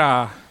 ¿verdad?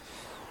 Era...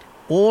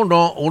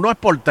 Uno es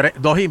por 3,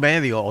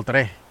 2.5 o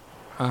 3.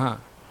 Ajá.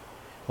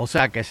 O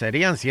sea que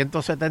serían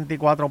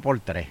 174 por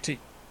 3. Sí.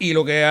 Y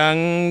lo que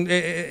han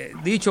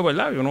dicho,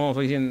 ¿verdad? Yo no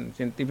soy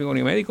científico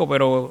ni médico,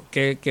 pero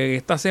que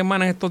esta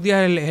semana, estos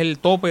días, es el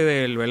tope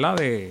del, ¿verdad?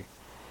 De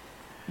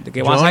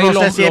que van a salir no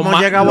sé si hemos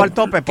llegado al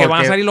tope. Que van a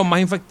porque- salir los más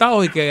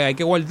infectados y que hay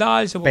que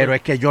guardarse. Pero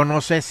es que yo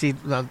no sé si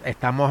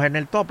estamos en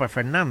el tope,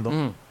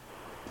 Fernando,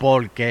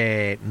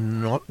 porque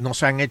no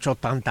se han hecho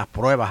tantas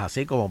pruebas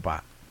así como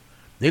para...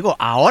 Digo,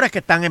 ahora es que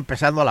están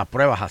empezando las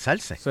pruebas a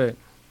hacerse. Sí.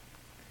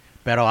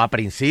 Pero a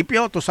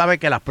principio tú sabes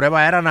que las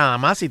pruebas eran nada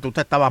más si tú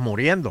te estabas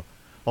muriendo.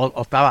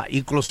 O estaba,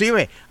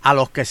 inclusive a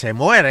los que se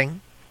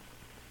mueren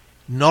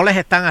no les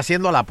están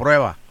haciendo la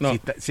prueba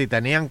si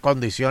tenían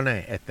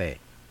condiciones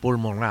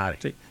pulmonares.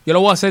 Sí. Yo lo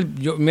voy a hacer,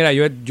 mira,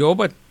 yo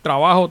pues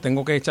trabajo,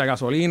 tengo que echar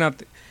gasolina,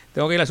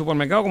 tengo que ir al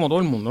supermercado como todo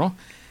el mundo, ¿no?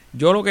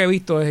 Yo lo que he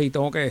visto es, y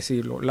tengo que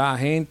decirlo, la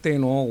gente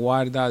no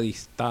guarda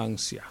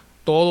distancia.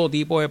 Todo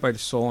tipo de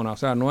personas, o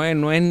sea,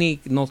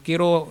 no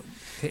quiero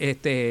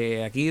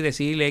aquí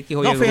decirle X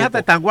o Y. No, fíjate, grupo.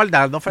 están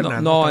guardando,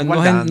 Fernando.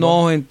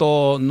 No en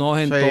todos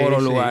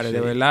los lugares, sí.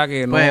 de verdad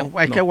que no. Pues,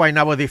 es no. que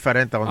Guaynabo es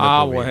diferente. Donde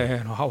tú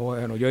vives.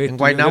 Bueno. Yo En te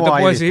Guaynabo puedo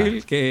hay decir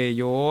distancia. que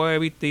yo he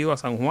vistido a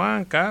San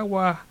Juan,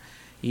 Caguas,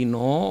 y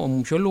no,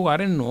 muchos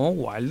lugares no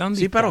guardan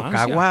Sí, pero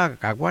distancia.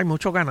 Cagua hay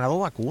mucho ganado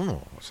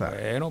vacuno. O sea,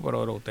 Bueno,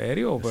 pero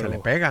Eleuterio, se le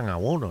pegan a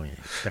uno y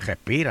te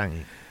respiran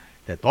y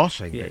te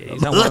tosen. Y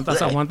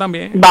San Juan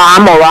también.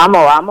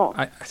 Vamos.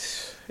 Ay,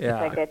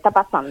 ya. ¿Qué está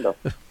pasando?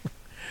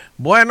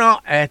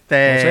 Bueno, No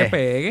se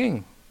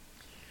peguen.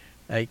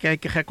 hay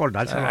que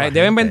recordarse.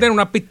 Deben vender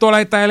unas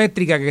pistolas estas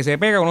eléctricas que se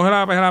pega, uno se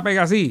la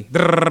pega así.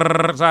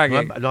 ¿Sabes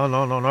qué?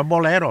 No es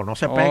bolero, no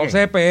se No peguen.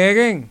 se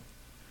peguen.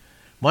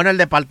 Bueno, el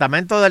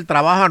Departamento del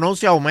Trabajo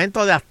anuncia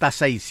aumento de hasta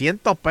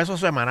 600 pesos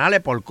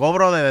semanales por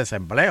cobro de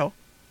desempleo.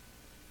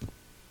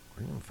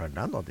 Coño,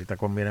 Fernando, a ti te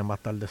conviene más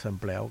estar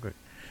desempleado que...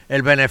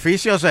 El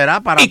beneficio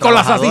será para Y con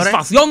la trabajadores-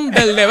 satisfacción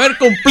del deber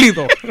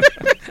cumplido. Y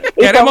son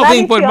Queremos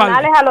adicionales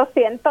informarle. a los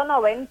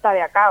 190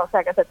 de acá, o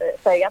sea que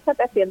serían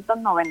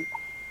 790.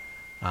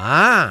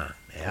 Ah,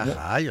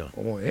 rayos.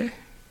 ¿Cómo es?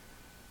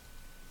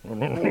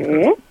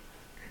 ¿Sí?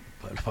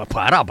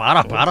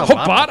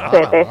 Para.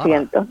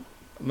 700.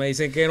 Me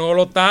dicen que no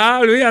lo está,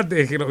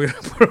 olvídate, que lo vieron.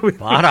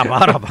 Para.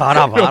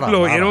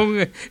 Lo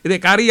vieron de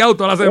cariado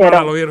toda la semana,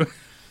 Pero- lo vieron.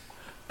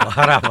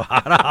 Para.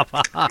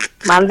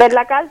 Manden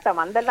la carta.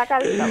 va.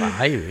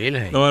 Ay,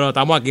 virgen. No,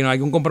 estamos aquí, no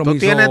hay un compromiso, Tú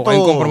tienes hay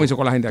un compromiso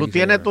con la gente Tú aquí.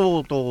 tienes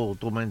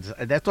tu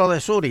mensaje de esto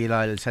de Suri,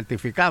 el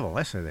certificado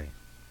ese de...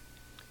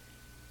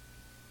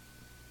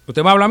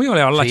 ¿Usted me habla a mí o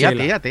le habla Sí, a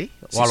Sheila? a ti.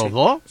 O a los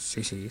dos.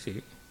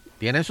 Sí.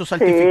 Tienen su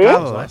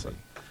certificado. Sí.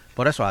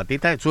 Por eso, a ti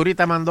Suri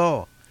te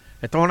mandó...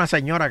 Esto es una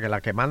señora que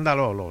la que manda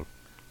los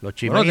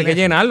chimiles. Bueno, hay que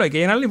llenarlo, hay que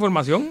llenar la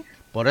información.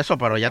 Por eso,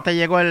 pero ya te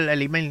llegó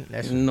el email.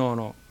 Eso.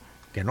 No.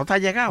 ¿Que no te ha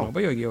llegado? No,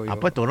 pues yo.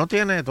 Pues tú no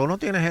tienes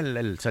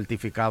el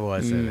certificado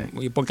ese.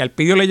 Y porque al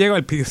pidio le llega,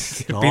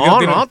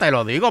 No, te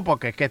lo digo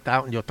porque es que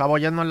yo estaba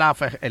oyendo en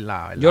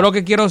la... Yo lo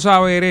que quiero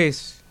saber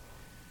es,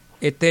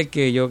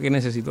 que yo que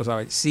necesito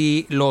saber,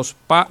 si los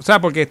o sea,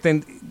 porque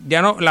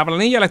ya no, la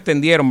planilla la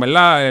extendieron,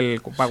 ¿verdad?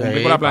 Para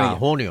cumplir con la planilla. para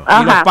junio.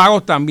 Y los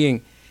pagos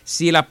también.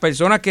 Si las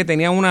personas que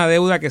tenían una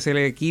deuda que se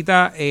le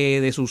quita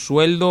de su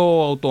sueldo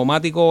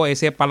automático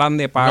ese plan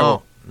de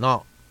pago.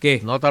 No.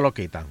 ¿Qué? No te lo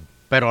quitan,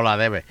 pero la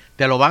debes.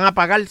 Te lo van a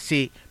pagar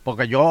sí,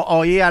 porque yo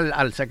oí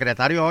al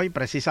secretario hoy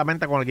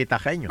precisamente con el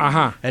guitajeño.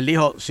 Ajá. Él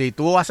dijo, si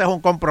tú haces un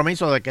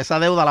compromiso de que esa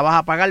deuda la vas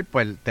a pagar,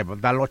 pues te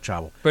dan los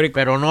chavos.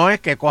 Pero no es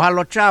que cojas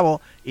los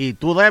chavos y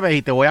tú debes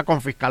y te voy a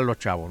confiscar los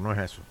chavos, no es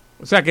eso.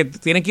 O sea, que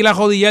tienes que ir a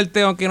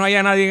jodillarte aunque no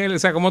haya nadie en él. O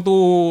sea, como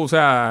tú, o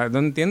sea, no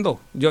entiendo.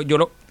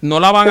 No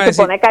la van a Se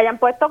decir. supone que hayan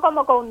puesto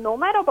como con un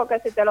número, porque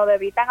si te lo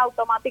debitan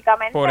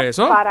automáticamente, Por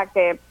eso. para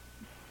que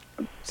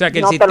O sea,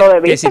 que, no el, te lo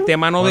debiten. que el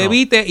sistema no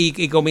debite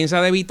y comienza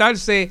a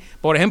debitarse,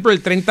 por ejemplo,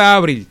 el 30 de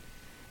abril.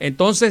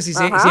 Entonces, si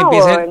Ajá, se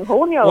empieza... o en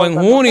junio, O en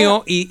cuando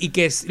junio, y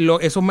que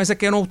esos meses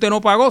que usted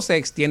no pagó, se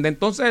extiende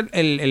entonces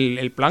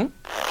el plan.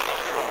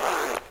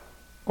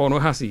 ¿O no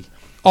es así?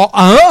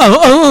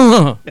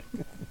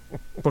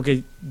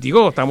 Porque,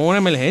 digo, estamos en una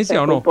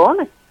emergencia, ¿o no?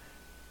 supone.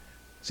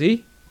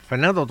 ¿Sí?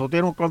 Fernando, ¿tú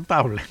tienes un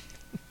contable?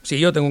 Sí,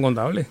 yo tengo un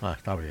contable. Ah,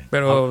 está bien.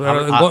 Pero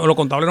los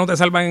contables no te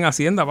salvan en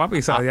Hacienda, papi.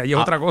 Ahí es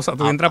otra cosa.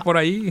 Tú entras por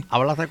ahí.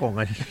 Háblate con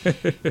él.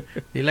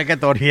 Dile que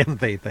te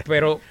oriente y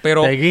pero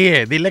te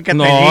guíe. Dile que te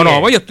guíe.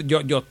 No,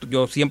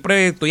 yo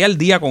siempre estoy al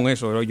día con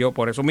eso. Yo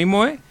por eso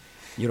mismo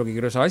yo lo que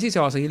quiero saber es si se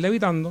va a seguir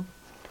debitando.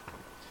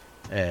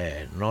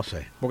 No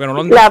sé. Porque no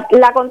lo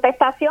la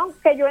contestación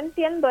que yo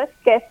entiendo es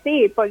que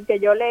sí, porque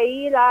yo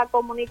leí la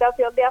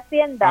comunicación de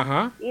Hacienda.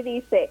 Ajá. Y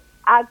dice,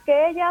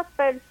 aquellas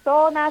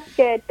personas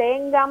que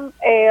tengan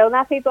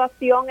una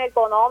situación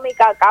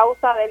económica a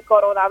causa del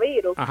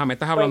coronavirus. Ajá, me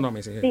estás hablando a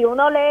mí, sí. Si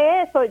uno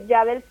lee eso,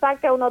 ya del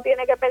saque uno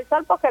tiene que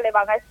pensar porque le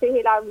van a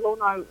exigir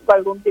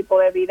algún tipo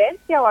de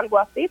evidencia o algo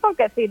así,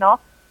 porque si no,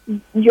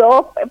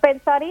 yo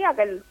pensaría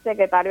que el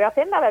secretario de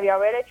Hacienda debió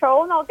haber hecho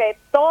uno que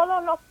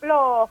todos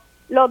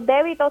los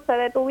débitos se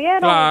detuvieron,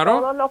 Claro. y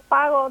todos los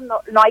pagos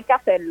no hay que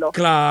hacerlo.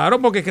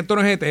 Claro, porque es que esto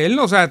no es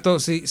eterno, o sea, esto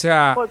sí, o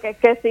sea... Porque es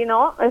que si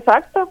no,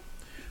 exacto.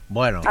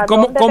 Bueno.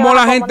 ¿Cómo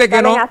la gente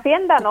que no... En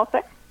Hacienda, no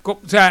sé. O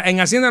sea, en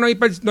Hacienda no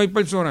hay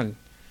personal.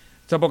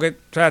 O sea, porque,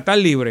 o sea,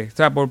 están libres, o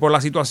sea, por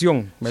la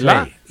situación,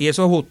 ¿verdad? Sí. Y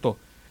eso es justo.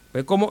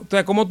 Pues,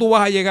 ¿cómo tú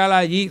vas a llegar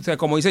allí? O sea,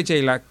 como dice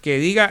Sheila,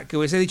 que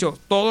hubiese dicho,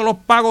 todos los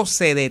pagos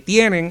se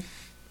detienen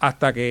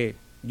hasta que...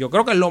 Yo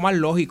creo que es lo más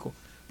lógico.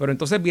 Pero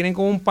entonces vienen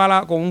con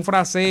un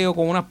fraseo,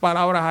 con unas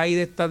palabras ahí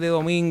de estas de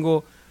domingo.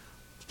 O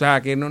sea,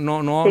 que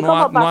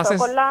no pasó haces...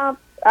 con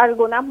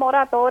algunas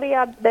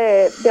moratorias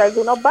de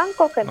algunos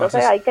bancos, que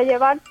entonces hay que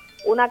llevar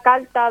una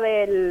carta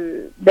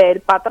del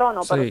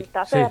patrono, pero si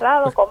está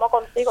cerrado, ¿cómo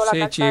consigo la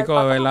carta chico, del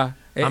patrono?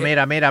 de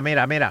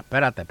verdad. Mira,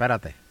 espérate.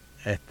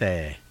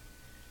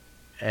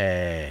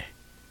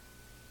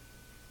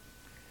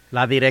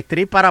 La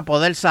directriz para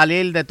poder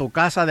salir de tu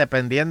casa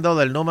dependiendo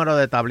del número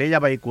de tablilla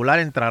vehicular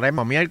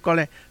entraremos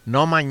miércoles,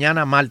 no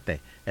mañana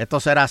martes. Esto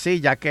será así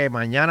ya que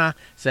mañana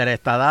se le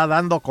estará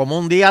dando como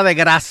un día de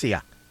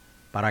gracia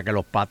para que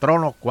los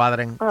patronos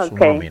cuadren su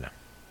nómina.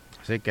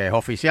 Así que es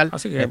oficial.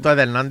 Esto es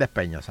de Hernández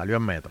Peña, salió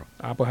en Metro.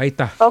 Ah, pues ahí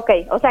está. Ok,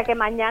 o sea que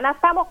mañana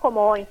estamos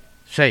como hoy.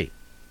 Sí,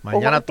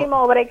 mañana. Un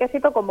último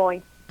brequecito como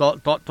hoy.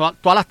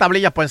 Todas las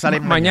tablillas pueden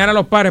salir mañana.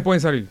 Los pares pueden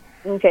salir.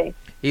 Okay.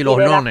 Y los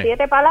de nones. las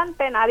 7 para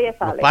adelante nadie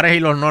sale. Los pares y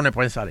los nones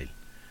pueden salir.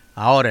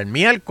 Ahora, el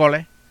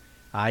miércoles,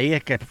 ahí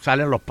es que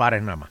salen los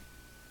pares nada más.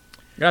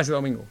 Gracias,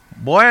 Domingo.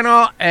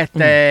 Bueno,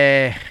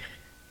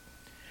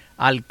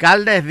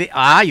 alcaldes...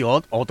 Hay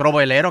otro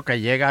velero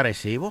que llega a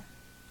Arecibo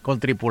con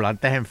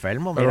tripulantes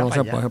enfermos. Pero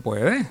mira no se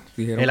puede.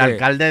 El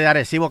alcalde de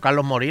Arecibo,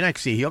 Carlos Molina,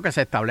 exigió que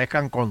se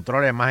establezcan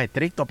controles más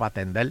estrictos para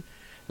atender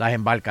las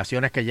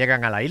embarcaciones que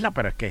llegan a la isla,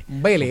 pero es que...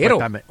 Un velero.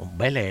 Un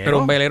velero. Pero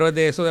un velero es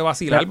de eso de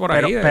vacilar por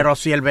ahí.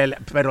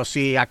 Pero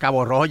si a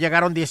Cabo Rojo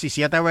llegaron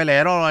 17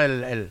 veleros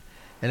en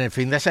el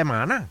fin de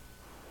semana.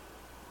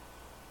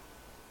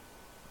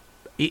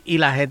 Y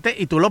la gente,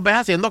 y tú los ves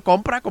haciendo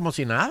compras como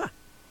si nada.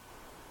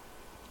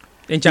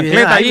 En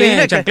chancleta ahí,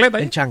 en chancleta.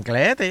 En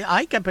chancleta.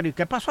 Ay, pero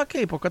 ¿qué pasó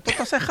aquí? ¿Por qué esto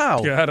está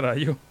cejado? Qué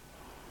rayo.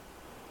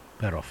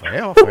 Pero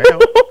feo.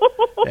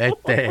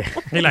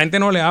 Y la gente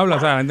no le habla, o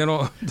sea, la gente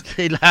no...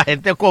 Y la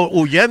gente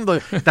huyendo,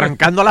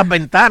 trancando las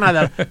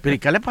ventanas. Pero ¿y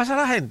qué le pasa a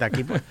la gente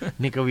aquí? Pues,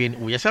 ni que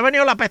hubiese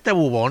venido la peste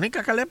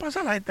bubónica, ¿qué le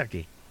pasa a la gente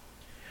aquí?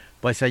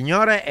 Pues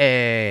señores,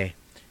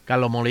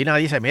 Carlos Molina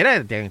dice,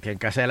 mire, tienen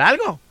que hacer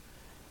algo.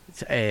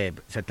 Se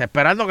está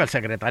esperando que el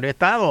secretario de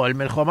Estado,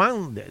 Elmer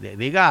Jomán,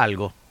 diga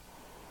algo.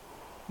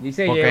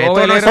 Dice, porque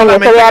esto no es los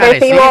de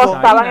Arecibo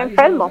estaban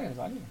enfermos.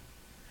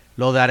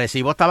 Los de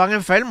Arecibo estaban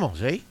enfermos,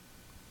 sí.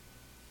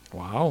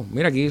 Wow,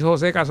 mira, aquí dice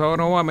José Casado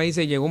Nova, me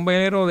dice, llegó un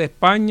velero de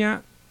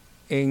España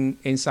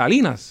en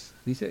Salinas.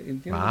 Dice,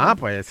 ¿entiendes?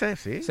 Pues ese,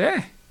 sí. Sí.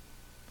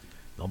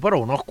 No, pero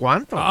unos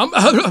cuantos.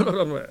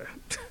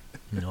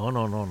 No.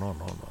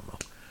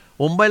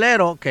 Un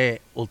velero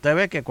que usted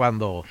ve que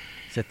cuando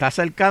se está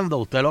acercando,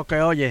 usted lo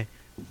que oye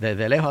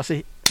desde lejos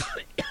así.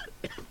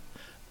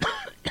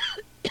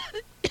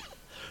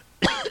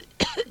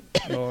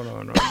 No.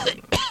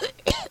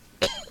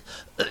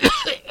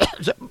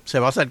 Se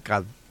va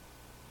acercando.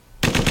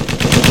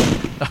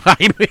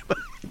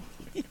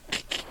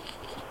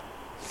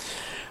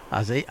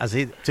 Así.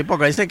 Sí,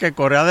 porque dicen que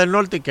Corea del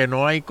Norte y que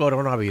no hay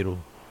coronavirus.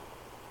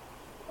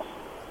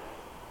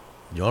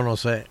 Yo no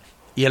sé.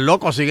 Y el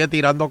loco sigue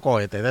tirando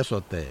cohetes, de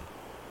eso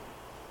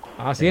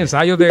sí,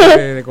 ensayos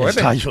de cohetes.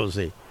 Ensayos,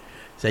 sí.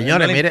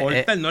 Señores,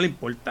 no le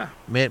importa.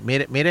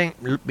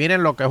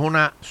 Miren lo que es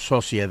una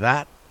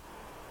sociedad,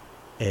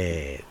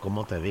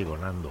 ¿cómo te digo,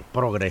 Nando?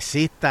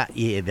 Progresista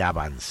y de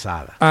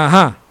avanzada.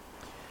 Ajá.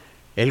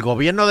 El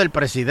gobierno del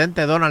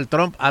presidente Donald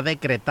Trump ha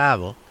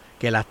decretado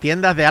que las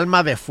tiendas de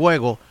armas de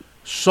fuego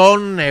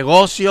son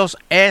negocios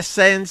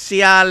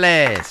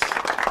esenciales.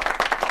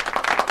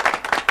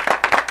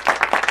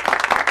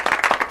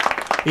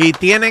 Y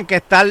tienen que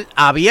estar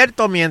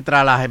abiertos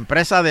mientras las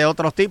empresas de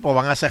otros tipos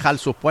van a cerrar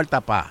sus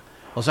puertas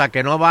o sea,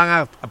 que no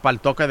van para el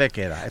toque de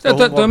queda.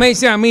 Tú me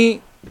dices a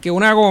mí que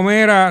una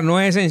gomera no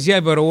es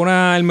esencial, pero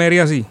una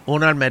almería sí.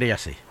 Una almería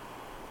sí.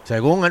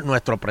 Según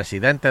nuestro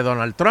presidente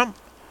Donald Trump,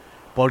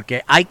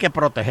 porque hay que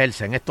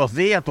protegerse. En estos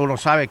días tú no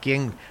sabes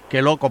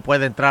qué loco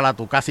puede entrar a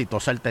tu casa y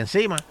toserte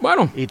encima.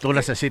 Bueno. Y tú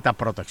necesitas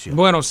protección.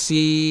 Bueno,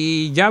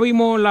 si ya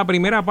vimos la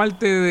primera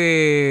parte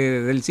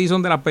del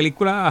season de la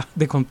película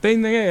de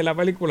Container, la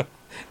película,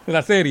 de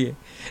la serie,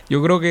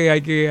 yo creo que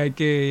hay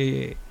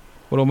que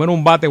por lo menos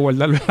un bate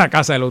guardarlo en la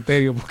casa del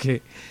Eleuterio,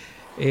 porque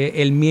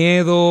el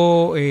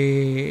miedo,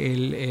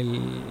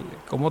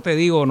 ¿cómo te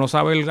digo? No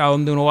saber a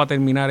dónde uno va a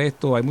terminar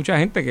esto. Hay mucha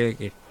gente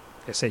que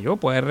qué sé yo,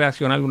 puede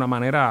reaccionar de una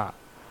manera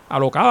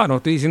alocada. No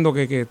estoy diciendo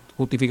que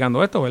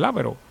justificando esto, ¿verdad?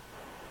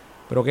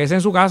 Pero quédese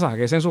en su casa,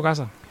 quédese en su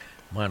casa.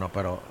 Bueno,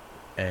 pero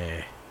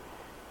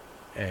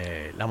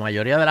la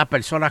mayoría de las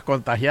personas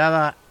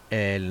contagiadas,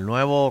 el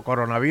nuevo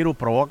coronavirus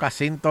provoca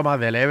síntomas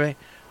de leve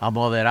a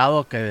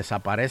moderados que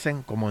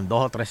desaparecen como en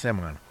 2 o 3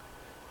 semanas.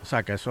 O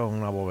sea que eso es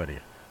una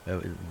bobería.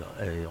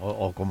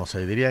 O como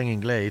se diría en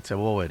inglés, it's a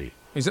bobery.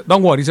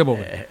 Don't worry, it's a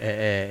bobery.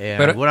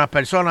 Algunas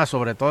personas,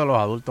 sobre todo los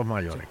adultos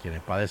mayores,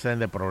 quienes padecen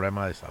de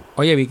problemas de salud.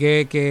 Oye, vi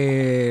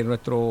que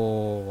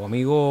nuestro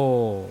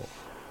amigo,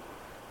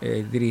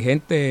 el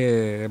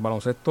dirigente del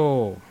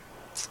baloncesto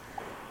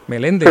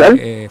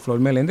Meléndez, Flor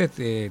Meléndez,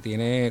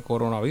 tiene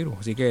coronavirus.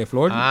 Así que,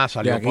 Flor,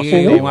 de aquí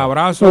positivo. Un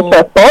abrazo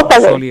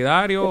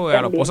solidario,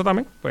 a la esposa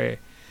también, pues,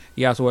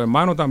 y a su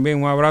hermano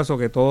también un abrazo,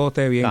 que todo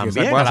esté bien. También,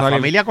 que se pueda a la salir.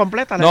 familia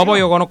completa. No, pues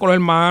yo conozco a los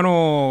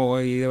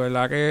hermanos y de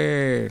verdad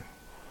que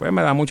pues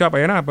me da mucha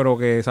pena, pero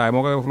que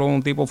sabemos que Flor es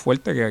un tipo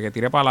fuerte, que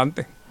tire para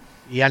adelante.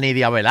 Y a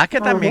Nidia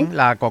Velázquez también,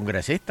 la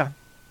congresista,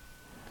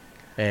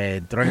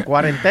 entró en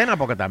cuarentena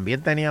porque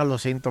también tenía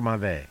los síntomas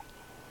del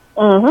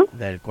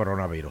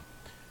coronavirus.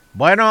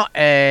 Bueno,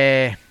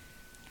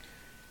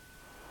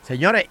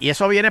 señores, y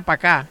eso viene para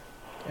acá.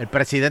 El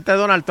presidente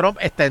Donald Trump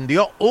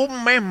extendió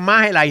un mes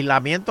más el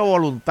aislamiento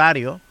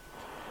voluntario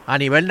a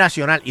nivel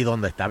nacional. Y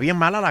donde está bien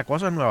mala la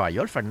cosa en Nueva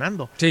York,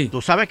 Fernando. Sí.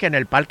 Tú sabes que en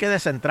el Parque de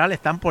Central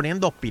están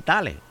poniendo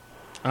hospitales.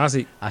 Ah,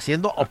 sí.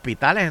 Haciendo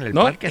hospitales en el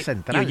Parque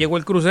Central. Llegó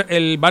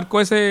el barco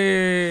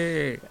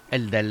ese...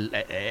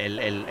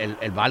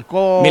 El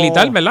barco...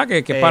 militar, ¿verdad?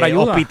 Que es para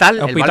ayuda.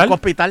 El barco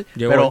hospital.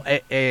 Llegó.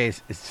 Pero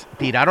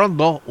tiraron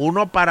 2.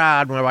 Uno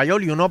para Nueva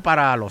York y uno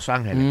para Los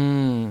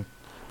Ángeles.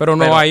 Pero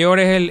Nueva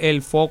York es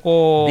el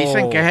foco...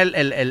 Dicen que es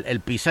el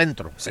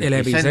epicentro. El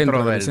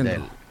epicentro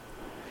del...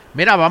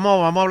 Mira,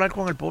 vamos a hablar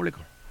con el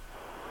público.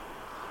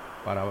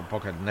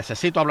 Porque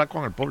necesito hablar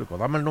con el público.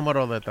 Dame el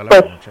número de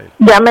teléfono, pues,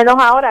 llámenos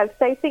ahora al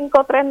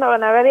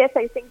 653-9910,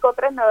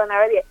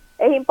 653-9910.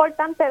 Es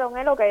importante, don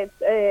Elo, que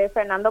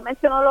Fernando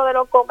mencionó lo de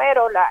los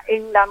comeros.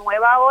 En la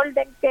nueva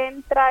orden que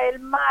entra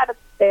el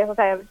martes, o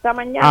sea, esta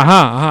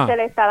mañana, se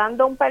le está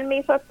dando un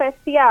permiso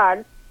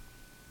especial.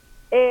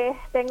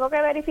 Tengo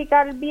que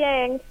verificar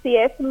bien si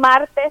es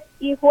martes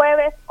y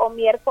jueves o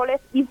miércoles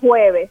y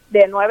jueves,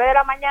 de 9 de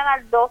la mañana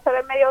al 12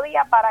 del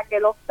mediodía, para que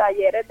los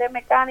talleres de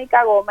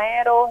mecánica,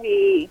 gomeros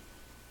y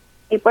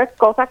pues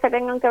cosas que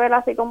tengan que ver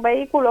así con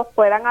vehículos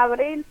puedan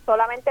abrir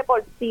solamente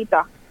por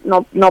cita.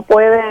 No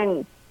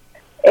pueden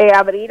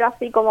abrir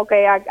así como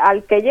que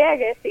al que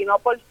llegue, sino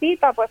por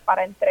cita, pues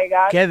para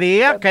entregar. ¿Qué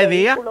día? ¿Qué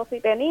día? Si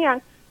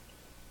tenían.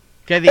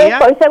 ¿Qué día?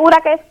 Estoy segura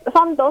que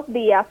son 2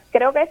 días.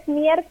 Creo que es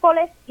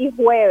miércoles y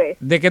jueves.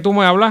 ¿De qué tú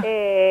me hablas?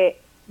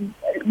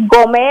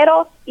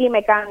 Gomeros y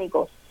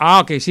mecánicos.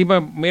 Ah, ok, sí,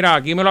 pues mira,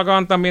 aquí me lo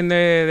acaban también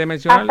de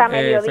mencionar,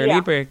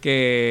 Felipe,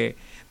 que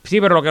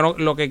sí, pero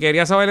lo que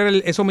quería saber era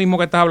eso mismo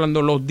que estás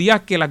hablando, los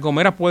días que las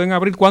gomeras pueden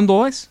abrir,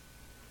 ¿cuándo es?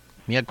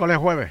 Miércoles,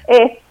 jueves.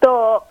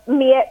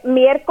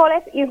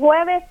 Miércoles y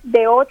jueves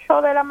de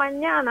 8 de la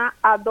mañana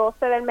a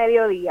 12 del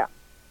mediodía.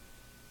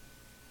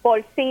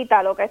 Por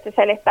cita, lo que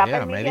se le está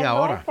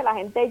permitiendo es que la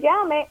gente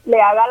llame, le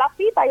haga la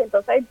cita y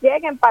entonces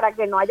lleguen para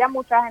que no haya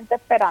mucha gente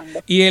esperando.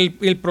 Y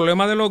el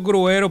problema de los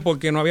grueros,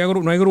 porque no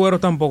hay grueros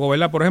tampoco,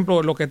 ¿verdad? Por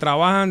ejemplo, los que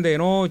trabajan de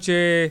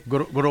noche.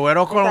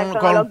 Grueros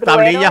con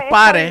tablillas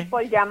pares.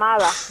 Por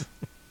llamada.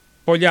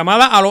 Por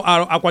llamada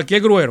a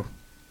cualquier gruero.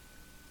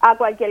 A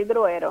cualquier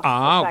gruero.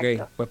 Ah,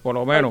 exacto. Ok, pues por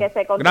lo menos. Porque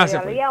se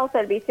consideraría un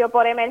servicio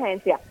por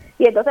emergencia.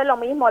 Y entonces lo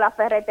mismo, la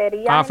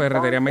ferretería.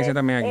 Ferretería me dice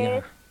también aquí.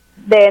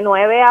 De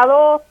 9 a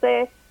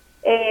 12,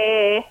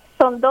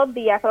 son 2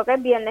 días, creo que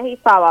es viernes y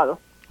sábado.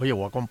 Oye,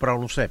 voy a comprar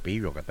un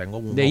cepillo que tengo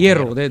un de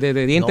hierro, de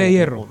diente de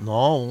hierro.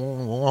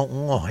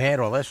 Un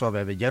ojero de eso,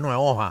 de lleno de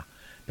hoja.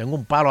 Tengo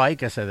un palo ahí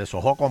que se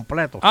deshojó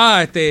completo.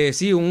 Ah,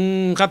 sí,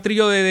 un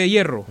rastrillo de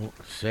hierro.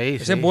 Sí,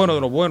 ese es bueno,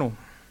 de los buenos.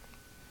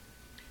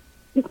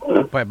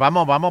 Pues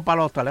vamos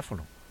para los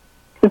teléfonos.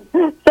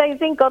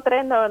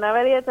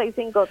 653-9910,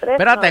 653.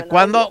 Espérate,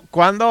 ¿cuándo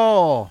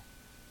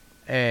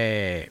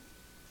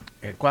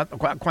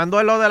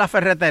es lo de la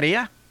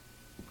ferretería?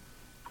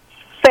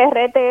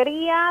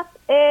 Ferreterías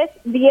es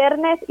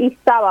viernes y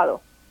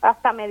sábado,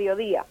 hasta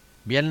mediodía.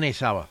 Viernes y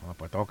sábado.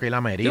 Pues tengo que ir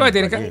a Merino. Vamos.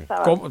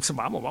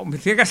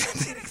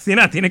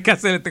 Tienes que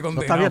hacer este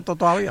contenido. ¿Está abierto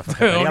todavía?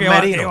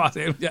 ¿Qué va a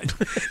hacer?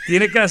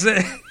 Tienes que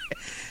hacer...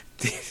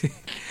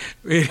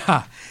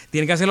 Mira,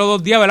 tienen que hacerlo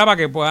 2 días, ¿verdad? Para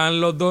que puedan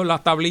las dos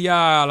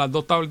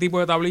tipos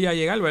de tablillas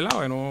llegar, ¿verdad?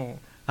 Bueno,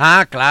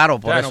 claro,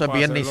 por eso es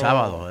viernes y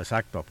sábado,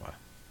 exacto. Pues.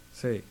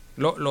 Sí,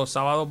 los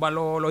sábados van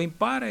los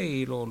impares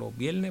y los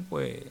viernes,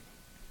 pues,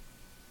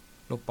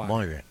 los pares.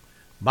 Muy bien.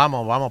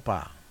 Vamos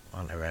para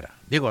la nevera.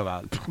 Digo,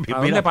 ¿para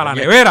dónde? ¿Para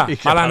la nevera?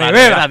 Para la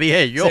nevera,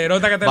 dije yo. Se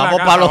nota que te vamos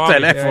la para casa, los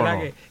teléfonos.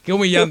 Qué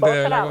humillante, de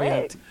verdad.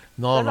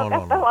 No.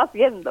 Estamos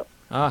haciendo.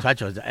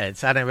 Muchachos,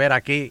 esa nevera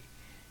aquí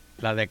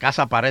La de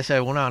casa parece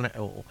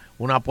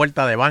una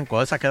puerta de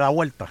banco, esa que da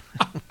vuelta.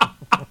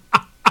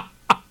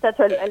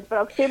 El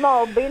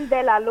próximo bill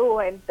de la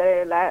luz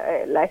entre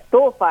la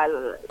estufa,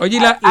 Oye,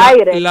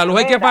 aire, la luz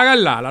hay que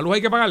pagarla, la luz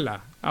hay que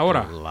pagarla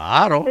ahora.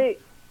 Claro. Sí,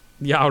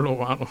 Diablo,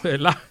 mano,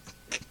 ¿verdad?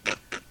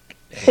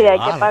 sí, hay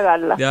que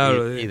pagarla.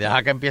 Diablo, y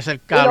deja que empiece el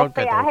Y calor. los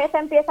peajes se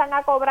empiezan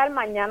a cobrar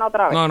mañana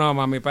otra vez. No,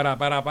 mami, para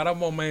un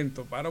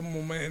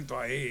momento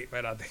ahí,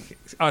 espérate.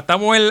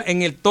 Estamos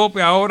en el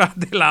tope ahora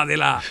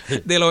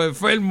de los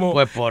enfermos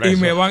Pues por y eso.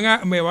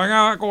 me van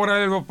a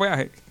cobrar los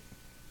peajes.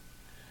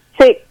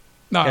 Sí.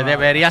 No, que no,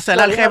 debería ser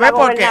Lo al dijo revés la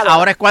porque gobernadora.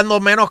 ahora es cuando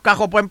menos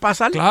cajos pueden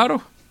pasar.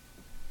 Claro.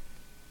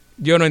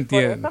 Yo no Por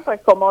entiendo. eso,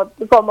 pues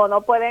como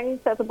no pueden,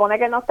 se supone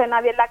que no esté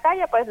nadie en la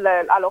calle, pues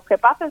a los que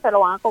pasen se lo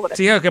van a cobrar.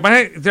 Sí, lo que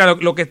pasa es que, o sea,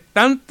 lo que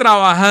están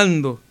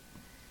trabajando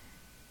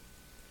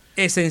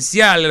los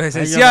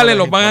esenciales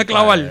los van a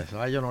clavar.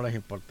 A ellos no les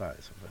importa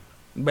eso.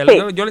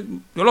 ¿Verdad? Sí.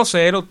 Yo lo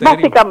sé, usted.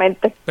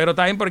 Básicamente. Pero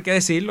está bien, ¿por qué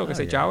decirlo? Que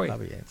se chave. Está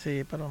bien,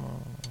 sí, pero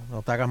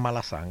no te hagas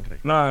mala sangre.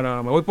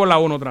 No, me voy por la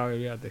 1 otra vez,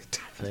 fíjate.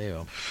 Sí,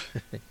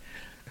 hombre.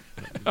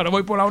 Ahora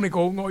voy por la 1 y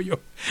con un hoyo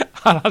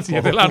a las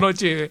 7 de la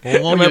noche.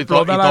 Un hoyo me y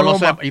explota la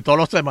goma. y todos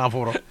los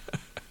semáforos.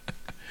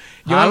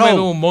 Yo me Hello.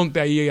 meto un monte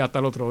ahí hasta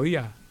el otro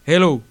día.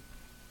 Hello.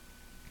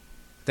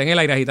 Está en el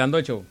aire agitando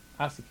el show.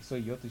 Sí, que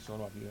soy yo, estoy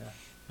solo aquí.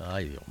 ¿Verdad?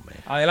 Ay, Dios mío.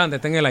 Adelante,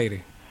 está en el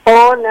aire.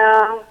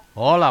 Hola.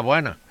 Hola,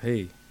 buena.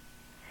 Sí.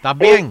 ¿Estás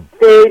bien?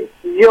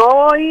 Yo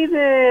oí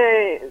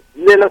de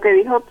lo que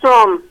dijo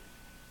Trump,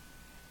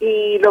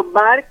 y los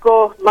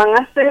barcos van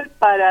a ser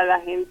para la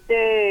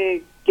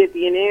gente que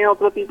tiene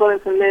otro tipo de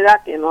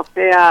enfermedad que no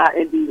sea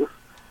el virus,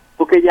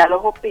 porque ya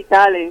los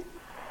hospitales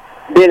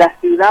de la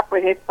ciudad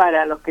pues es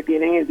para los que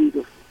tienen el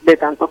virus, de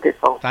tantos que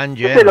son. Están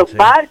Entonces llenos, los sí.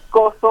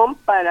 barcos son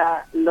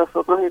para los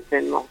otros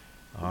enfermos.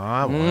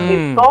 Ah, bueno.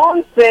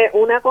 Entonces,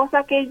 una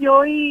cosa que yo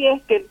oí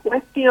es que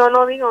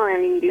cuestiono, digo, en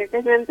el inglés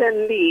que yo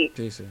entendí,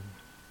 Sí, sí.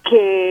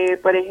 que,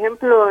 por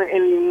ejemplo,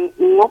 en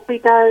un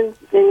hospital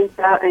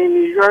en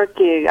New York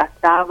que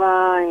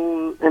gastaba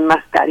en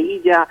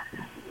mascarilla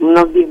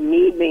unos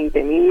 10,000,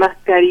 20,000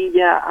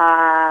 mascarillas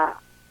a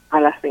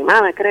la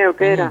semana, creo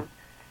que era,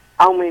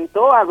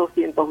 aumentó a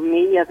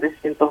 200,000 y a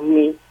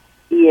 300,000.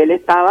 Y él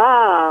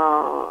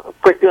estaba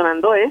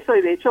cuestionando eso,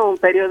 y de hecho un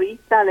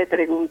periodista le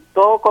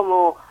preguntó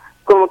como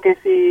que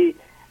si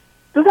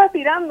tú estás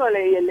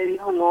tirándole, y él le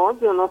dijo, no,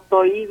 yo no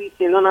estoy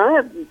diciendo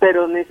nada,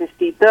 pero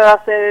necesito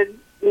ser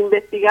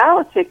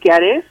investigado,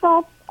 chequear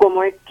eso,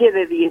 como es que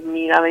de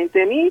 10,000 a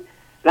 20,000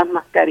 las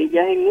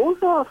mascarillas en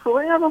uso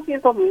suben a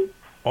 200,000.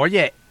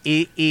 Oye,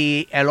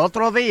 y el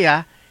otro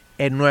día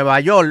en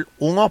Nueva York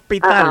un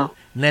hospital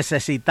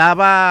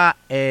necesitaba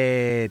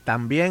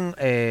también,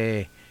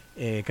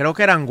 creo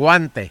que eran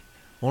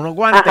unos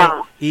guantes,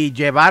 y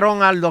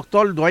llevaron al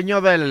doctor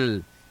dueño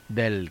del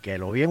que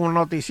lo vi en un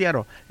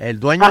noticiero, el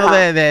dueño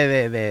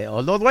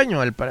o los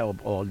dueños,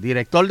 o el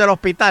director del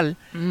hospital,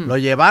 lo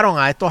llevaron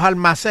a estos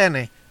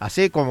almacenes,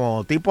 así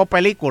como tipo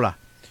película,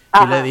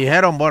 y le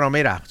dijeron, bueno,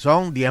 mira,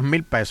 son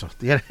 10,000 pesos,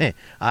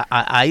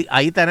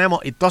 ahí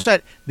tenemos.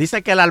 Entonces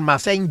dice que el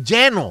almacén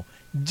lleno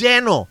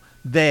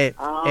de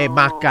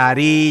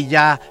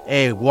mascarillas,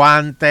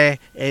 guantes,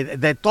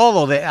 de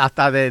todo,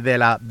 hasta de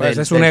la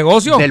 ¿Ese es su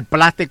negocio? del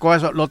plástico,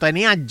 eso lo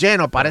tenía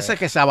lleno, parece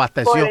que se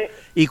abasteció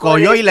y por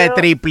cogió y le eso-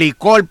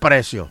 triplicó el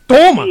precio.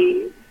 ¡Toma!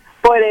 Sí,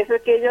 por eso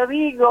es que yo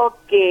digo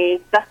que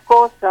estas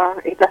cosas,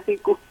 estas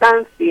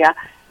circunstancias,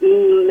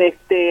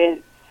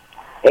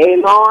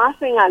 no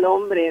hacen al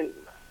hombre.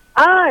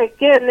 Es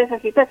que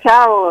necesita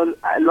chavo,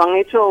 lo han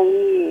hecho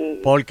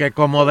Porque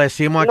como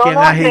decimos no aquí en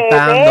nos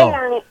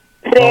Agitando,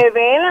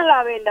 revelan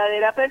la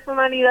verdadera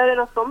personalidad de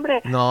los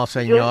hombres. no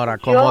señora,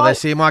 como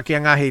decimos aquí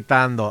en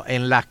Agitando,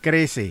 en las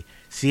crisis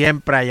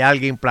siempre hay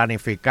alguien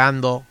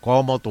planificando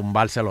cómo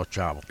tumbarse los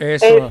chavos.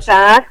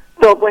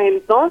 Exacto, pues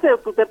entonces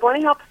tú te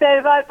pones a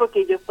observar,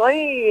 porque yo estoy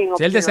en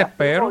Sí, el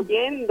desespero.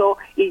 oyendo,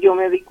 y yo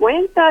me di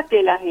cuenta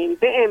que la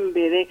gente, en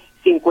vez de,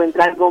 si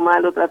encuentra algo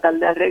malo, tratar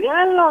de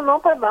arreglarlo, no,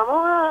 pues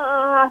vamos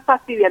a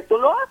fastidiar, tú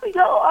lo haces,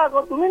 yo lo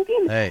hago, ¿tú me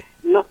entiendes? Hey.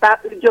 No está,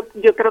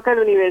 yo creo que el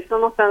universo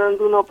nos está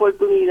dando una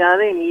oportunidad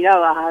de, mira,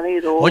 baja de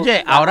dos.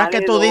 Oye, ahora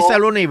que tú dices el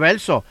el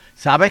universo,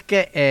 ¿sabes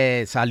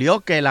que salió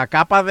que la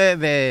capa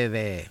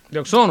de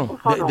ozono,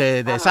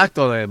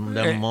 exacto, de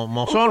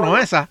mozono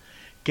esa,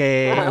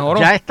 que Mejoró.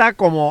 ya está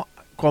como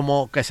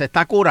que se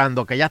está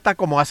curando, que ya está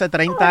como hace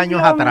 30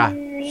 años atrás.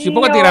 Sí,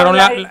 porque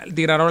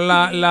tiraron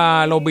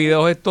los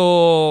videos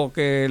estos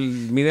que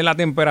miden la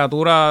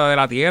temperatura de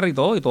la Tierra y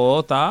todo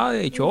está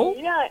de show.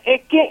 Mira,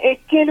 es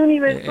que el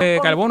universo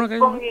carbono,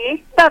 con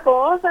esta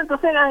cosa,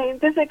 entonces la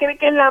gente se cree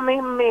que es la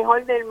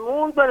mejor del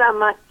mundo, la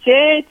más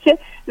cheche,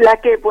 la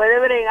que puede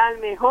bregar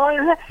mejor.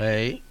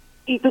 Hey.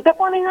 Y tú te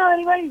pones a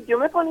averiguar, y yo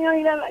me ponía a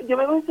ir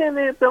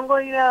me pongo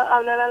a ir a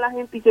hablar a la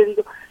gente, y yo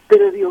digo,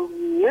 pero Dios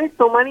mío,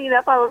 esta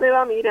humanidad, ¿para dónde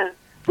va? Mira,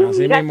 pues Así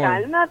mira, mismo.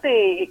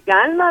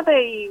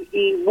 cálmate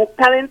y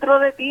busca dentro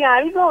de ti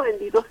algo,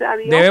 bendito sea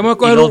Dios. Debemos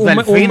coger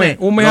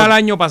un mes al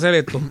año para hacer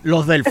esto.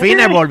 Los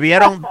delfines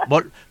volvieron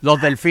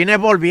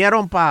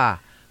para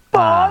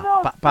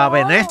para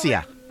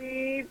Venecia.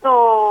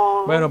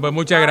 Bueno, pues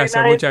muchas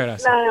gracias, muchas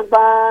gracias.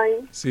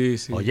 Bye. Sí,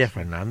 sí. Oye,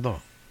 Fernando,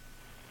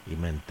 y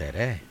me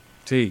enteré.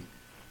 Sí.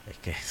 Es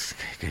que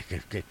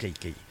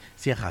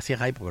cierra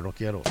ahí porque no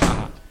quiero.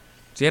 Ajá.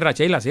 Cierra,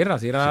 Sheila, cierra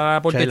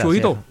la puerta de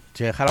Chuito.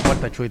 Cierra la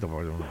puerta de Chuito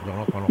porque yo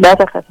no conozco.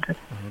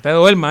 No te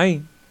duermas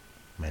ahí.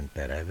 Me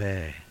enteré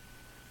de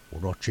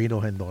unos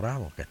chinos en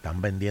Dorado que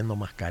están vendiendo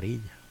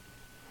mascarillas.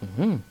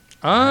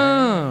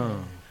 Oh.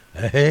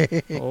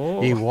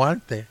 Y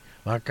guantes,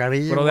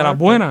 mascarillas. Pero de las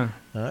buenas.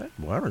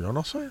 Bueno, yo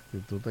no sé. Si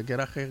tú te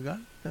quieres arriesgar.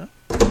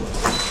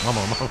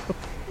 Vamos.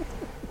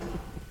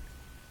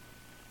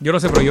 Yo no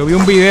sé, pero yo vi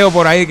un video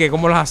por ahí que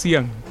cómo las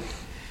hacían.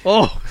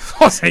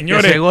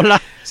 Señores.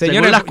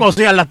 Según las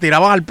cosían, las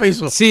tiraban al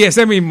piso. Sí,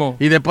 ese mismo.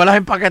 Y después las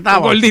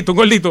empaquetaban.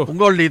 Un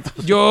gordito.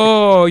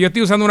 Yo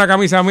estoy usando una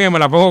camisa mía y me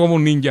la pongo como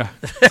un ninja.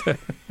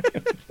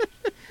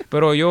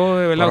 Pero yo,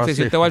 de verdad,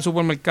 si usted va al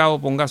supermercado,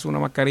 póngase una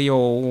mascarilla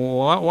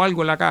o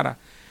algo en la cara.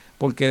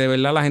 Porque de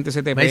verdad la gente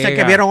se te pega. Me dicen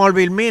que vieron a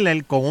Orville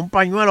Miller con un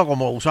pañuelo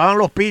como usaban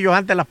los pillos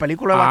antes en las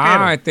películas de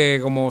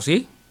vaqueros. Como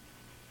sí,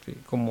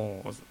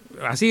 como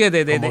así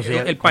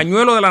el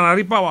pañuelo de la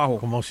nariz para abajo.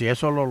 Como si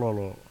eso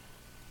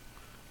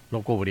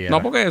lo cubriera.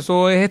 No, porque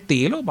eso es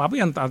estilo,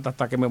 papi,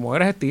 hasta que me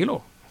muera es estilo.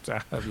 O sea,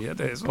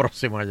 fíjate de eso.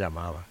 Próxima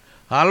llamada.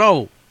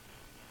 Hello.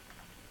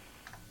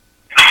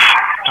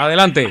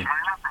 Adelante.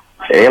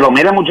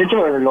 Mira,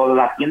 muchachos, lo de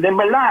la tienda en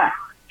verdad.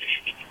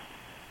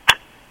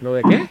 ¿Lo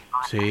de qué?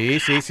 Sí.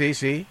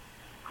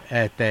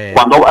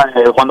 ¿Cuándo va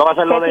a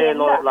ser lo de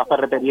la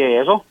ferretería y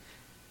eso?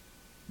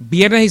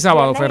 Viernes y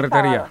sábado,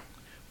 ferretería.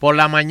 Por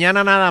la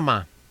mañana nada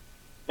más.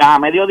 A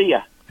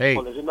mediodía,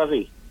 por decirlo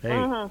así.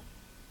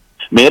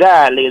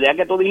 Mira, la idea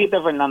que tú dijiste,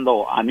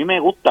 Fernando, a mí me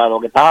gusta lo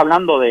que estás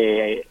hablando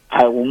de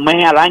un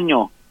mes al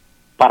año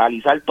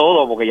paralizar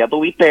todo, porque ya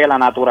tuviste que la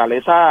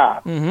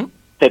naturaleza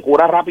se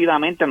cura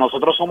rápidamente.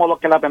 Nosotros somos los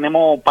que la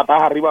tenemos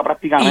patas arriba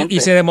prácticamente.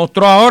 Y se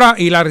demostró ahora,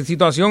 y la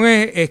situación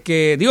es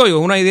que, digo, es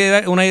una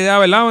idea,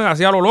 ¿verdad?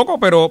 Hacía lo loco,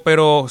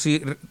 pero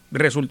si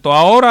resultó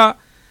ahora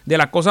de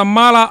las cosas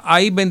malas,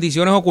 hay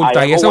bendiciones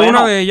ocultas, y esa es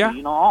una de ellas.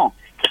 Sí, no.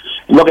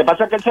 Lo que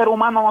pasa es que el ser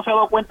humano no se ha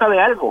dado cuenta de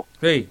algo.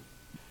 Sí.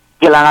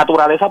 Que la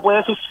naturaleza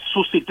puede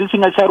subsistir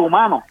sin el ser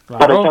humano,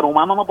 Claro. pero el ser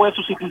humano no puede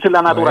subsistir sin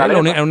la naturaleza.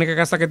 Es la única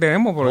casa que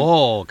tenemos.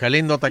 Qué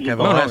lindo te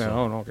quedó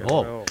eso.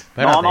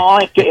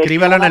 Espérate. Es que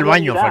escríbelo en el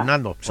baño, realidad.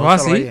 Fernando. Eso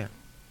es así.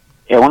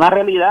 Es una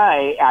realidad.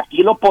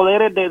 Aquí los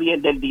poderes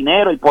del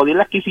dinero, el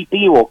poder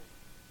adquisitivo,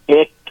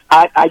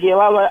 ha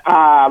llevado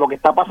a lo que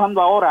está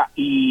pasando ahora,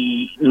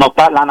 y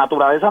la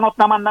naturaleza nos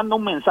está mandando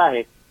un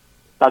mensaje.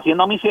 Está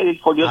siendo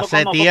misericordioso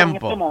con nosotros en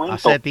este momento.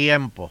 Hace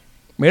tiempo.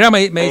 Mira,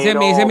 me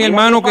dice mi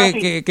hermano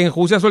que en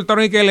Rusia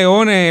soltaron y que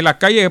leones en las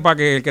calles para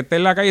que el que esté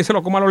en la calle se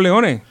lo coma a los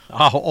leones.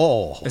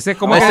 Ese es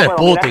como ese es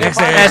Putin.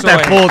 Ese es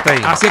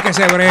Putin. Así es que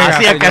se brega.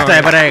 Así es que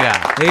se brega.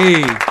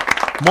 Sí.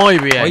 Muy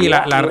bien. Oye,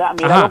 mira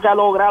lo que ha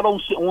logrado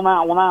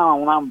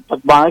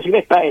van a decir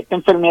esta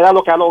enfermedad,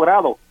 lo que ha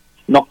logrado.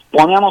 Nos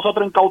pone a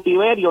nosotros en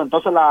cautiverio,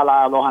 entonces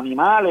los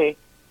animales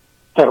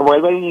se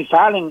vuelven y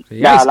salen,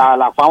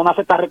 la fauna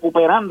se está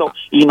recuperando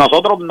y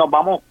nosotros nos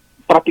vamos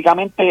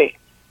prácticamente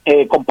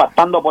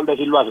compactando, por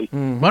decirlo así.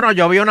 Bueno,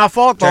 yo vi una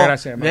foto,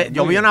 gracias,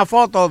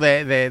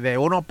 de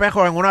unos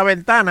pejos en una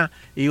ventana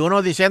y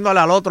uno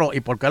diciéndole al otro, ¿y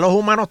por qué los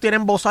humanos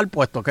tienen bozal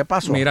puesto? ¿Qué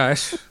pasó? Mira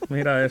eso.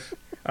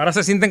 Ahora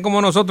se sienten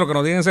como nosotros, que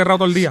nos tienen cerrado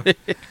todo el día.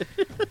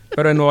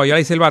 Pero en Nueva York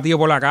hay silbatillo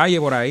por la calle,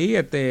 por ahí,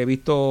 he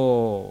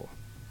visto,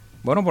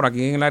 bueno, por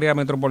aquí en el área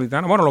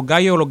metropolitana. Bueno, los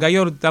gallos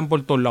están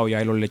por todos lados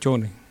ya, y los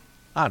lechones.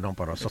 No,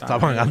 pero eso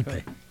estaban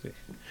antes. Sí.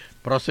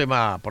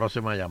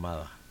 Próxima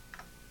llamada.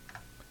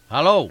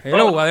 Hello,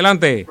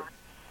 adelante.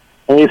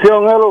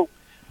 Bendición, hello.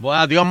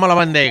 Bueno, Dios me la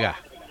bendiga.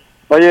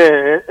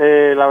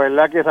 Oye, la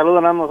verdad que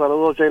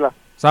saludos, Sheila.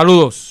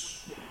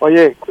 Saludos.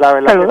 Oye, la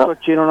verdad que estos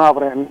chinos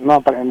no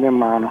aprenden,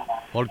 hermano.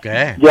 ¿Por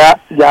qué?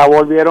 Ya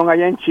volvieron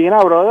allá en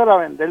China, brother, a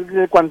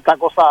vender cuánta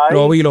cosa hay.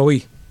 Lo vi.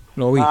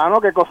 No,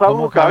 qué cosa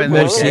buscar.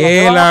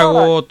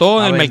 Murciélago,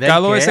 todo en el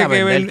mercado qué? ese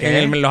que ¿Vender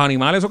ven, qué? los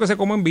animales esos que se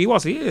comen vivos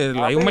así,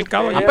 hay un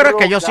mercado allá. Pero es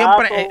que yo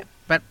siempre,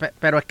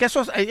 pero es que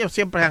ellos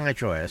siempre han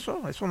hecho eso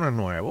no es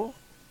nuevo.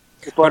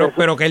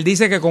 Pero que él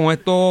dice que con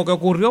esto que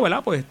ocurrió,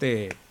 ¿verdad? Pues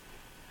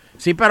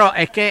Sí, pero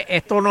es que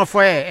esto no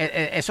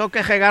fue, eso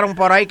que regaron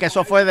por ahí, que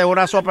eso fue de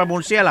una sopa de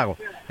murciélago,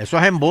 eso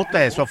es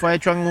embuste, eso fue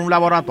hecho en un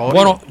laboratorio.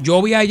 Bueno,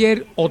 yo vi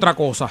ayer otra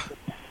cosa.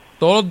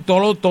 Todos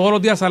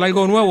los días sale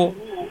algo nuevo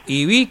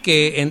y vi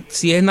que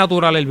si es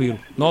natural el virus.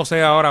 No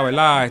sé ahora,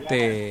 ¿verdad?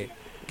 Que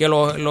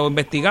lo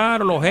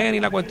investigaron, los genes y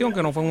la cuestión,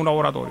 que no fue en un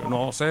laboratorio.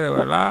 No sé, de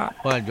verdad.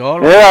 Pues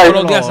todos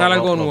los días sale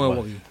algo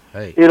nuevo aquí.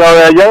 Y lo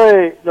de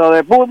allá, lo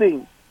de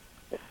Putin,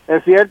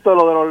 es cierto,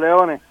 lo de los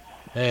leones.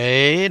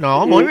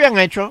 Muy bien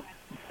hecho.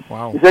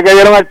 Wow. Dice que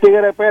vieron al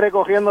tigre Pérez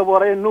cogiendo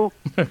por ahí nu.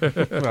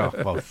 No,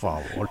 por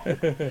favor.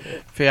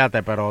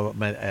 Fíjate, pero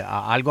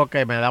algo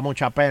que me da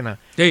mucha pena,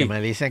 que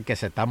me dicen que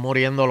se están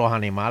muriendo los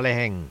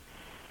animales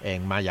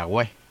en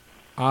Mayagüez.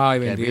 Ay,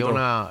 bendito.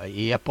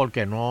 Y es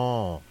porque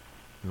no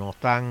no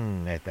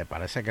están,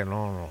 parece que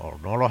no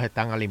los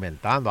están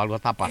alimentando, algo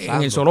está pasando.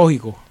 En el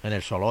zoológico. En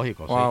el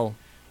zoológico, wow. Sí.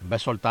 En vez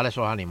de soltar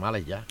esos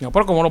animales ya. No,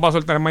 pero ¿cómo los va a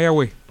soltar en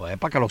Mayagüez? Pues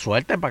para que lo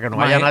suelten, para que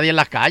no haya nadie en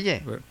las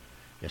calles.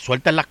 Que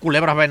suelten las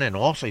culebras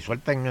venenosas y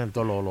suelten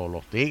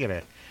los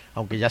tigres.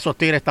 Aunque ya esos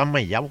tigres están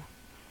mellados.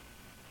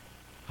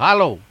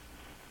 ¡Halo!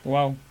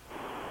 Wow.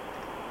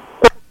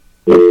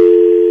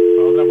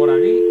 Otra por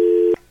aquí.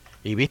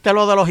 ¿Y viste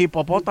lo de los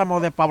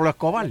hipopótamos de Pablo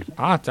Escobar?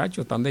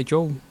 Chacho, están de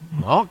show.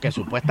 No, que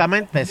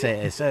supuestamente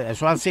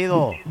eso han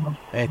sido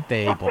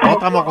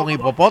hipopótamo con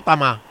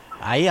hipopótama.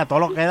 Ahí a todo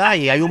lo que da.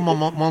 Y hay un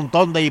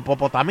montón de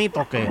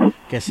hipopotamitos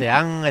que se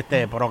han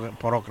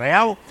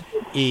procreado.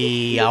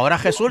 Y ahora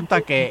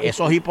resulta que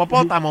esos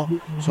hipopótamos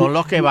son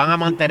los que van a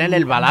mantener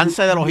el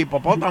balance de los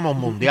hipopótamos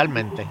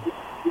mundialmente.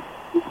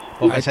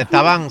 Porque se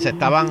estaban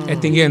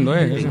extinguiendo,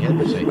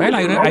 extinguiendo, sí. Bueno,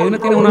 ahí uno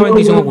tiene una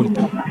bendición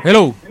oculta.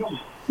 Hello.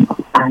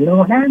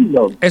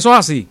 Alejandro. Eso es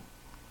así.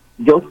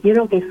 Yo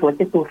quiero que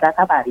sueltes tu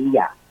rata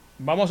varilla.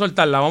 Vamos a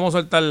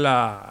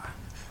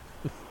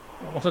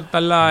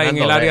soltarla en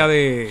el área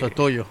de... Eso es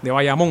tuyo. De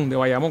Bayamón,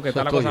 que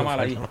está la cosa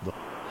mala ahí.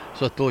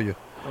 Eso es tuyo.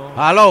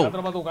 Hello.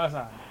 Para tu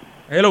casa.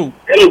 Hello.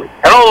 Hello,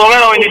 Don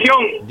Elo,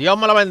 bendición. Dios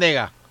me la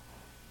bendiga.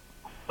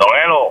 Don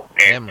Elo,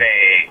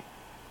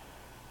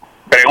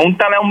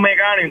 pregúntale a un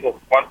mecánico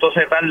cuánto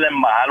se tarda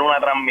en bajar una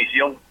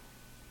transmisión,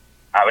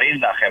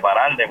 abrirla,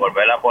 repararla,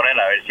 volverla a poner,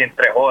 a ver si en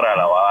 3 horas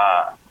la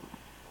va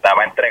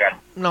a entregar.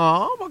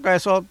 No, porque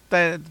eso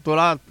tú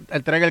la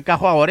entregas el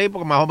cajo ahora y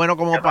porque más o menos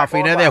como para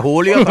fines de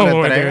julio te la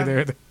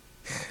entregas.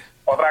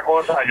 Otra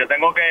cosa, yo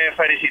tengo que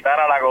felicitar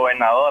a la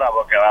gobernadora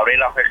porque va a abrir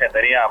la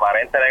ferretería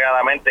aparente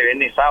legalmente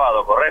viernes y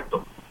sábado,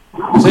 ¿correcto?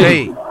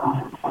 Sí.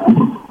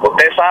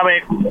 ¿Usted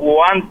sabe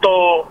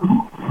cuánto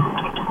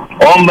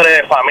hombre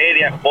de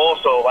familia,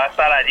 esposo, va a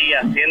estar allí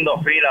haciendo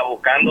fila,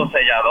 buscando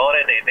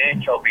selladores de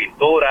techo,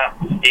 pintura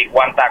y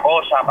cuánta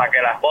cosa para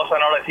que la esposa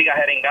no le siga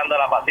jeringando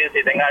la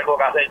paciencia y tenga algo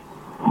que hacer?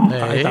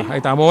 Ahí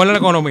está, moviendo la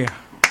economía.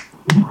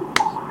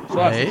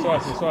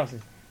 Eso así.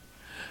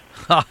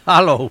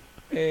 Hello.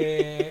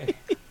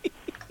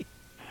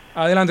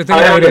 Adelante,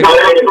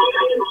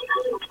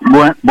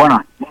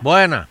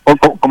 Buena.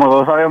 Como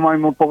todos sabemos, hay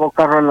muy pocos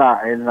carros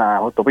en la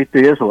autopista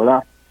y eso,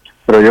 ¿verdad?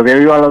 Pero yo que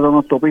vivo al lado de una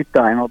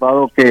autopista he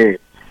notado que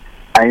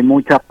hay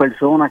muchas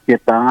personas que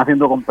están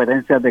haciendo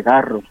competencias de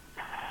carros.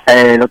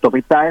 La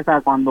autopista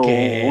esa, cuando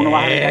uno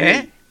va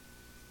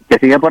que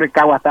sigue por el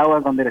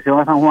Caguatagua con dirección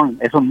a San Juan,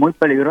 eso es muy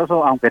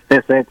peligroso aunque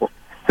esté seco.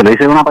 Se lo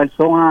dice una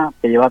persona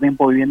que lleva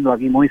tiempo viviendo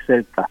aquí muy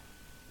cerca.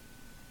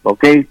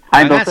 ¿Ok?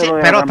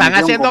 Pero están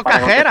haciendo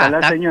cajera.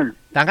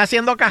 ¿Están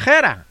haciendo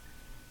cajera?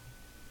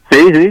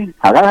 Sí,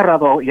 a cada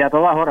rato y a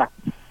todas horas.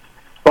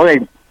 Ok,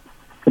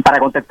 para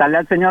contestarle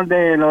al señor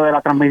de lo de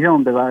la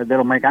transmisión, de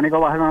los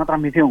mecánicos bajar una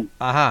transmisión,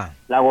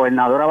 la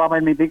gobernadora va a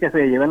permitir que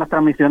se lleven las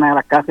transmisiones a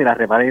las casas y las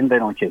reparen de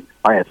noche.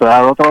 Para eso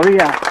al otro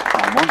día,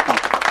 las montan.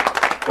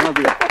 Buenos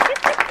días.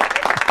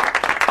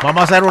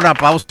 Vamos a hacer una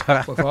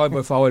pausa.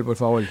 Por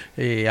favor.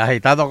 Y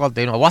agitando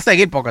continuo. Voy a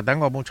seguir porque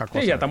tengo muchas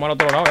cosas. Sí, ya estamos al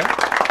otro lado,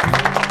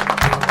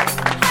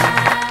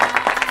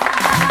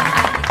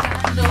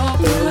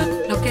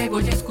 Lo que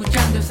voy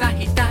escuchando es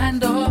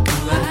agitando,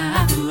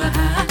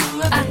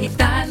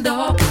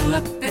 agitando,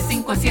 de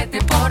 5 a 7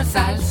 por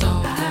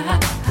Salsón.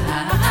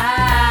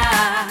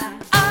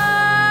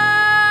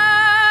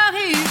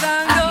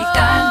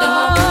 Agitando,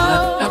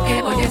 lo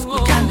que voy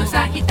escuchando es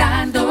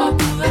agitando,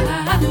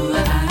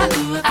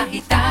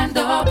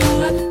 agitando,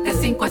 de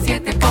 5 a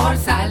 7 por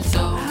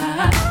Salsón.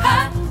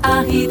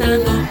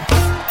 Agitando.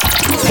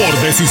 Por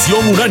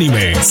decisión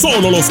unánime,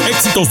 solo los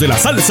éxitos de la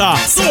salsa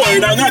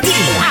suenan aquí.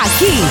 Palabras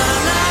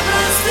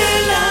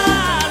del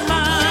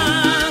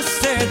alma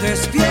se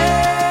despiertan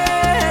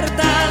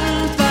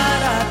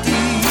para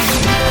ti.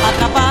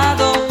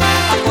 Atrapado,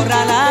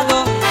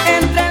 acorralado,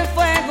 entre el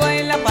fuego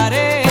y la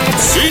pared.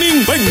 Sin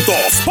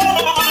inventos,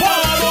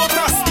 palo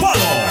tras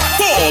palo,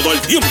 todo el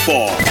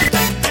tiempo.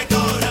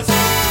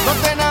 No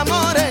te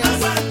enamores, no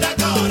falta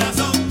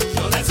corazón,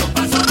 yo de eso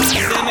paso. Se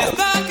me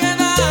está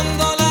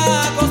quedando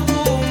la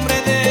costumbre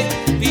de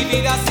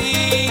vivir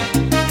así.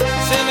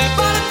 Se me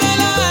parte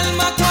el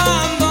alma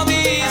cuando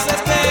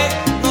dices que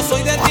no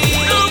soy de ti.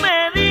 No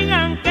me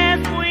digan que es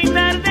muy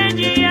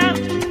tarde ya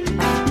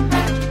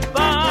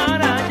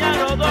para ya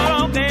no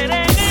todo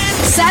querer.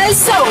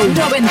 Salsón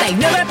 99.1,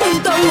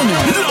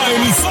 la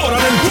emisora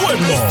del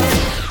pueblo.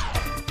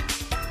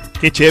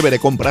 Qué chévere,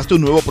 compraste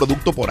un nuevo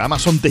producto por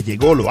Amazon, te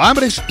llegó, lo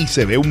abres y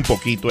se ve un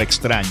poquito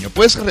extraño.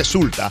 Pues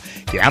resulta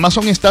que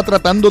Amazon está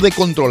tratando de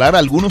controlar a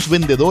algunos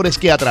vendedores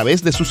que a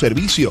través de su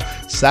servicio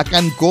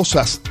sacan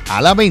cosas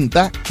a la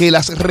venta que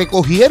las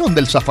recogieron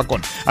del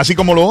zafacón. Así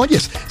como lo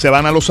oyes, se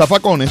van a los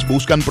zafacones,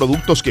 buscan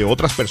productos que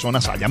otras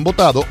personas hayan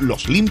botado,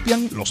 los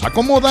limpian, los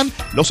acomodan,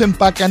 los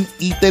empacan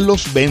y te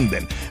los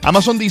venden.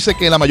 Amazon dice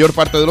que la mayor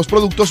parte de los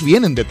productos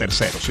vienen de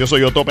terceros. Yo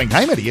soy Otto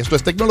Oppenheimer y esto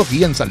es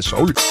Tecnología en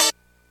Salsoul.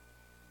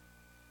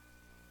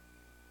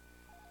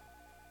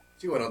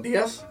 Sí, buenos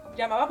días.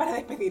 Llamaba para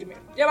despedirme.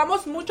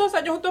 Llevamos muchos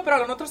años juntos, pero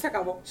lo nuestro se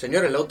acabó.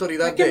 Señores, la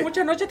autoridad Es que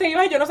muchas noches te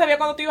ibas y yo no sabía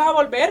cuándo te ibas a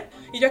volver.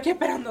 Y yo aquí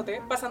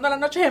esperándote, pasando las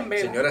noches en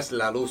vela. Señora, es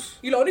la luz.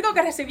 Y lo único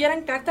que recibía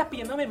eran cartas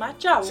pidiéndome más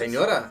chavos.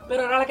 Señora.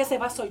 Pero ahora la que se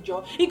va soy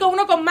yo. Y con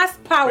uno con más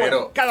power.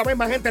 Pero cada vez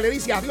más gente le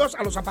dice adiós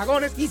a los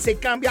apagones y se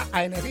cambia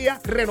a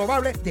energía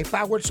renovable de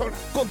Power Solar.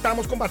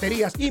 Contamos con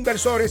baterías,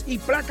 inversores y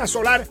placas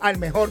solar al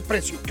mejor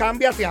precio.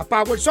 Cámbiate a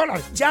Power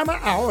Solar. Llama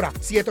ahora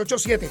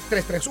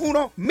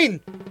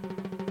 787-331-1000.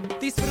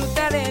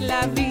 Disfruta de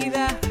la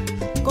vida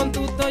con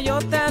tu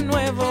Toyota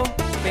nuevo,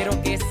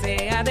 pero que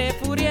sea de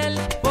Furiel,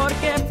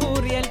 porque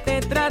Furiel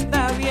te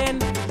trata bien.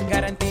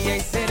 Garantía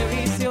y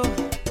servicio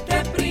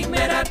de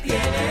primera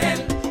tiene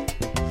él.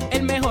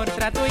 El mejor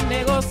trato y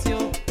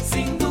negocio,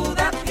 sin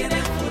duda tiene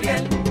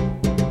Furiel.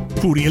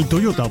 Furiel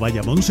Toyota,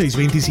 Bayamón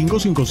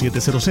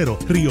 625-5700,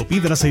 Río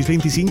Piedra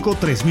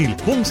 625-3000,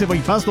 Ponce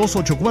Bypass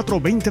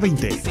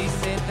 284-2020. Si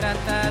se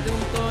trata de un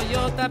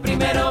Toyota,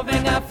 primero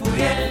ven a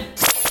Furiel.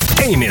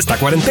 En esta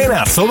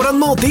cuarentena sobran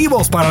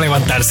motivos para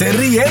levantarse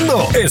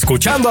riendo,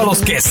 escuchando a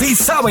los que sí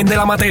saben de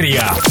la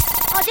materia.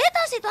 Oye,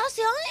 esta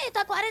situación y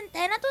esta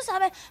cuarentena, tú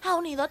sabes, ha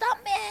unido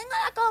también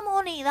a la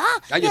comunidad.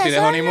 Yo Y estoy de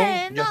eso es honeymoon,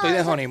 lindo, yo estoy de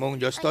eso- honeymoon,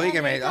 yo estoy Ay,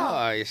 que me, qué rico.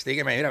 ay, sí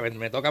que mira,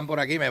 me tocan por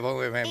aquí, me vas?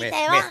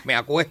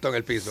 acuesto en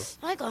el piso.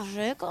 Ay, qué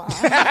rico.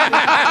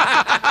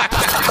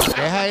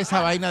 Deja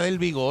esa vaina del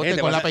bigote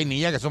Te con la pasa-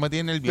 peinilla, que eso me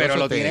tiene nervioso. Pero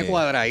lo usted. tiene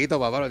cuadradito,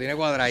 papá, lo tiene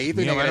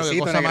cuadradito y Mira, mano,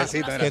 negrecito,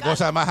 negrecito. qué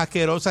cosa más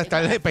asquerosa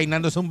estar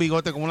peinándose un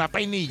bigote con una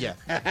peinilla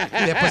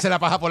y después se la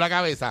pasa por la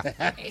cabeza.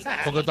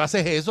 Porque tú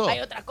haces eso. Hay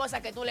otra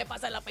cosa que tú le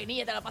pasas la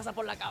peinilla y te la pasas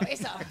por la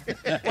cabeza.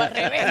 O al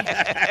revés.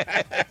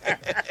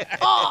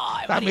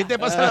 Ay, También te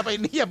pasa la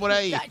peinilla por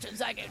ahí. Chacho,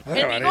 ¿sabes qué?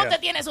 Ay, El María. bigote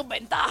tiene sus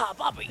ventajas,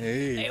 papi.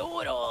 Sí.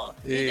 Seguro.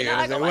 Sí, Y que nada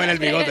no se como huele el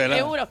decir, bigote, ¿verdad?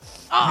 Seguro.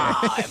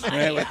 Ay,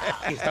 María.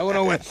 Y está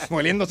uno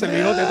hueliéndose el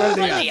bigote todo el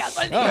Todo día. el día,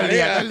 todo el día. Todo el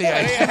día, todo el día.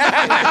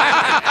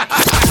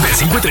 De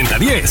 5:30 a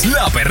 10,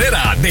 la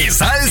perrera de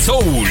Sal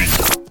Soul.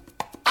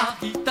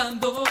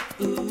 Agitando,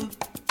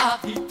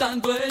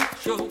 agitando el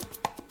show.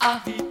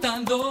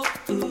 Agitando,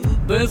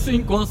 de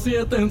 5 a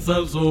 7 en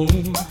Sal Soul.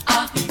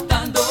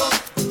 Agitando,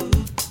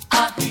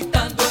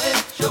 agitando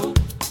el show.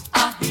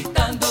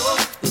 Agitando,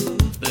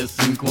 de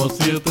 5 a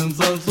 7 en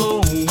Sal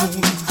Soul.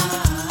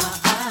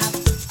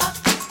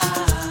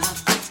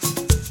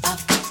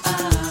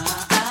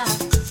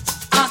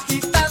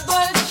 Agitando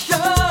el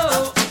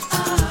show.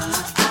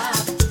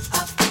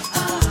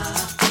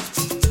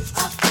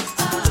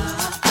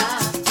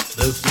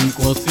 De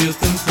 5 a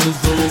 7 en Sal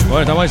Soul.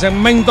 Bueno, estamos en el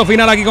segmento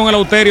final aquí con el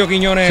Eleuterio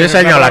Quiñones. Sí,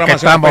 señor, la aquí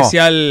programación estamos.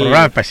 especial.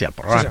 Programa especial,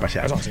 programa Sí, señor,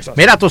 especial. eso sí, eso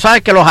sí. Mira, tú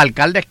sabes que los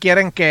alcaldes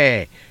quieren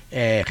que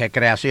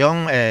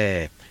recreación,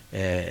 el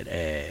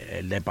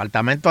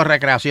Departamento de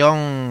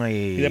Recreación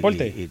y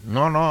deporte?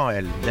 no,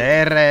 el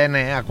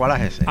DRNA,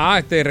 ¿cuál es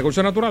ese?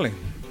 Recursos naturales.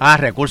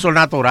 Recursos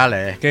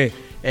naturales. ¿Qué?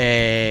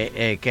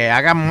 Que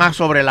hagan más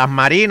sobre las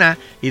marinas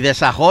y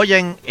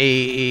desarrollen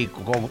y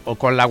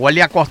con la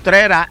Guardia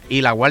Costrera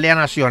y la Guardia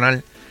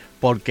Nacional,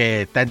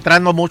 porque está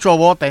entrando muchos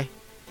botes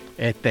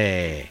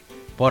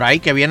por ahí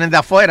que vienen de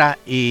afuera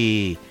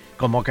y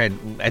como que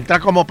entra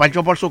como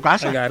Pancho por su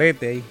casa. El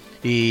garete ahí.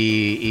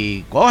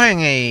 Y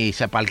cogen y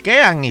se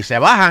parquean y se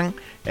bajan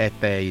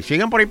y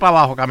siguen por ahí para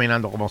abajo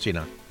caminando como si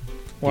nada.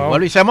 Wow. Y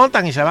vuelven y se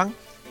montan y se van.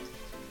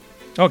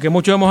 No, que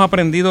mucho hemos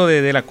aprendido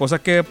de las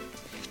cosas que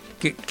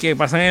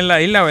pasan en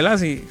la isla, ¿verdad?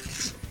 Si,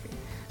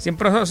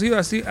 siempre ha sido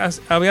así,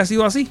 había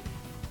sido así.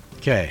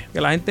 ¿Qué? Que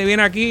la gente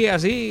viene aquí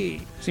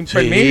así, sin Sí,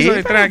 permiso,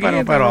 y trae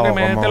aquí, pero que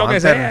me mete como lo que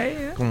antes,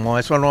 sea. como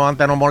eso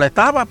antes no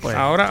molestaba, pues.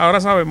 Ahora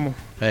sabemos.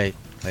 Hey.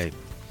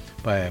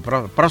 Pues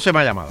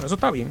próxima llamada. Eso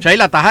está bien.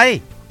 Sheila, ¿estás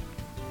ahí?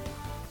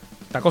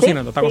 Está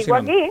cocinando, está sigo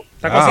cocinando. aquí.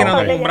 Está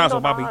cocinando Estoy con un brazo,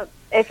 leyendo, papi. no,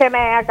 es que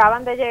me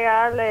acaban de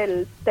llegar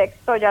el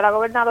texto, ya la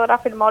gobernadora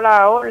firmó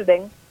la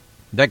orden.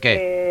 ¿De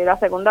qué? La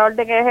segunda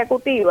orden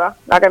ejecutiva,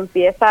 la que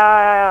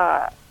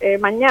empieza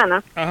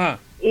mañana. Ajá.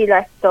 Y la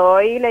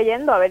estoy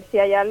leyendo a ver si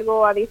hay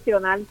algo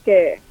adicional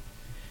que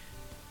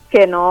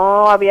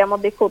no habíamos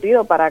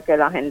discutido para que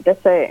la gente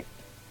se...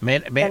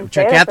 Mira, entere,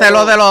 chequéate pero-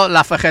 lo de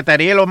la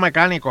ferretería y los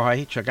mecánicos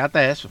ahí,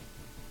 chequéate eso.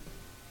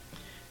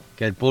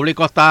 Que el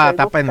público está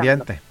Estoy buscando.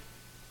 pendiente.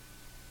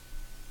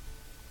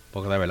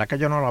 Porque de verdad que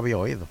yo no lo había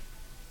oído.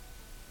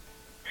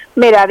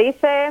 Mira,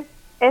 dice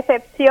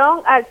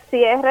excepción al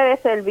cierre de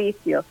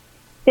servicios,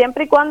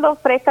 siempre y cuando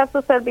ofrezcan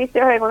sus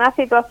servicios en una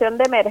situación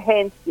de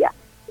emergencia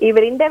y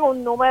brinden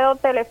un número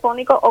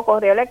telefónico o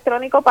correo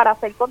electrónico para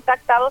ser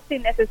contactados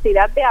sin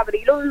necesidad de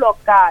abrir un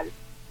local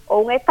o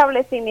un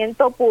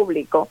establecimiento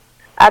público,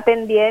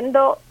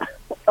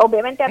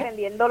 obviamente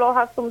atendiendo los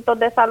asuntos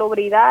de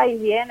salubridad,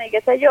 higiene y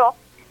qué sé yo.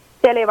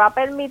 Se le va a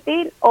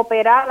permitir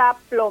operar a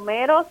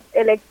plomeros,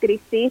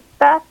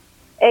 electricistas,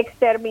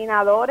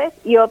 exterminadores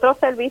y otros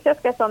servicios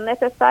que son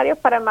necesarios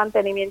para el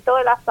mantenimiento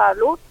de la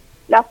salud,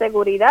 la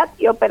seguridad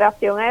y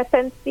operación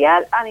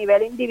esencial a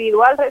nivel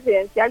individual,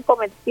 residencial,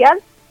 comercial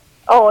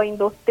o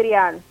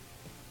industrial.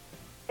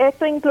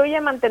 Esto incluye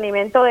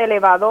mantenimiento de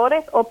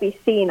elevadores o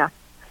piscinas,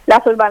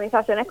 Las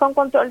urbanizaciones con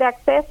control de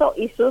acceso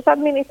y sus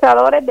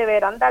administradores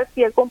deberán dar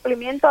fiel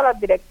cumplimiento a las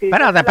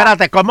directivas.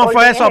 Espérate, ¿cómo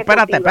fue eso?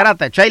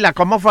 Espérate, Sheila,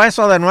 ¿cómo fue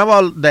eso de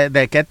nuevo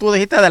de qué tú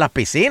dijiste de las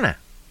piscinas?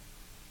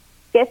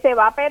 Que se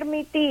va a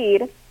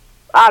permitir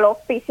a los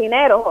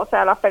piscineros, o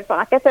sea, a las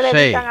personas que se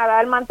dedican a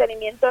dar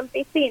mantenimiento en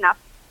piscinas,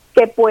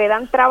 que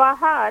puedan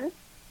trabajar.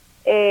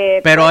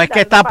 Pero es que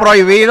está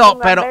prohibido,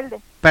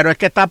 pero es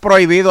que está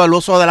prohibido el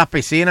uso de las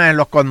piscinas en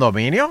los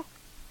condominios.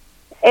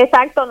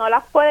 Exacto, no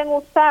las pueden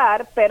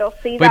usar, pero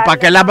sí. Pues ¿para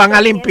qué las van a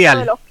limpiar?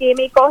 De los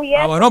químicos y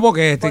eso, bueno,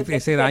 porque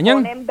se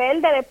dañan. ponen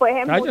verde, después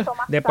es mucho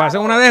más Después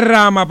hacen caro. una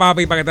derrama,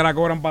 papi, para que te la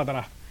cobran para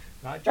atrás.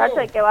 Chacho,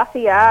 hay que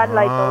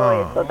vaciarla y todo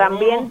eso.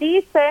 También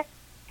dice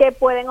que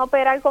pueden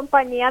operar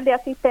compañías de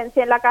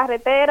asistencia en la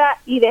carretera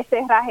y de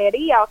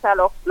cerrajería, o sea,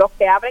 los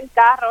que abren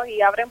carros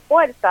y abren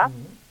puertas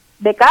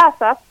de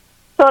casas,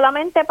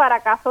 solamente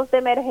para casos de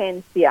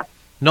emergencia.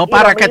 No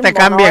para que te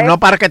cambien, no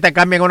para que te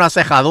cambien una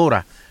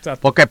cejadura.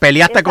 Porque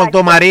peleaste con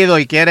tu marido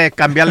y quieres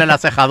cambiarle la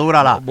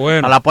cejadura a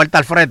la puerta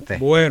al frente.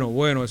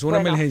 Bueno, es una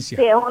emergencia.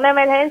 Sí, es una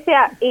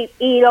emergencia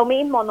y lo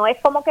mismo, no es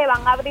como que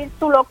van a abrir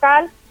su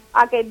local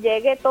a que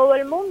llegue todo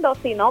el mundo,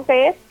 sino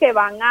que es que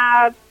van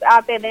a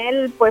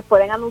tener, pues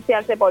pueden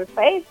anunciarse por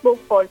Facebook,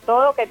 por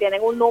todo, que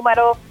tienen un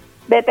número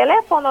de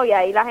teléfono y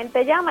ahí la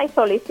gente llama y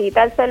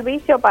solicita el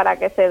servicio para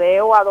que se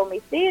dé o a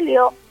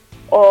domicilio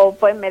o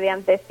pues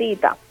mediante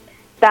cita.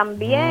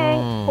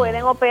 También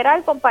pueden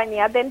operar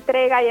compañías de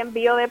entrega y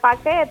envío de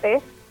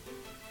paquetes.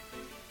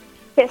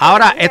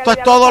 Ahora, ¿esto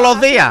es todos los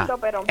días?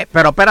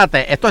 Pero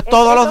espérate, ¿esto es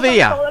todos los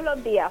días? Todos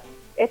los días.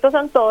 Estos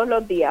son todos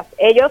los días.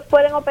 Ellos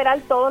pueden operar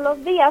todos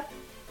los días,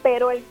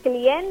 pero el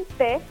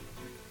cliente,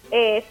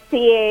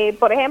 si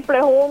por ejemplo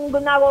es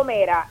una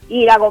gomera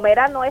y la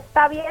gomera no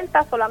está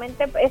abierta,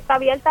 solamente está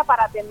abierta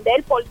para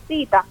atender por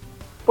cita,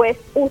 pues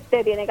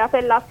usted tiene que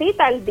hacer la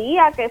cita el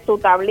día que su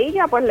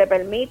tablilla pues le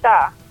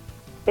permita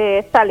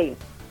salir.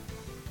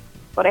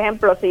 Por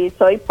ejemplo, si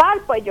soy par,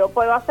 pues yo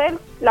puedo hacer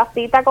la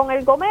cita con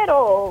el gomero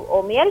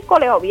o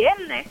miércoles o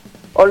viernes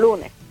o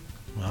lunes.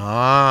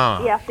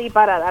 Y así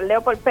para darle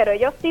pero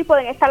ellos sí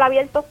pueden estar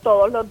abiertos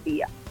todos los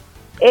días.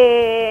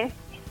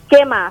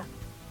 ¿Qué más?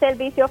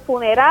 Servicios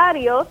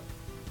funerarios,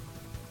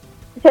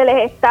 se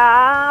les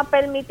está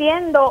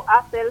permitiendo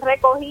hacer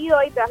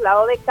recogido y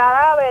traslado de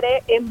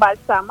cadáveres,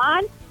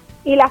 embalsamar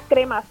y las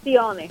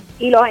cremaciones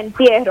y los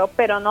entierros,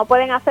 pero no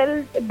pueden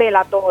hacer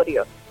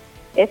velatorios.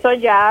 Eso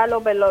ya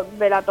los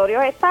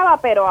velatorios estaba,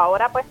 pero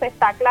ahora pues se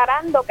está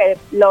aclarando que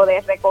lo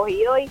de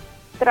recogido y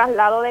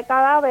traslado de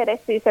cadáveres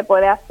sí se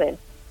puede hacer.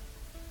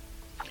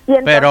 Y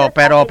entonces,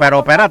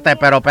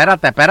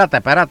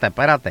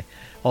 espérate.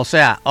 O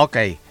sea,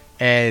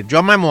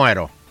 yo me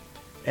muero.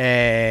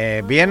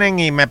 Vienen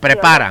y me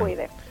preparan.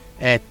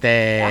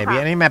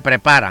 Vienen y me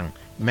preparan.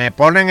 Me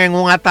ponen en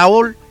un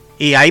ataúd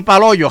y ahí para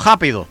el hoyo,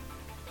 rápido.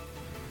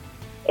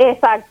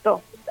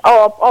 Exacto.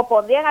 O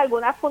podrían,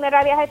 algunas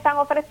funerarias están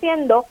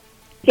ofreciendo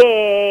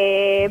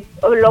que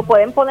lo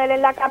pueden poner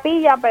en la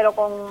capilla, pero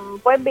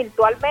pues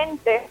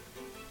virtualmente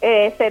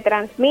se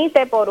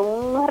transmite por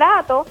un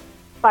rato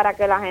para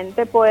que la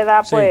gente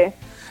pueda pues...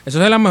 Eso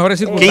es de las mejores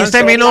circunstancias.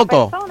 15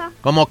 minutos,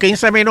 como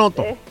 15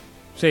 minutos.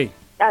 Sí.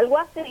 Algo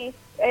así.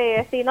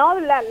 Si no,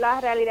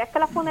 la realidad es que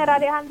las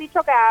funerarias han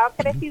dicho que ha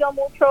crecido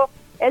mucho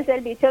el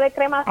servicio de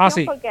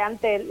cremación, porque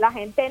ante la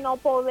gente no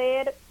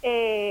poder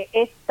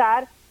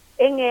estar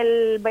en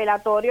el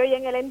velatorio y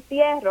en el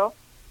entierro,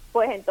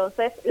 pues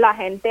entonces la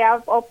gente ha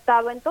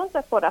optado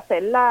entonces por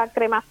hacer la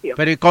cremación.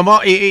 Pero ¿y cómo?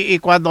 Y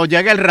cuando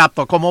llegue el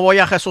rapto, ¿cómo voy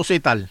a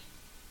resucitar?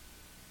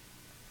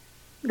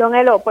 Don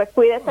Elo, pues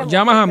cuídese.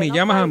 Llamas a mí.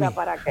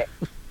 ¿Para qué?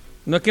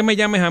 No es que me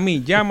llames a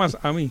mí, llamas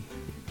a mí.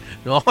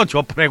 No,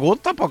 yo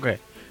pregunto porque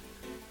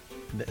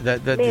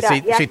Mira,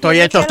 si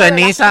estoy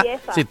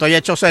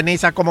hecho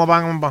ceniza, ¿cómo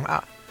van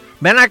a...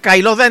 Ven acá,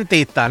 y los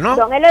dentistas, ¿no?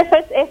 Don Elo,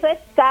 eso es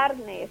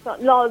carne.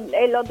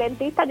 Los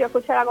dentistas, yo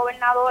escuché a la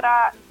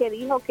gobernadora que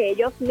dijo que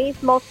ellos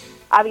mismos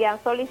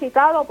habían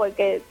solicitado,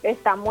 porque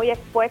están muy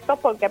expuestos,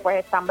 porque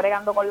pues están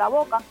bregando con la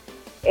boca,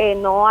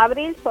 no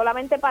abrir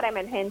solamente para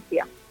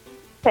emergencia.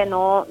 O sea,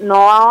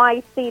 no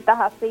hay citas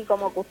así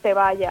como que usted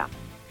vaya.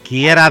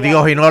 Quiera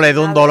Dios y no le dé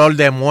un dolor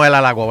de muela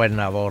a la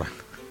gobernadora.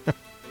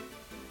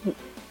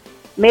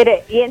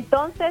 Mire, y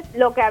entonces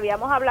lo que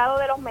habíamos hablado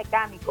de los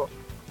mecánicos.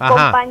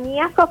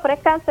 Compañías que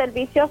ofrezcan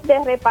servicios de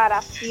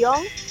reparación,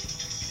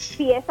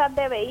 piezas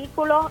de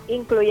vehículos,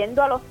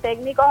 incluyendo a los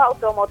técnicos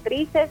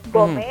automotrices,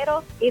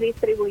 gomeros y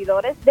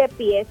distribuidores de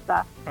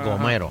piezas.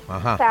 Gomeros,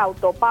 O sea,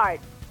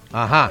 autoparts.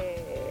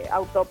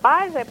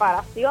 Autoparts,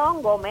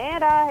 reparación,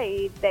 gomeras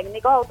y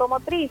técnicos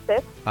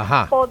automotrices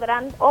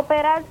podrán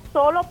operar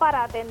solo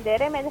para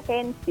atender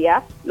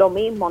emergencias. Lo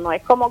mismo, no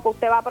es como que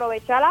usted va a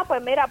aprovechar,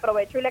 pues mira,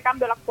 aprovecho y le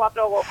cambio las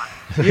 4 gomas.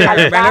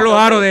 Ven los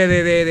aros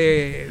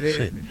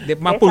de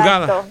más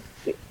pulgadas.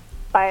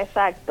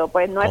 Exacto,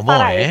 pues no es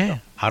para eso.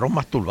 Aros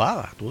más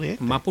pulgadas, tú dices.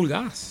 Más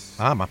pulgadas.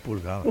 Más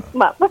pulgadas.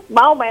 Más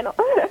o menos.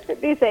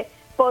 Dice,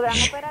 podrán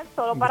operar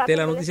solo para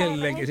la noticia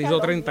que se hizo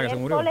 30 que se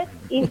murió.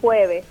 Y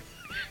jueves.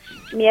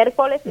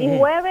 miércoles y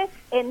jueves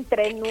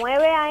entre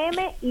 9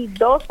 a.m. y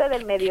 12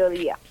 del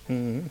mediodía,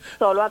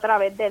 solo a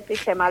través del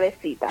sistema de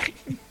citas.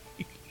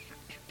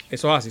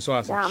 Eso hace.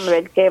 Déjame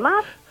ver qué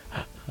más.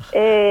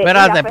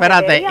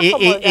 Espérate.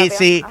 Y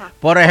si,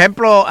 por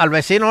ejemplo, al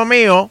vecino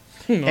mío,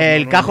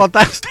 el carro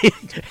taxi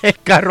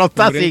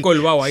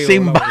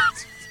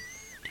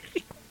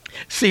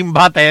sin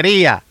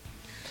batería,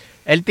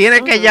 él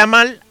tiene que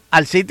llamar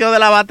al sitio de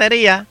la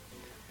batería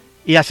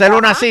y hacerle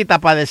una cita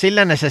para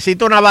decirle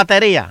necesito una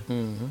batería.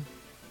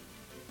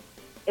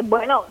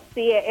 Bueno,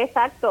 sí,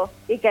 exacto.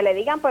 Y que le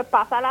digan, pues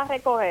pásala a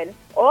recoger.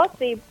 O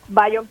si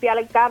va a yompear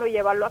el carro y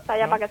llevarlo hasta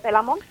allá para que se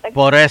la monten.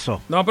 Por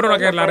eso. No, pero la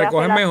que la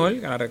recoge es mejor,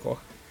 que la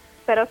recoja.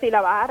 Pero si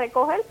la vas a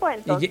recoger, pues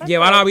entonces... Y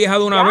lleva a la vieja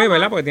de una vez,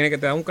 ¿verdad? Porque tiene que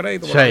te dar un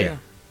crédito por la vieja.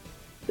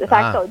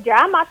 Exacto.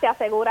 Llama, te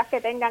aseguras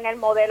que tengan el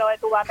modelo de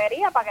tu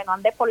batería para que no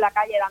andes por la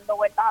calle dando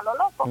vueltas a lo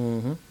loco.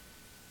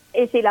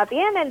 Y si la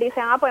tienen,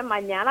 dicen, pues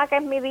mañana que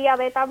es mi día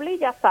de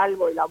tablilla,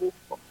 salgo y la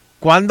busco.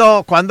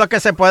 ¿Cuándo es que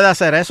se puede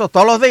hacer eso?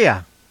 ¿Todos los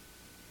días?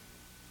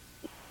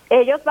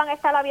 Ellos van a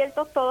estar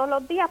abiertos todos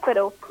los días,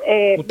 pero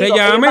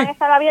ellos van a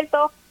estar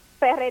abiertos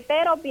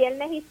ferreteros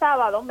viernes y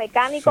sábado,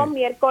 mecánicos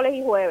miércoles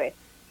y jueves.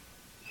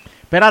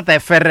 Espérate,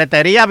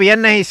 ferretería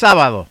viernes y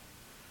sábado.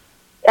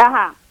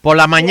 Ajá. Por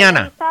la mañana.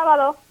 Viernes y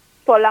sábado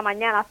por la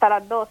mañana hasta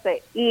las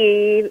 12.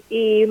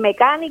 Y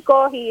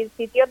mecánicos y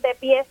sitios de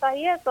piezas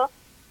y eso,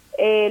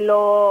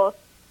 los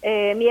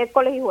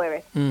miércoles y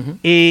jueves.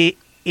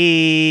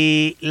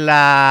 Y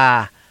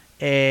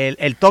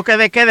el toque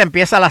de queda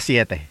empieza a las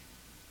 7.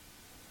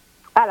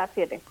 A las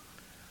 7.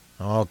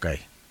 Ok.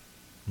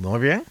 Muy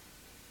bien.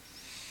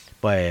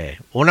 Pues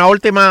una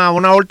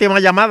última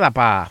llamada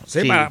para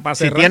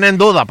si tienen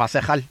duda para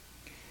cejar.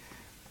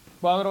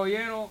 Cuadro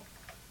lleno.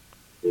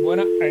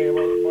 Buena,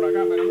 por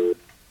acá, pero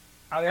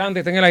adelante,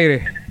 está en el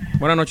aire.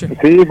 Buenas noches.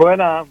 Sí,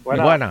 buena.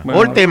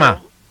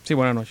 Última. Sí,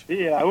 buenas noches. Sí,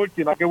 la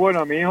última, qué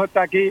bueno. Mi hijo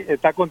está aquí,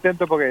 está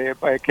contento porque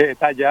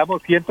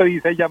llevamos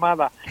 116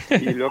 llamadas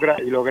y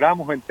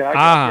logramos entrar.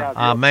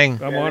 Amén.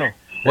 Bueno.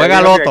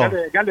 Juega loto.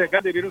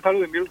 Envíe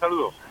un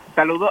saludo.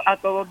 Saludos a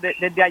todos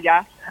desde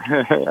allá.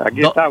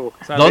 Aquí estamos.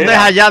 ¿Dónde es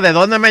allá? ¿De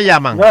dónde me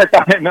llaman?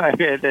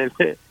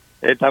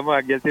 Estamos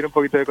aquí, él tiene un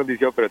poquito de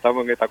condición, pero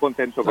está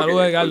contento.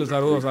 Saludos, Edgardo,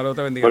 saludos,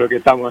 te bendiga. Por lo que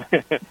estamos.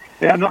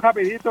 No,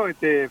 rapidito,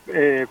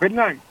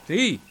 Fernán.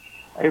 Sí.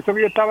 Eso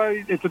que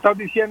tú estabas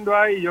diciendo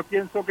ahí, yo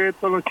pienso que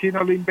esto los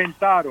chinos lo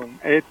inventaron,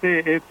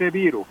 este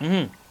virus.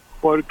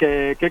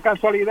 Porque qué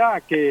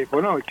casualidad que,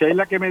 que es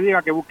la que me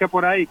diga que busque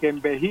por ahí, que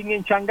en Beijing y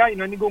en Shanghái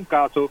no hay ningún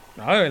caso.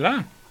 Ah, ¿de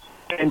verdad?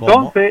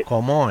 Entonces,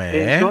 ¿Cómo es?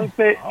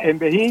 Entonces, en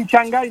Beijing y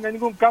Shanghái no hay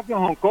ningún caso, en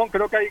Hong Kong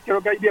creo que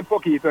hay bien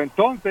poquito.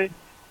 Entonces,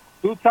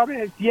 tú sabes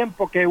el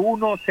tiempo que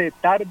uno se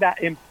tarda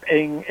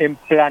en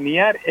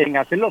planear, en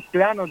hacer los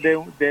planos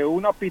de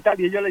un hospital,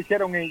 y ellos lo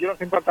hicieron en yo no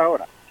sé cuántas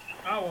horas.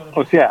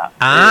 O sea,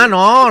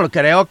 no,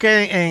 creo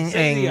que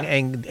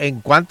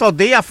en ¿cuántos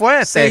días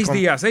fue? 6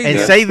 días. En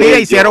 6 días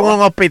hicieron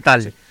un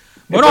hospital. Sí.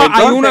 Bueno,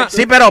 hay una...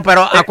 Sí, pero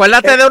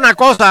acuérdate de una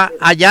cosa,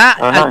 allá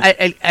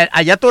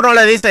tú no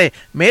le dices,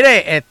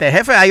 mire,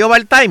 jefe, hay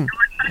overtime,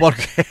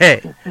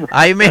 porque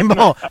ahí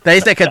mismo te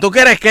dice que tú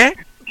quieres ¿qué?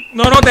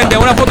 No, te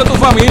envían una foto de tu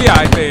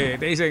familia, te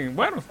dicen,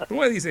 bueno, tú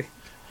me dices.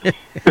 Sí,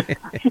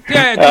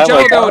 he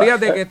escuchado teorías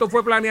de que esto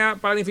fue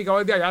planificado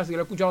desde allá, sí lo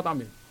he escuchado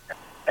también.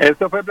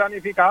 Esto fue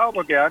planificado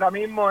porque ahora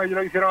mismo ellos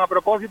lo hicieron a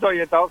propósito y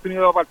Estados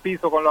Unidos va para el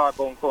piso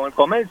con el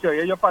comercio y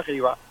ellos para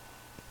arriba.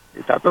 Y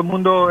está todo el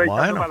mundo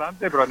echando para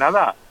adelante, pero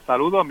nada,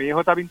 saludos, mi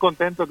hijo está bien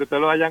contento que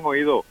ustedes lo hayan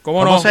oído.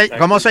 ¿Cómo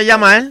se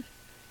llama él?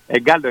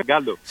 Edgardo.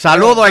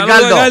 Saludos,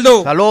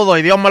 Edgardo. Saludos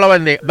y Dios me lo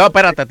bendiga. No,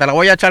 espérate, te lo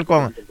voy a echar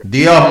con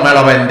Dios me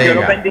lo bendiga. Dios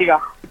lo bendiga.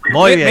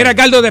 Muy bien. Mira,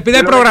 Edgardo, despide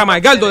el programa.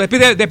 Edgardo,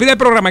 despide el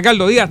programa.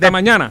 Edgardo, di hasta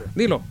mañana.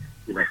 Dilo.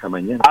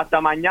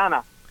 Hasta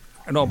mañana.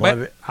 No,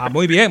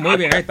 muy bien.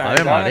 Ahí está.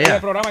 María.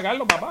 El programa,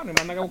 Edgardo, papá, no me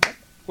manda que buscar.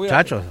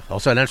 Chacho, o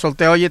sea, en el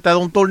sorteo oye te da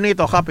un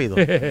turnito rápido.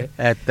 No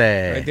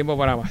hay tiempo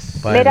para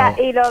más. Bueno. Mira,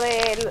 y lo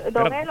de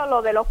Don Elo,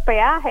 lo de los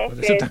peajes,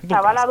 que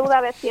estaba la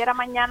duda de si era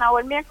mañana o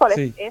el miércoles,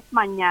 es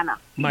mañana.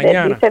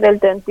 Dice del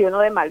 31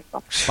 de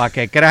marzo. Para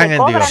que crean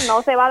en Dios.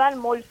 No se va a dar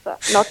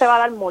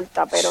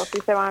multa, pero sí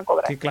se van a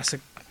cobrar. Qué clase.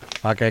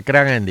 Para que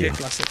crean en Dios.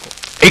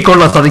 Y con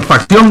la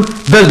satisfacción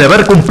del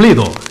deber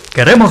cumplido,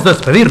 queremos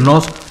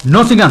despedirnos,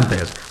 no sin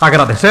antes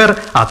agradecer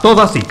a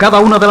todas y cada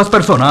una de las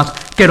personas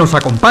que nos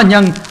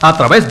acompañan a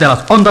través de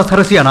las ondas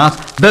hercianas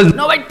del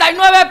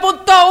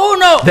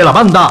 99.1 de la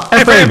banda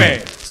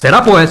FM.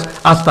 Será pues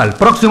hasta el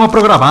próximo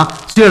programa,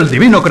 si el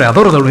divino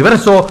creador del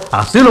universo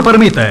así lo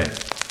permite.